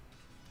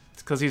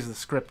 It's because he's the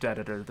script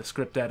editor. The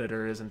script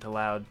editor isn't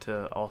allowed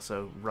to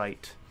also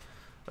write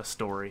a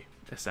story,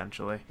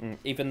 essentially.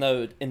 Even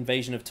though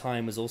Invasion of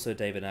Time was also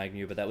David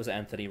Agnew, but that was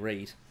Anthony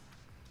Reed.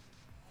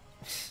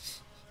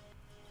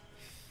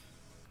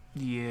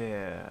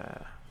 Yeah.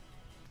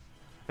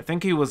 I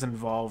think he was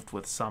involved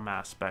with some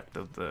aspect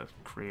of the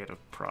creative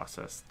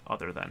process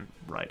other than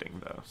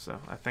writing, though. So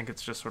I think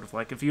it's just sort of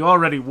like, if you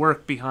already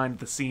work behind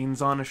the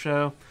scenes on a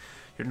show,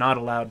 you're not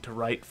allowed to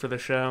write for the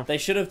show. They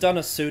should have done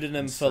a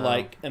pseudonym for,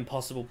 like,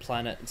 Impossible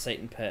Planet and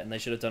Satan Pit, and they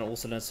should have done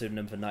also done a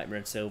pseudonym for Nightmare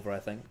in Silver, I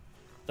think.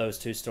 Those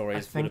 2 stories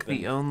I think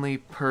the only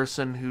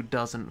person who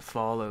doesn't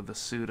follow the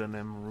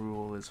pseudonym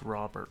rule is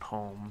Robert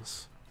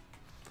Holmes.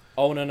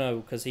 Oh, no,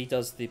 because he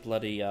does the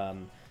bloody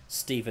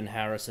Stephen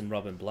Harris and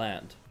Robin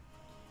Bland.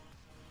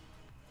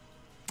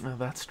 Oh,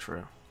 that's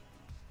true.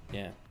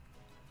 Yeah.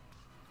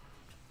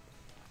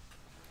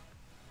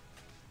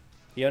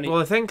 Well,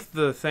 I think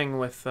the thing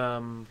with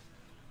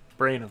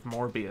Brain of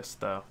Morbius,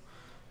 though,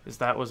 is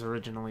that was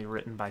originally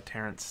written by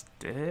Terrence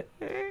Dicks.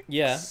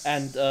 Yeah,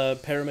 and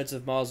Pyramids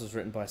of Mars was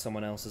written by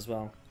someone else as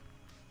well.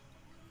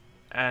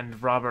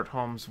 And Robert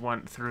Holmes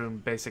went through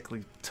and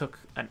basically took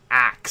an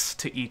axe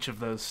to each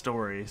of those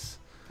stories.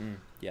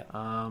 Yeah.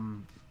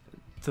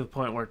 To the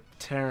point where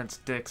Terrence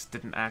Dicks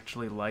didn't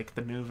actually like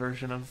the new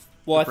version of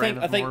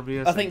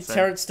Morbius. I think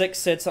Terrence Dicks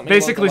said something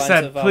basically along the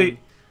lines said, please.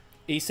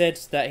 He said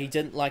that he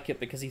didn't like it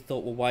because he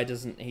thought, well, why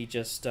doesn't he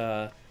just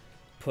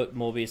put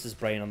Morbius's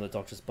brain on the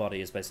Doctor's body?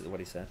 Is basically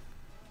what he said.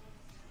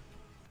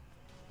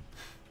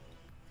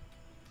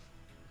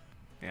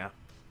 Yeah.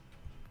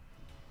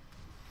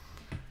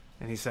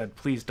 And he said,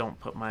 please don't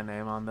put my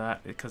name on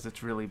that because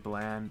it's really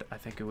bland. I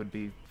think it would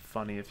be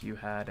funny if you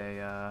had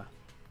a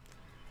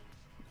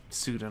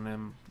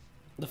pseudonym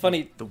The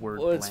funny, the word.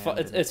 well,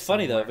 it's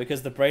funny though,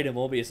 because the brain of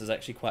Morbius is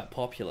actually quite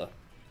popular.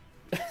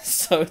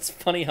 So it's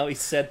funny how he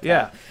said that.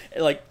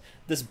 Yeah. Like,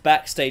 this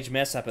backstage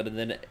mess happened, and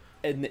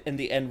then in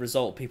the end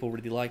result, people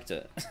really liked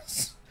it.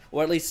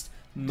 Or at least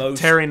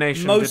most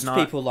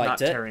people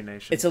liked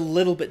it. It's a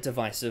little bit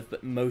divisive,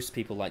 but most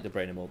people like the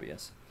brain of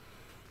Morbius.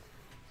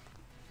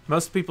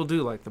 Most people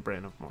do like the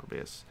brain of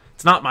Morbius.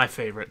 It's not my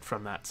favorite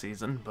from that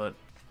season, but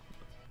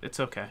it's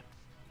okay.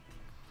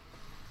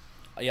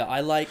 Yeah,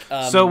 I like.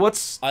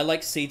 I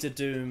like Seeds of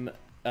Doom,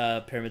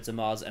 Pyramids of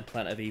Mars, and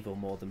Planet of Evil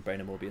more than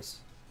Brain of Morbius.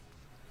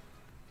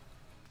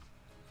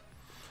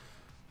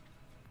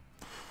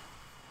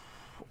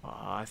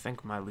 I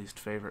think my least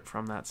favorite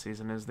from that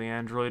season is the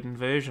Android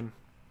Invasion.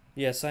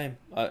 Yeah, same.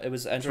 It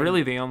was Android. It's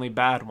really the only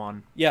bad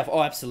one. Yeah.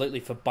 Oh, absolutely.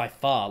 By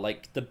far,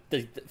 like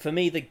for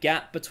me, the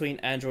gap between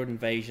Android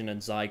Invasion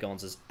and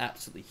Zygons is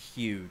absolutely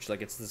huge.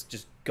 Like, it's this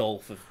just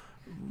gulf of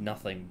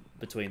nothing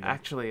between them.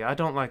 Actually, I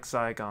don't like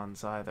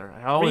Zygons either.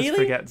 I always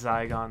forget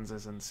Zygons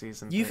is in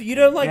season. You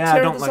don't like I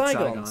don't the like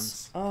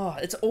Zygons? Oh,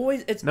 it's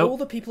all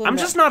the people. I'm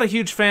just not a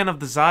huge fan of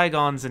the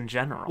Zygons in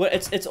general. Well,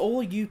 it's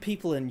all you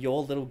people in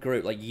your little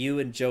group, like you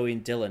and Joey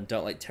and Dylan,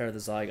 don't like Terror of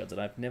the Zygons,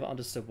 and I've never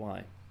understood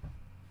why.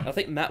 I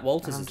think Matt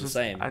Walters is the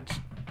same.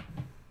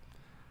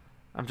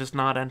 I'm just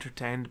not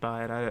entertained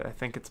by it. I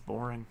think it's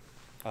boring.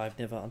 I've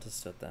never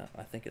understood that.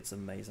 I think it's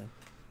amazing.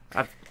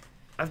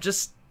 I've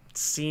just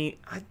seen.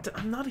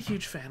 I'm not a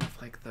huge fan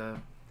of like the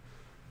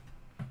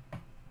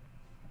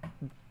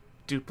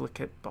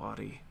duplicate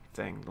body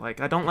thing. Like,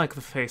 I don't like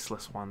the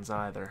faceless ones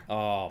either.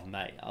 Oh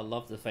mate, I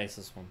love the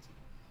faceless ones.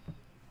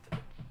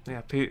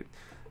 Yeah,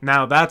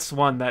 now that's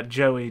one that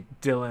Joey,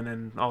 Dylan,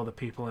 and all the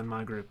people in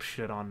my group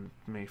shit on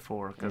me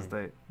for, because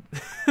they're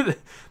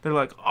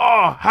like,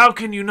 oh, how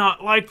can you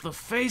not like the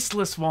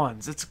faceless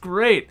ones? It's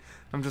great.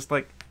 I'm just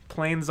like,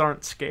 planes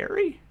aren't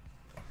scary?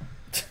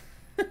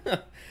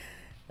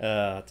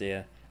 Oh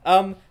dear.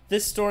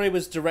 This story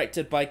was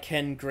directed by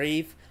Ken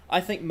Grieve. I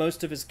think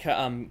most of his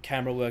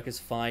camera work is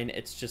fine.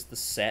 It's just the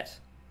set.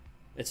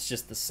 It's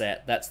just the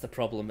set. That's the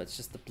problem. It's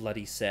just the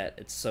bloody set.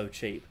 It's so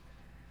cheap.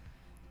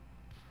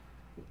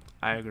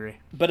 I agree.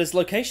 But his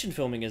location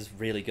filming is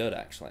really good,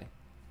 actually.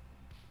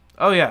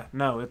 Oh yeah,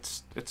 no,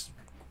 it's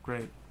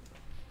great.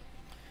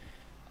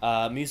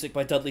 Music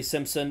by Dudley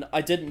Simpson.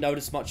 I didn't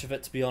notice much of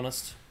it, to be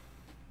honest.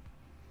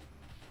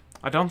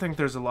 I don't think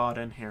there's a lot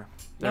in here.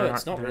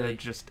 It's not there really.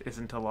 Just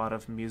isn't a lot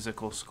of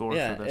musical score for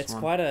this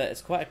one. Yeah,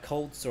 it's quite a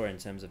cold story in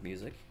terms of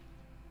music.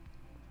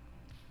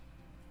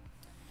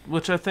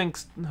 Which I think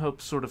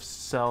hopes sort of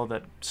sell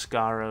that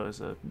Skaro is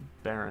a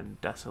barren,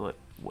 desolate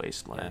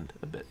wasteland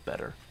a bit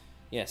better.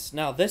 Yes.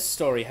 Now, this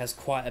story has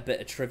quite a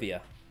bit of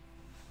trivia.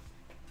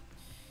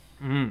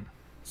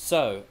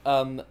 So,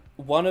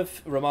 one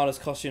of Romana's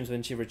costumes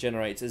when she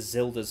regenerates is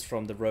Zilda's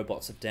from the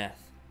Robots of Death.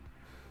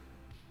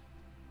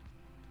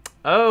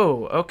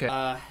 Oh,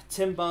 okay.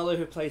 Tim Barlow,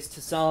 who plays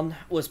Tassan,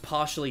 was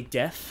partially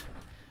deaf,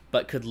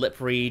 but could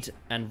lip read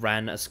and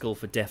ran a school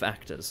for deaf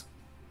actors.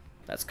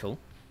 That's cool.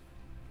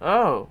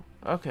 Oh,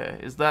 okay.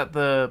 Is that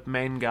the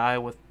main guy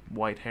with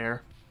white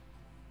hair?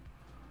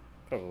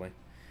 Probably.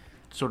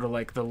 Sort of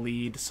like the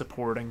lead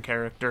supporting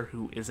character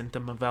who isn't a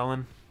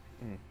Mavellan.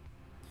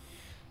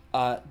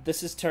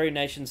 This is Terry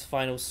Nation's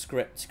final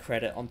script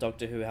credit on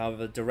Doctor Who.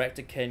 However,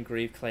 director Ken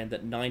Grieve claimed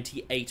that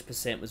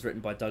 98% was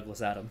written by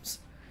Douglas Adams.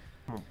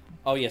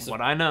 Oh yes. What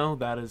I know,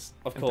 that is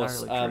of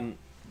course. true.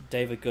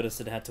 David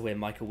Goodison had to wear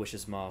Michael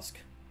Wish's mask.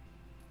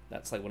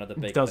 That's like one of the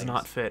big. Does things.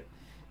 not fit.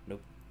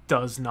 Nope.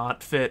 Does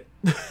not fit.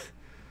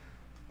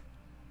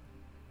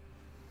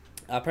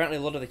 Apparently,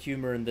 a lot of the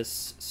humor in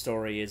this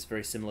story is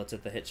very similar to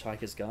The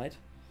Hitchhiker's Guide.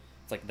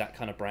 It's like that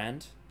kind of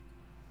brand.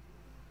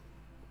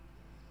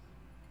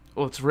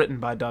 Well, it's written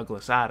by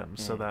Douglas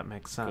Adams, so that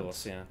makes sense. Of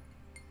course, yeah.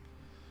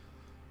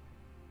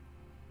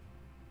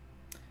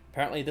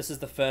 Apparently, this is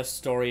the first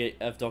story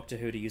of Doctor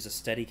Who to use a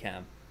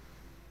Steadicam.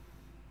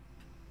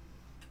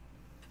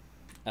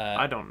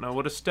 I don't know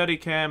what a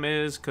Steadicam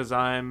is, because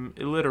I'm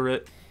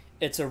illiterate.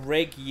 It's a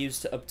rig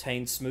used to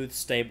obtain smooth,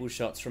 stable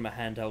shots from a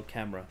handheld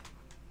camera.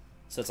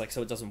 So it's like,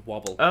 so it doesn't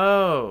wobble.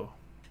 Oh.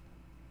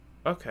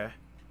 Okay.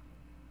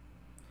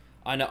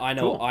 I know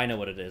Cool.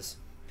 what it is.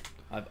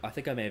 I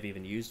think I may have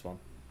even used one.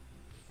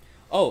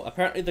 Oh,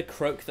 apparently the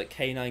croak that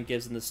K9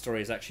 gives in the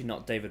story is actually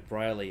not David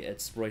Brierley,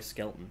 it's Roy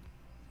Skelton.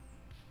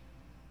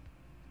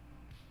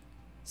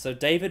 So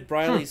David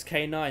Brierley's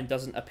K9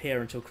 doesn't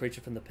appear until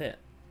Creature from the Pit.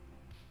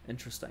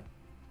 Interesting.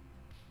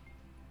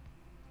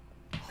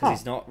 Because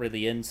he's not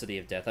really in City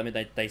of Death. I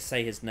mean, they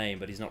say his name,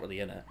 but he's not really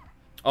in it.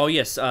 Oh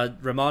yes,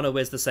 Romana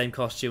wears the same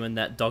costume in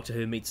that Doctor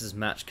Who Meets His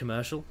Match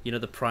commercial. You know,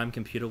 the Prime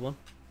Computer one?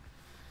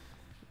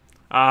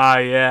 Ah,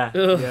 yeah.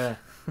 Ugh. Yeah.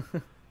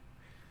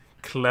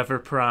 Clever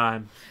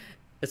Prime.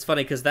 It's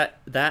funny because that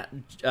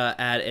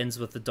ad ends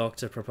with the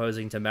Doctor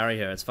proposing to marry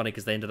her. It's funny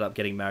because they ended up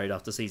getting married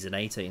after season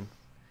 18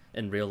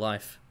 in real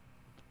life.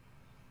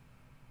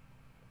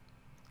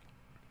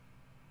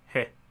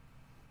 Heh.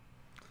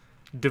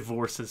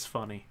 Divorce is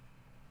funny.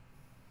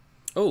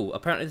 Oh,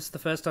 apparently this is the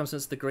first time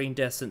since the Green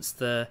Death, since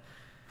the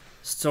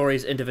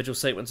stories' individual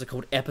segments are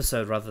called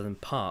episode rather than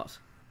part.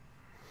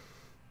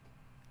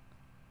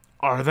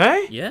 Are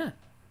they? Yeah.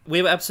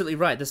 We were absolutely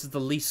right. This is the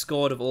least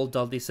scored of all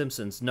Dudley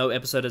Simpsons. No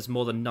episode has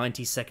more than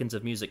 90 seconds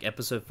of music.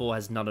 Episode 4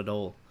 has none at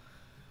all.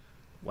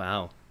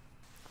 Wow.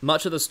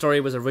 Much of the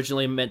story was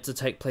originally meant to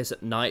take place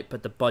at night,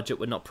 but the budget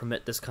would not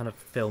permit this kind of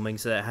filming,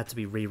 so it had to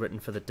be rewritten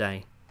for the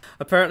day.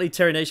 Apparently,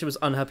 Terry Nation was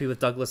unhappy with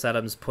Douglas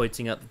Adams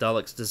pointing out the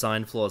Daleks'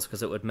 design flaws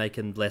because it would make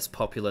him less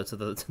popular to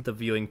the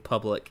viewing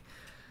public.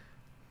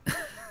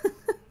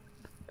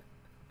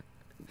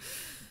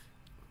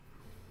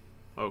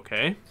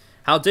 Okay.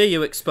 How dare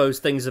you expose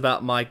things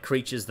about my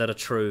creatures that are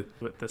true?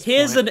 At this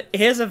Here's point.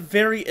 a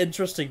very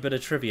interesting bit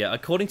of trivia.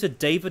 According to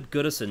David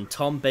Goodison,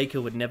 Tom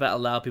Baker would never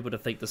allow people to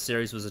think the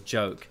series was a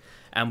joke,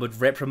 and would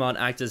reprimand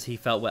actors he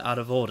felt were out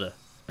of order.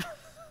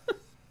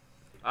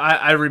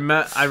 I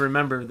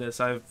remember this.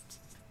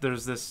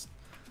 There's this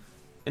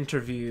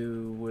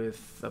interview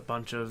with a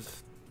bunch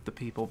of the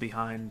people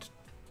behind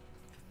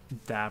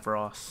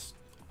Davros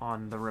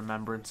on the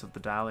Remembrance of the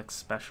Daleks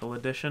special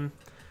edition,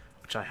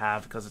 which I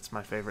have because it's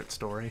my favorite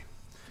story.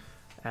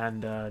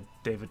 And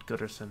David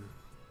Goodison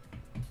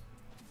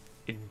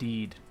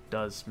indeed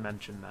does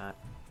mention that.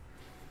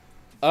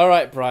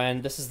 Alright,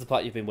 Brian, this is the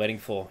part you've been waiting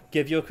for.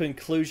 Give your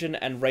conclusion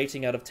and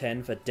rating out of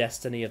 10 for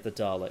Destiny of the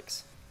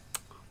Daleks.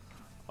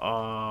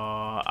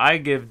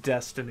 I give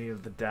Destiny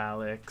of the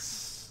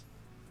Daleks,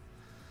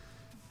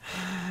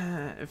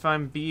 if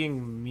I'm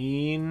being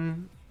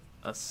mean,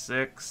 a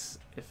 6.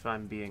 If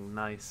I'm being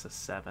nice, a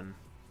 7.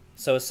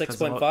 So a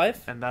 6.5?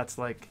 And that's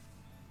like,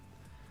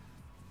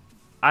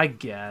 I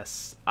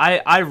guess.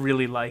 I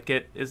really like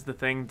it, is the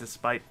thing,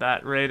 despite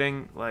that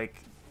rating. Like,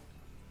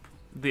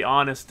 the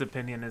honest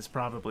opinion is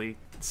probably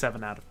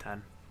 7 out of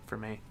 10 for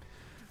me.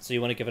 So you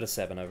want to give it a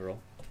 7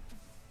 overall?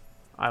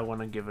 I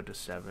want to give it a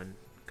 7,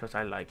 because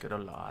I like it a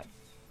lot.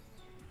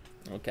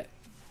 Okay.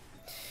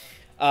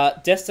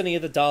 Destiny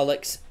of the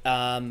Daleks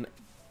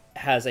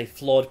has a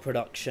flawed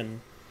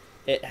production.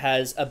 It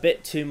has a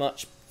bit too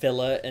much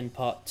filler in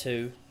part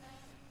 2.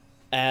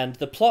 And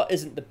the plot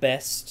isn't the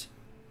best,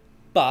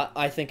 but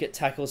I think it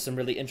tackles some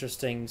really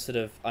interesting sort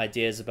of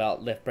ideas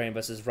about left brain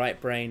versus right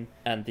brain,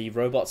 and the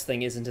robots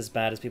thing isn't as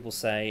bad as people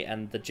say,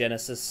 and the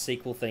Genesis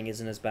sequel thing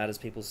isn't as bad as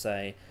people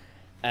say.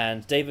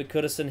 And David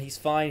Goodison, he's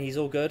fine, he's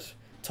all good.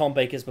 Tom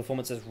Baker's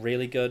performance is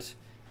really good.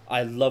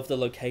 I love the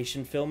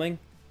location filming.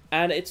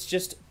 And it's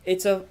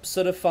a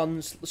sort of fun,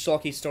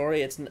 schlocky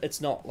story.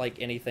 It's not like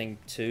anything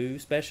too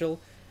special,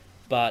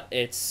 but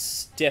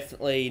it's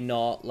definitely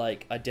not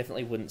like, I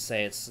definitely wouldn't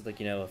say it's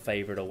like, a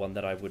favorite or one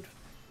that I would,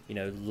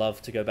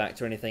 love to go back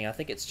to or anything. I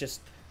think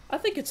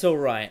it's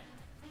alright.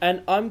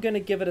 And I'm going to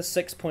give it a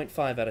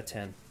 6.5 out of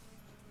 10.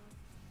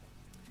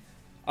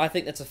 I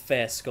think that's a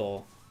fair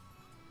score.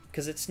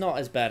 Because it's not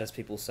as bad as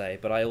people say,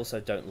 but I also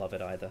don't love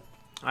it either.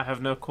 I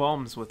have no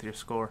qualms with your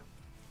score,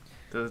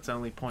 because it's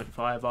only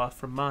 0.5 off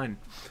from mine.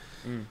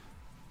 Mm.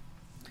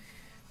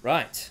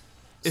 Right.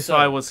 If So-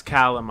 I was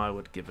Callum, I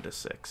would give it a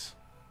 6.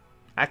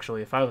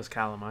 Actually, if I was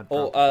Callum, I'd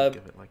probably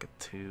give it like a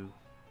 2.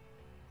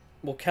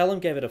 Well, Callum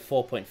gave it a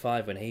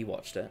 4.5 when he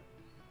watched it.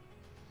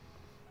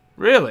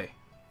 Really?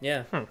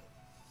 Yeah.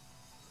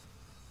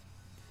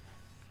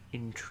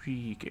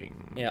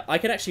 Intriguing. Yeah, I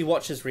can actually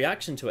watch his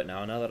reaction to it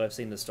now that I've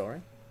seen the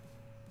story.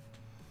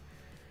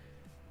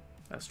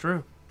 That's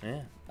true.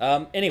 Yeah.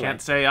 Anyway.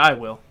 Can't say I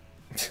will.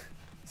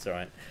 It's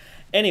alright.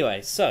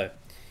 Anyway, so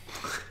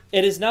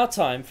it is now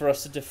time for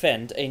us to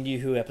defend a New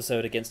Who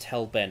episode against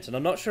Hellbent, and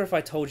I'm not sure if I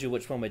told you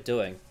which one we're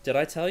doing. Did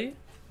I tell you?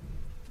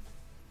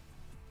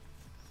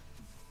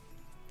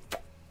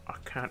 I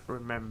can't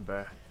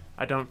remember.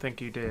 I don't think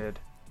you did.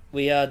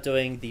 We are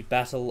doing the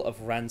Battle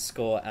of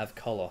Ranskor Av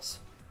Kolos.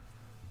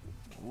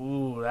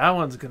 Ooh, that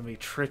one's gonna be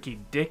tricky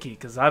dicky,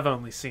 because I've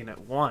only seen it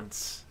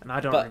once, and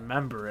I don't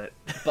remember it.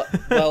 But,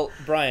 well,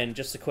 Brian,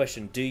 just a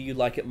question. Do you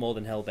like it more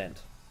than Hellbent?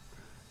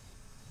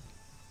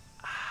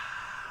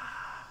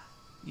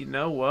 You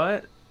know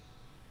what?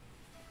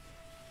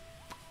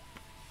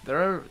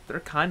 They're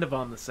kind of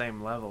on the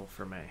same level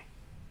for me.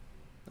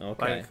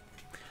 Okay. Like,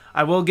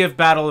 I will give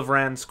Battle of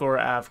Ranskor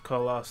Av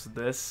Kolos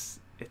this.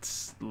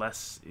 It's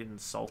less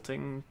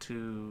insulting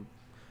to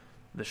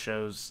the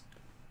show's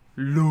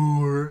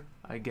lore,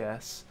 I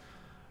guess.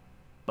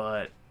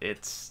 But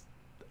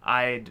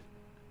I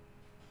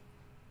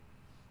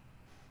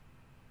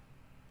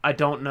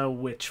don't know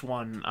which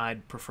one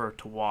I'd prefer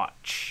to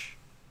watch,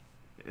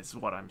 is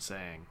what I'm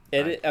saying.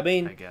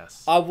 I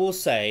guess. I will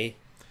say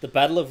the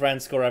Battle of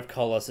Ranskor Av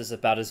Kolos is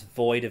about as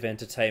void of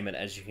entertainment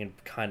as you can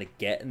kind of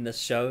get in this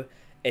show.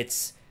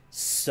 It's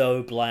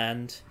so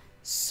bland,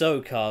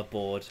 so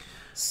cardboard,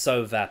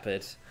 so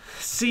vapid.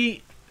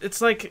 See,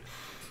 it's like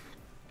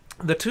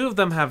the two of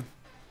them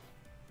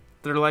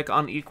they're like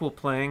on equal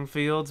playing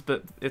fields,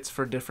 but it's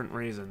for different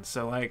reasons.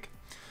 So like,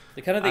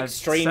 They're kind of the I've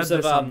extremes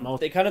said of this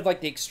they're kind of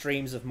like the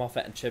extremes of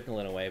Moffat and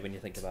Chibnall in a way when you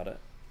think about it.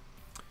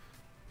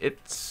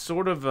 it's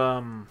sort of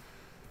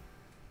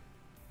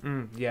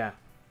yeah,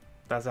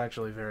 that's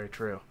actually very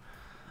true.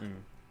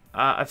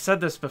 I've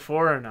said this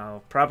before, and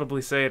I'll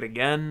probably say it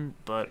again,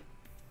 but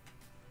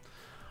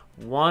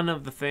one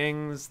of the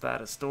things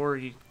that a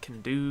story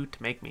can do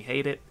to make me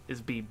hate it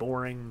is be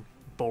boring,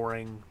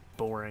 boring,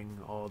 boring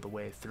all the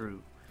way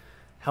through.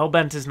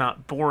 Hellbent is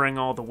not boring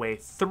all the way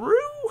through.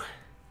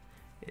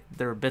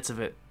 There are bits of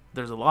it,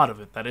 there's a lot of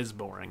it that is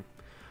boring.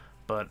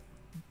 But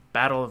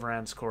Battle of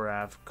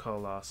Ranskorav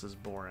Kolos is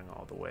boring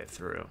all the way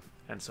through.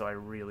 And so I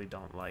really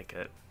don't like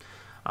it.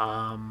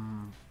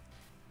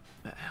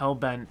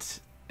 Hellbent,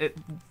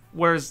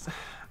 whereas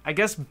I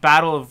guess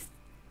Battle of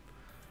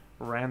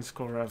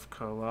Ranskorav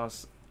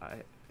Kolos,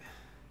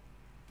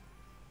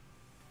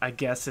 I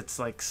guess it's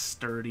like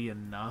sturdy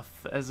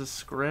enough as a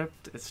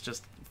script. It's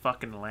just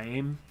fucking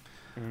lame.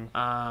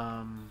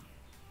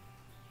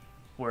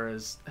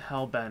 Whereas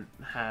Hellbent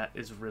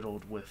is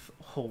riddled with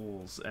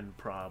holes and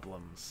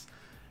problems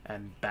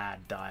and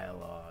bad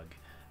dialogue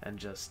and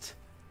just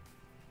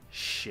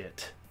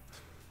shit.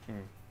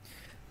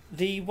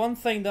 The one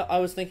thing that I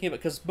was thinking about,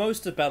 because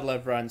most of Battle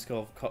of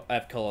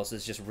Ranskorav Kolos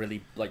is just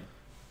really like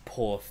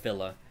poor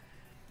filler,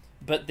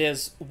 but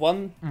there's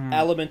one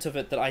element of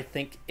it that I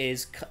think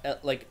is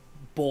like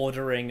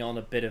bordering on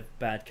a bit of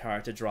bad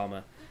character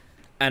drama,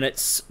 and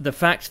it's the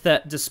fact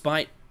that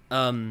despite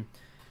Graham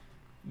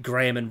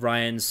and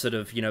Ryan's sort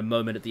of, you know,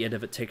 moment at the end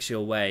of it takes you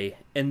away,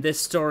 in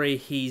this story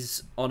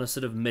he's on a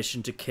sort of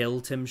mission to kill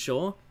Tim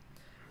Shaw.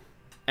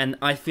 And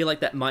I feel like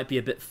that might be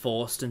a bit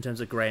forced in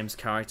terms of Graham's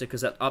character,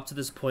 because up to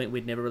this point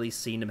we'd never really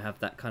seen him have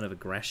that kind of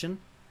aggression.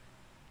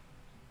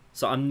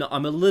 So I'm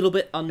a little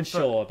bit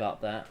unsure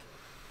about that.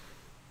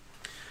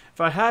 If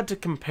I had to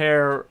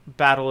compare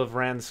Battle of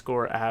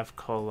Ranskorav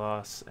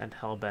Kolos and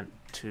Hellbent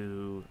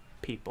to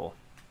people,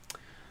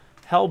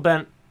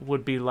 Hellbent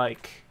would be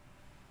like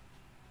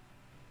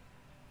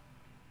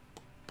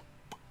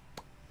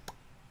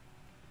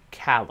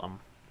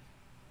Callum.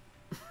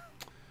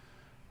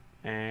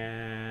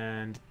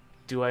 And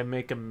do I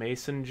make a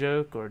Mason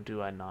joke or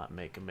do I not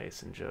make a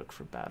Mason joke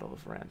for Battle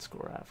of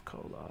Ranskorav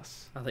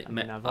Kolos? I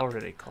mean, I've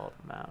already called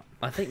him out.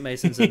 I think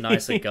Mason's a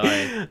nicer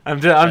guy. I'm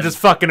just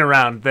fucking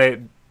around. No.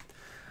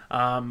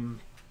 Do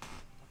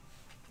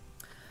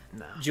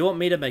you want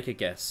me to make a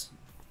guess?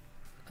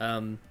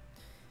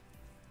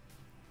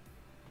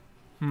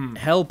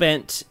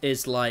 Hellbent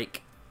is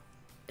like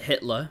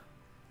Hitler.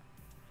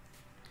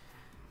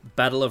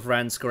 Battle of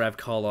Ranskorav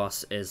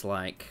Kolos is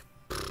like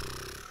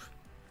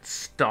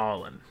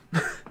Stalin.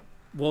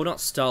 Well, not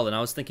Stalin.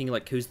 I was thinking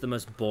like who's the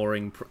most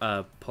boring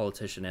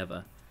politician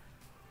ever,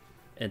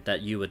 and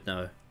that you would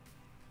know.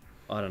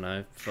 I don't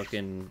know.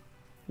 Fucking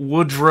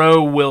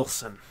Woodrow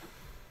Wilson.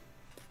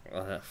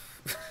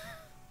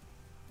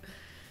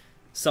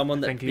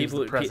 Someone that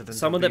people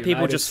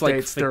just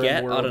like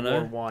forget. I don't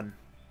know.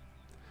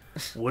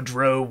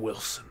 Woodrow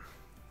Wilson.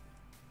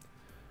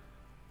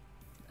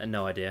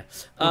 No idea.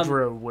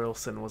 Woodrow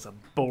Wilson was a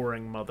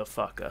boring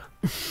motherfucker.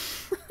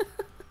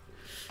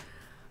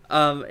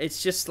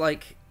 It's just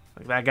like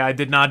that guy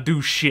did not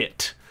do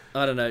shit.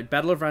 I don't know.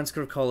 Battle of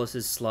Ranskorav Kolos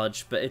is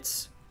sludge, but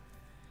it's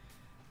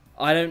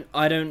I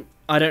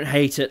don't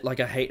hate it like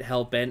I hate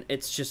Hellbent.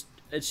 It's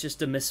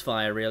just a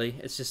misfire, really.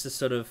 It's just a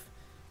sort of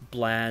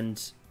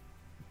bland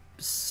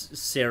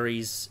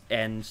series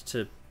end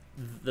to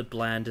the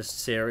blandest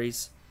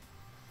series.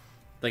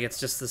 Like it's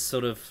just this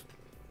sort of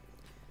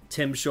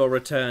Tim Shaw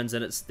returns,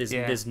 and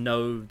there's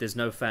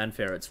no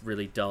fanfare. It's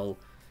really dull.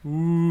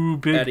 Ooh,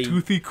 big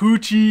toothy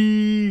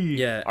coochie.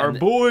 Yeah, our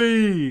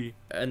boy.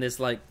 And there's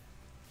like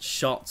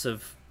shots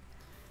of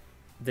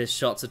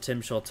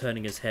Tim Shaw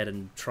turning his head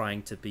and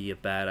trying to be a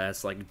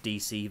badass like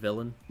DC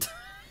villain.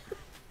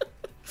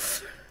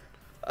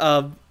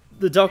 The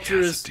Doctor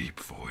is deep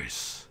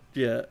voice.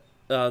 Yeah,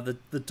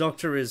 the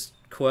Doctor is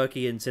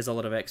quirky and says a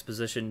lot of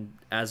exposition,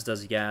 as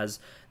does Yaz.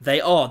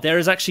 There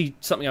is actually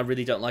something I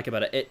really don't like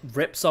about it. It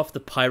rips off the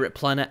pirate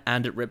planet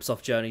and it rips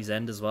off Journey's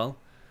End as well.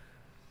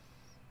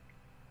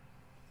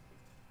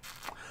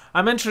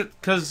 I'm interested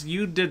because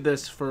you did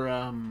this for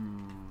I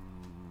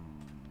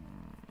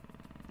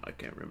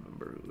can't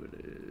remember who it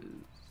is.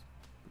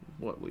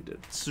 What we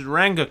did,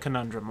 Saranga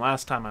Conundrum,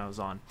 last time I was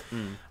on.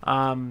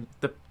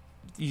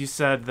 You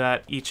said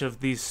that each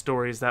of these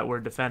stories that we're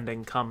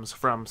defending comes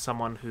from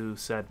someone who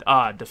said,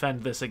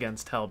 defend this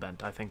against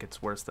Hellbent. I think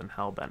it's worse than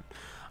Hellbent.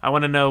 I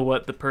want to know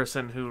what the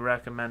person who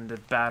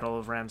recommended Battle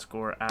of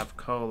Ranskorav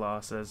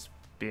Kolos as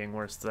being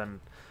worse than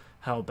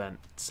Hellbent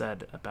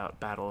said about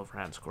Battle of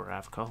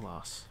Ranskorav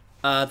Kolos.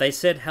 They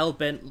said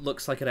Hellbent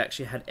looks like it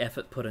actually had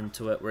effort put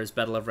into it, whereas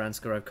Battle of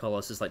Ranskorav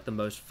Kolos is like the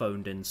most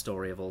phoned-in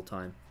story of all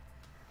time.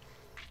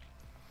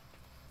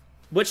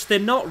 Which they're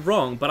not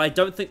wrong, but I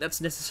don't think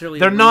that's necessarily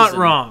They're not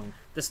wrong.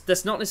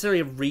 That's not necessarily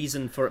a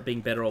reason for it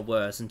being better or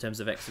worse in terms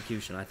of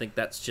execution. I think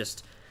that's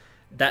just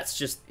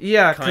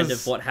kind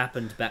of what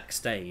happened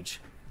backstage.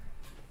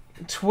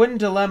 Twin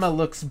Dilemma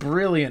looks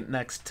brilliant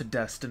next to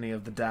Destiny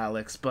of the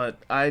Daleks, but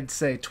I'd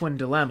say Twin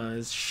Dilemma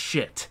is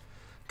shit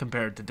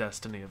compared to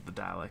Destiny of the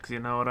Daleks. You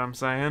know what I'm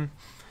saying?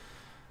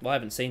 Well, I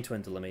haven't seen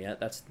Twin Dilemma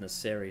yet. That's in the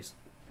series.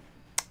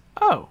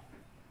 Oh.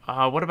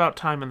 What about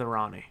Time in the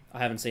Rani? I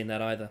haven't seen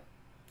that either.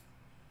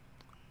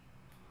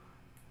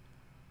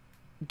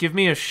 give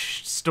me a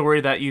story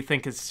that you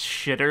think is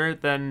shitter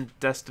than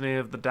Destiny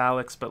of the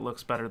Daleks, but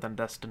looks better than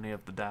Destiny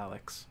of the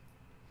Daleks.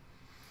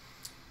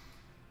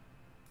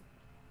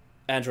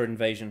 Android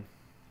Invasion.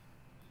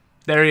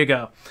 There you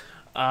go.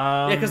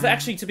 Yeah, because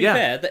actually, to be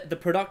yeah. fair, the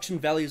production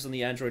values on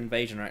the Android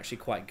Invasion are actually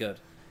quite good.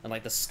 And,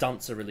 like, the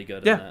stunts are really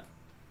good in that.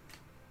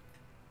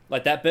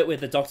 Like, that bit where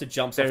the Doctor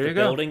jumps off the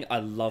building, I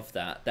love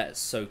that. That is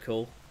so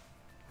cool.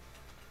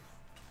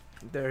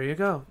 There you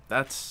go.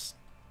 That's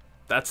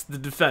the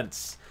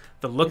defense.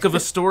 The look of a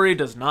story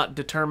does not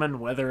determine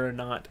whether or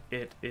not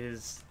it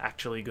is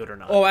actually good or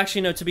not. Oh,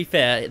 actually, no, to be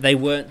fair, they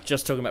weren't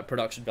just talking about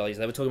production values.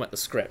 They were talking about the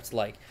script.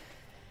 Like,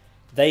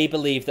 they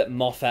believe that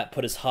Moffat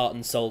put his heart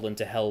and soul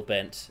into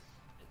Hellbent's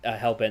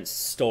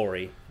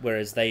story,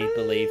 whereas they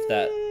believe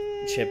that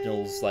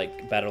Chibnall's,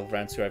 like, Battle of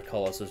Ranskirov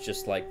Colossus was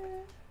just, like,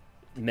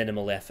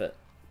 minimal effort.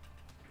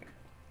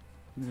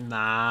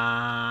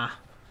 Nah.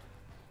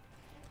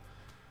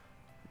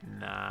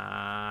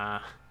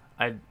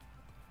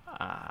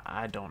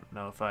 I don't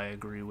know if I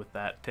agree with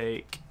that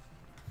take.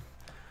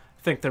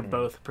 I think they're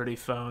both pretty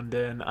phoned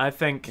in. I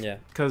think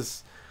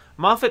because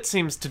Moffat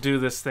seems to do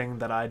this thing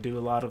that I do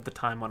a lot of the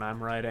time when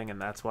I'm writing,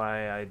 and that's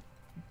why I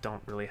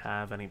don't really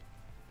have any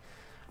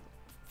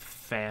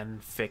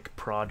fanfic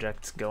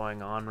projects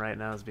going on right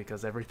now, is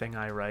because everything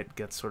I write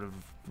gets sort of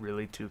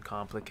really too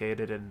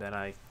complicated, and then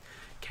I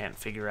can't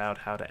figure out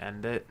how to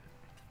end it.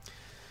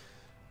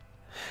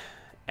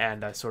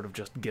 And I sort of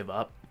just give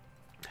up.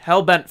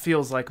 Hellbent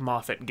feels like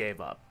Moffat gave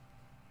up.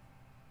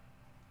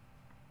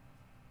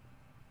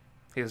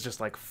 He was just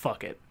like,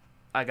 fuck it.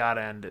 I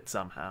gotta end it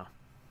somehow.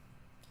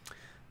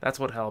 That's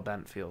what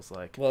Hellbent feels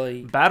like.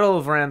 Well, Battle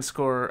of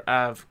Ranskor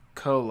Av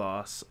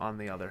Kolos, on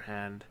the other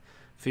hand,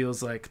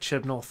 feels like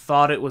Chibnall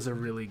thought it was a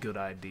really good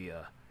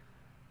idea,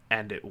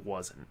 and it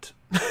wasn't.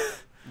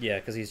 Yeah,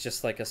 because he's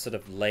just like a sort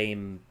of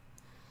lame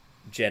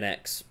Gen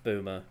X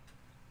boomer.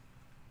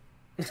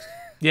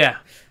 Yeah,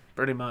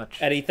 pretty much.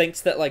 And he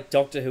thinks that, like,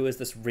 Doctor Who is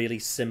this really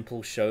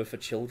simple show for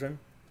children,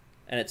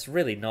 and it's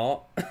really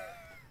not.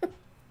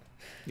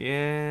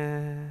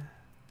 Yeah.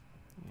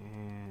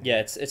 Yeah,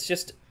 it's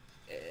just...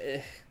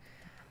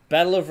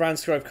 Battle of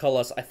Ranskirov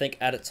Kolos, I think,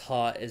 at its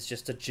heart, is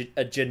just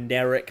a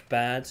generic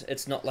bad.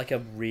 It's not, like, a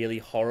really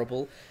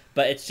horrible,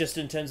 but it's just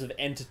in terms of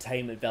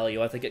entertainment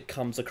value, I think it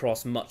comes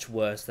across much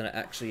worse than it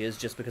actually is,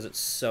 just because it's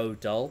so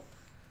dull.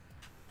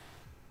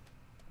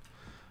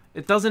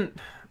 It doesn't...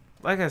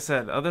 Like I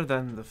said, other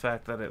than the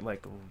fact that it,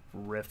 like,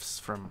 riffs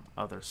from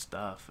other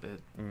stuff, it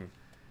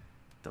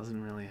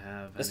doesn't really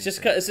have. It's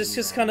just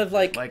kind of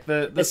like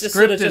the it's script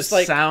sort of is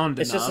like, sound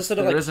it's enough. just a sort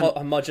of like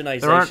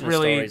homogenization there aren't of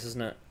really, stories,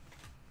 isn't it?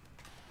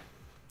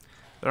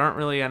 There aren't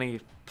really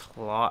any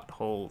plot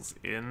holes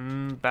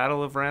in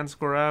Battle of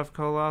Ranskor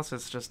Kolos.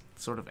 It's just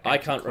sort of I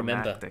can't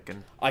remember.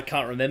 I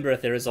can't remember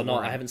if there is or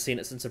not. Right. I haven't seen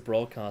it since a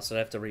broadcast, so I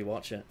have to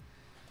rewatch it.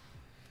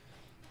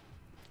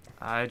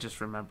 I just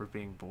remember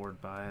being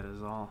bored by it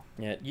is all.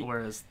 Yeah.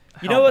 Whereas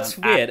you know what's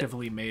weird?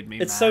 Actively made me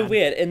it's mad. so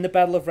weird. In the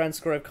Battle of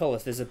Ranskor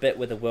Kolos, there's a bit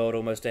where the world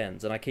almost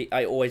ends, and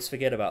I always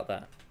forget about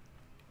that.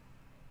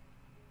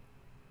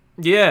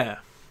 Yeah.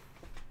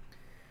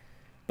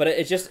 But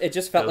it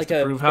just felt like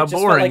a prove how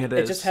boring it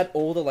is. It just had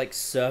all the, like,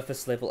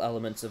 surface level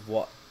elements of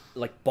what,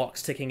 like,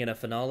 box ticking in a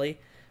finale,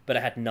 but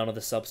it had none of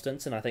the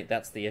substance, and I think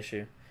that's the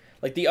issue.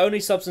 Like, the only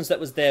substance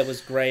that was there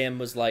was Graham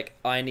was like,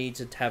 I need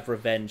to have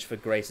revenge for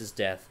Grace's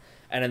death.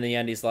 And in the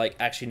end, he's like,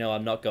 actually, no,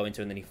 I'm not going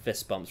to. And then he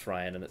fist bumps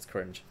Ryan, and it's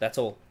cringe. That's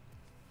all.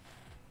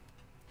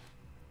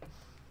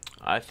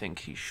 I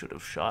think he should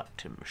have shot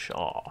Tim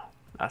Shaw.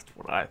 That's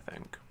what I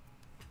think.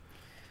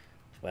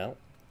 Well,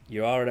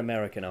 you are an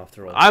American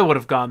after all. I would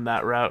have gone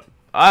that route.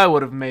 I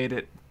would have made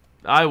it.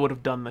 I would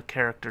have done the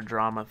character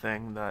drama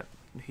thing that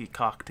he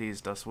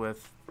cock-teased us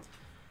with.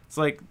 It's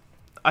like,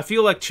 I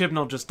feel like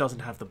Chibnall just doesn't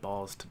have the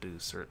balls to do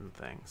certain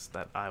things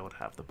that I would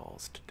have the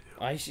balls to do.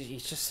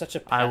 He's just such a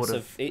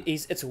passive...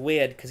 It's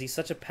weird, because he's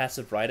such a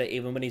passive writer,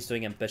 even when he's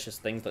doing ambitious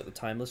things like The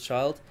Timeless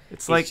Child.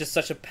 He's just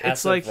such a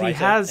passive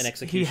writer in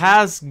execution. He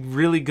has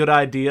really good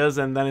ideas,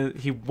 and then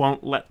he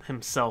won't let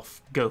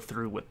himself go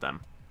through with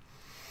them.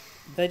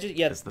 They're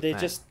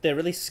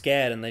really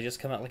scared, and they just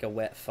come out like a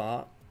wet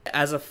fart.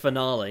 As a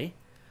finale,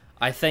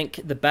 I think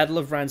the Battle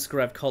of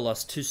Ranskor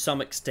Kolos, to some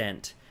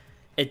extent,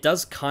 it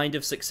does kind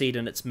of succeed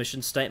in its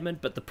mission statement,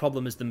 but the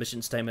problem is the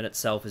mission statement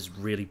itself is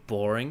really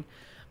boring.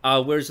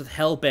 Whereas with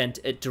Hellbent,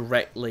 it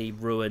directly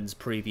ruins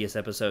previous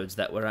episodes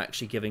that were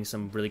actually giving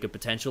some really good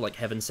potential, like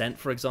Heaven Sent,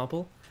 for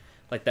example.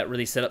 Like, that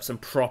really set up some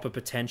proper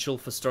potential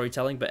for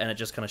storytelling, and it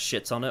just kind of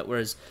shits on it.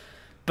 Whereas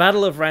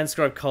Battle of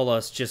Ranskor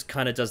Kolos just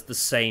kind of does the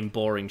same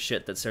boring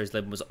shit that Series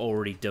 11 was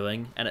already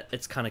doing, and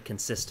it's kind of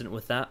consistent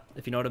with that,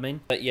 if you know what I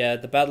mean. But yeah,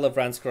 the Battle of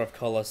Ranskor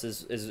Kolos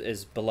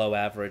is below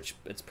average.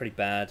 It's pretty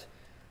bad.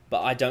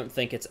 But I don't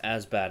think it's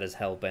as bad as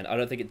Hellbent. I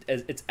don't think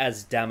it's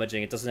as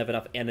damaging. It doesn't have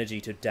enough energy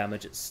to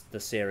damage the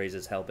series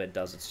as Hellbent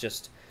does. It's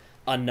just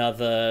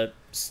another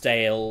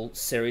stale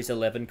Series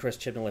 11 Chris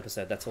Chibnall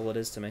episode. That's all it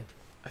is to me.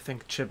 I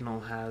think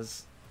Chibnall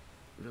has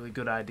really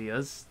good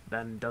ideas,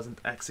 then doesn't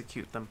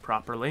execute them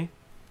properly.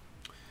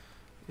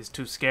 is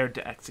too scared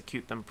to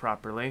execute them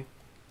properly.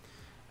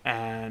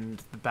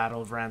 And the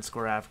Battle of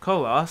Ranskorav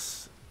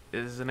Kolos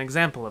is an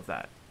example of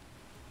that.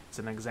 It's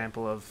an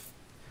example of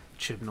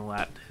Chibnall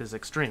at his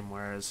extreme,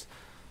 whereas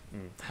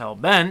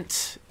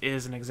Hellbent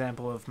is an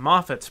example of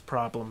Moffat's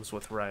problems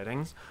with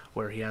writings,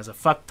 where he has a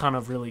fuck ton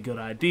of really good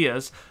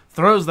ideas,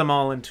 throws them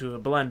all into a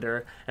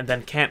blender, and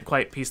then can't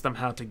quite piece them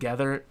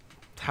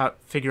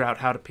figure out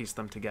how to piece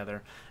them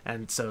together,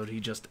 and so he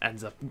just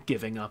ends up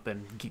giving up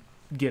and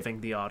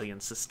giving the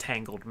audience this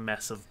tangled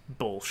mess of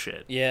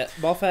bullshit. Yeah,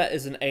 Moffat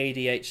is an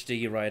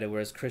ADHD writer,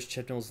 whereas Chris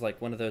Chibnall's like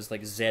one of those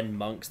like Zen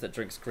monks that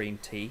drinks green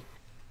tea.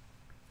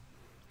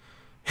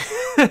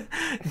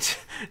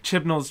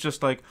 Chibnall's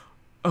just like,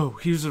 oh,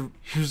 here's a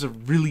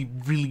really,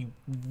 really,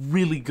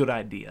 really good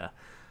idea,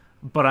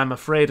 but I'm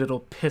afraid it'll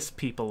piss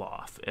people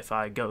off if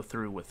I go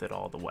through with it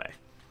all the way.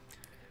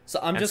 So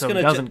I'm just so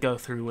gonna he doesn't go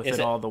through with it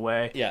all the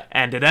way, yeah,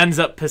 and it ends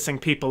up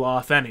pissing people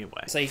off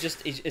anyway. So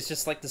it's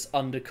just like this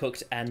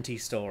undercooked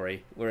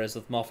anti-story, whereas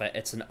with Moffat,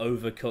 it's an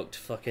overcooked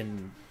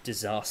fucking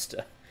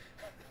disaster.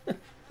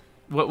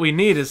 What we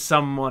need is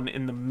someone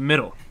in the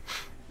middle.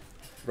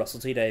 Russell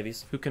T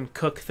Davies. Who can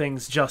cook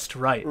things just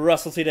right.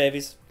 Russell T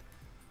Davies.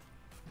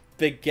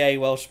 Big gay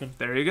Welshman.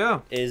 There you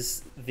go.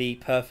 Is the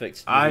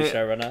perfect movie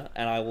showrunner,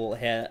 and I will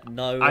hear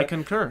I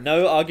concur.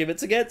 No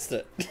arguments against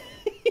it.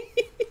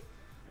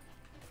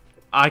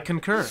 I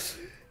concur.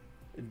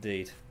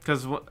 Indeed.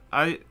 Because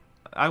I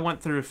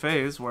went through a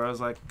phase where I was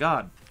like,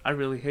 God, I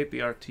really hate the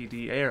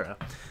RTD era.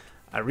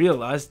 I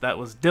realized that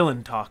was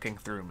Dylan talking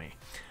through me.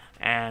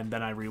 And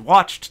then I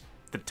rewatched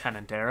the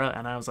Tennant era,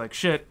 and I was like,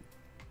 shit,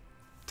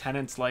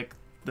 Tennant's like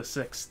the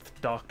 6th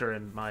Doctor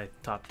in my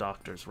top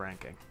Doctors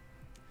ranking.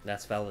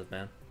 That's valid,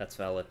 man. That's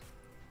valid.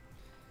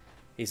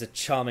 He's a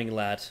charming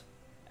lad,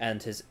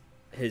 and his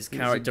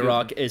character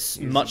arc is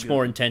much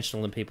more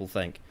intentional than people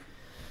think.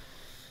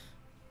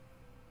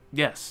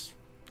 Yes,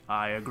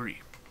 I agree.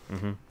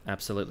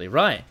 Absolutely.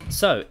 Right.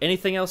 So,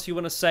 anything else you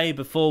want to say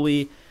before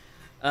we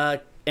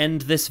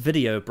end this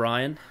video,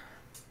 Brian?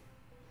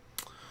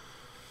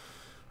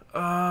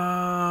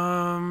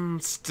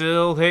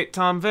 Still hate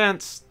Tom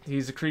Vance.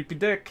 He's a creepy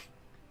dick.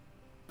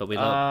 But we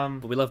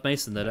love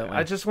Mason, though, don't we?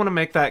 I just want to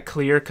make that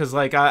clear, because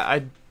like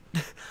I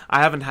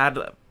haven't had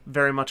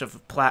very much of a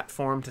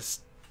platform to,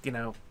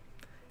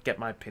 get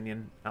my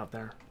opinion out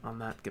there on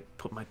that.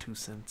 Put my 2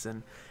 cents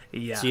in.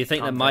 Yeah. So you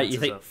think Tom Vance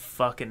is a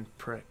fucking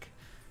prick.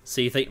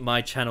 So you think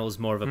my channel is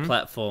more of a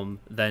platform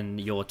than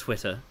your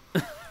Twitter?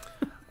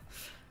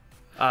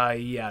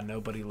 Yeah.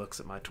 Nobody looks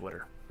at my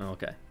Twitter.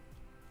 Okay.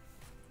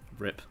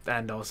 Rip.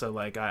 And also,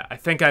 like, I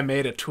think I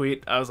made a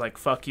tweet. I was like,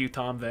 "Fuck you,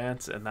 Tom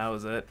Vance," and that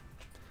was it.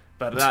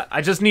 But I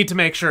just need to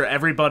make sure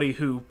everybody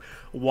who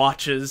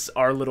watches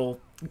our little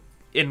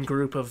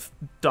in-group of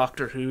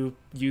Doctor Who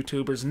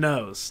YouTubers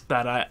knows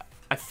that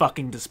I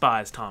fucking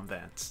despise Tom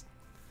Vance.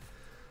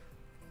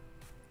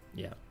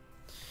 Yeah.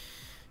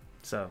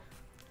 So,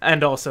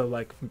 and also,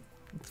 like,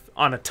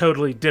 on a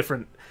totally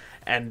different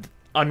and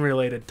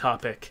unrelated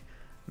topic,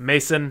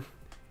 Mason,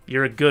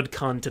 you're a good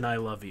cunt and I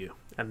love you.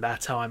 And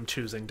that's how I'm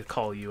choosing to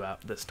call you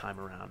out this time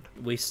around.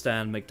 We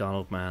stand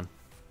McDonald Man.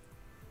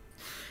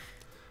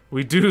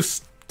 We do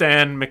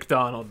stand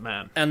McDonald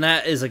Man. And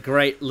that is a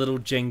great little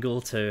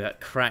jingle to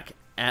crack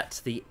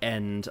at the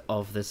end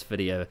of this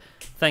video.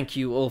 Thank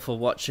you all for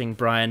watching,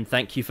 Brian.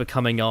 Thank you for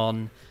coming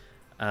on.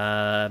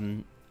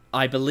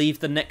 I believe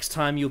the next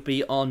time you'll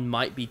be on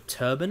might be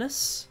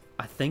Terminus.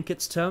 I think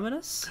it's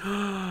Terminus.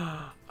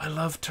 I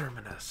love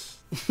Terminus.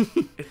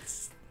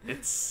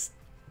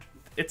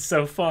 It's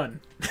so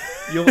fun.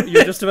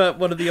 You're just about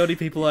one of the only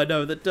people I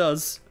know that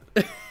does.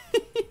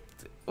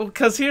 Well,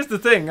 because here's the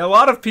thing. A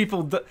lot of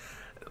people,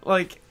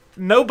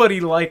 nobody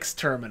likes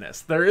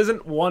Terminus. There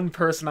isn't one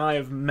person I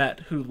have met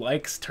who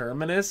likes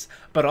Terminus,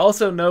 but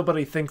also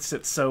nobody thinks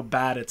it's so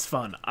bad it's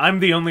fun. I'm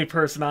the only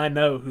person I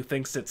know who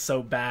thinks it's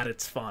so bad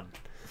it's fun.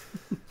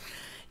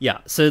 Yeah,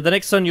 so the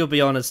next one you'll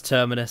be on is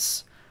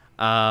Terminus.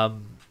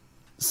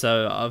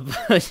 So I'm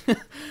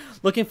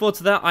looking forward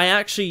to that. I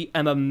actually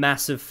am a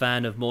massive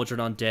fan of Mordred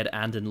Undead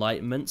and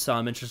Enlightenment, so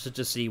I'm interested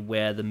to see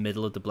where the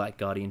middle of the Black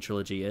Guardian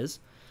trilogy is,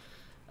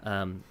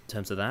 in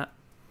terms of that.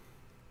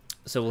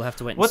 So we'll have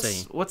to wait and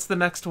see. What's the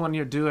next one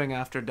you're doing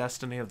after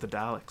Destiny of the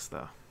Daleks,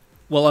 though?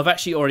 Well, I've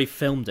actually already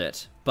filmed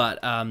it,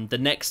 but the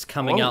next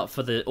coming out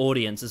for the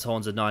audience is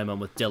Horns of Nimon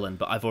with Dylan,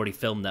 but I've already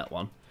filmed that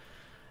one.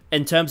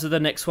 In terms of the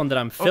next one that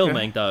I'm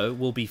filming, though,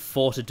 will be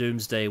Fort of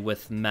Doomsday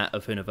with Matt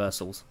of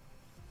Universals.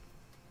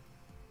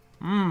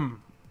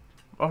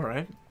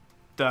 Alright.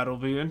 That'll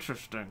be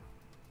interesting.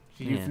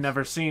 You've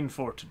never seen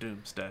Fort of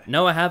Doomsday.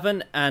 No, I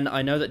haven't, and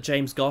I know that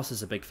James Goss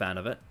is a big fan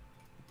of it.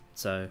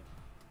 So,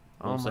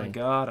 oh my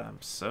god, I'm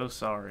so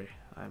sorry.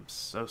 I'm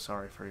so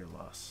sorry for your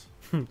loss.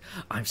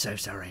 I'm so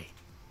sorry.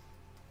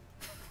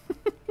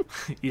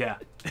 Yeah.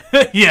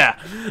 Yeah.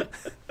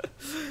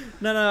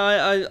 No,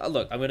 I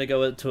look, I'm going to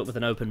go into it with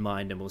an open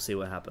mind and we'll see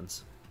what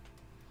happens.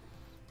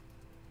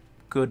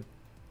 Good.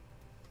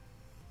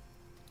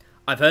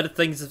 I've heard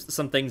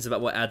some things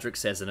about what Adric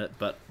says in it,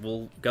 but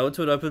we'll go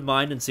into an open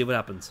mind and see what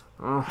happens.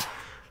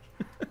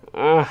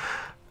 Oh,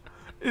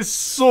 it's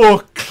so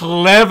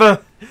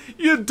clever.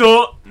 You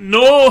don't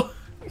know.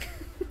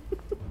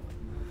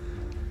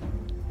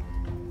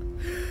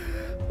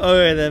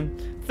 Okay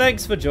then.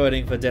 Thanks for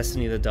joining for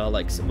Destiny of the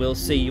Daleks. We'll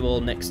see you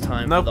all next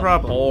time No for the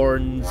problem.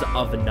 Horns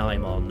of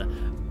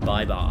Naimon.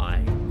 Bye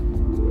bye.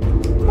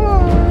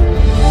 Bye.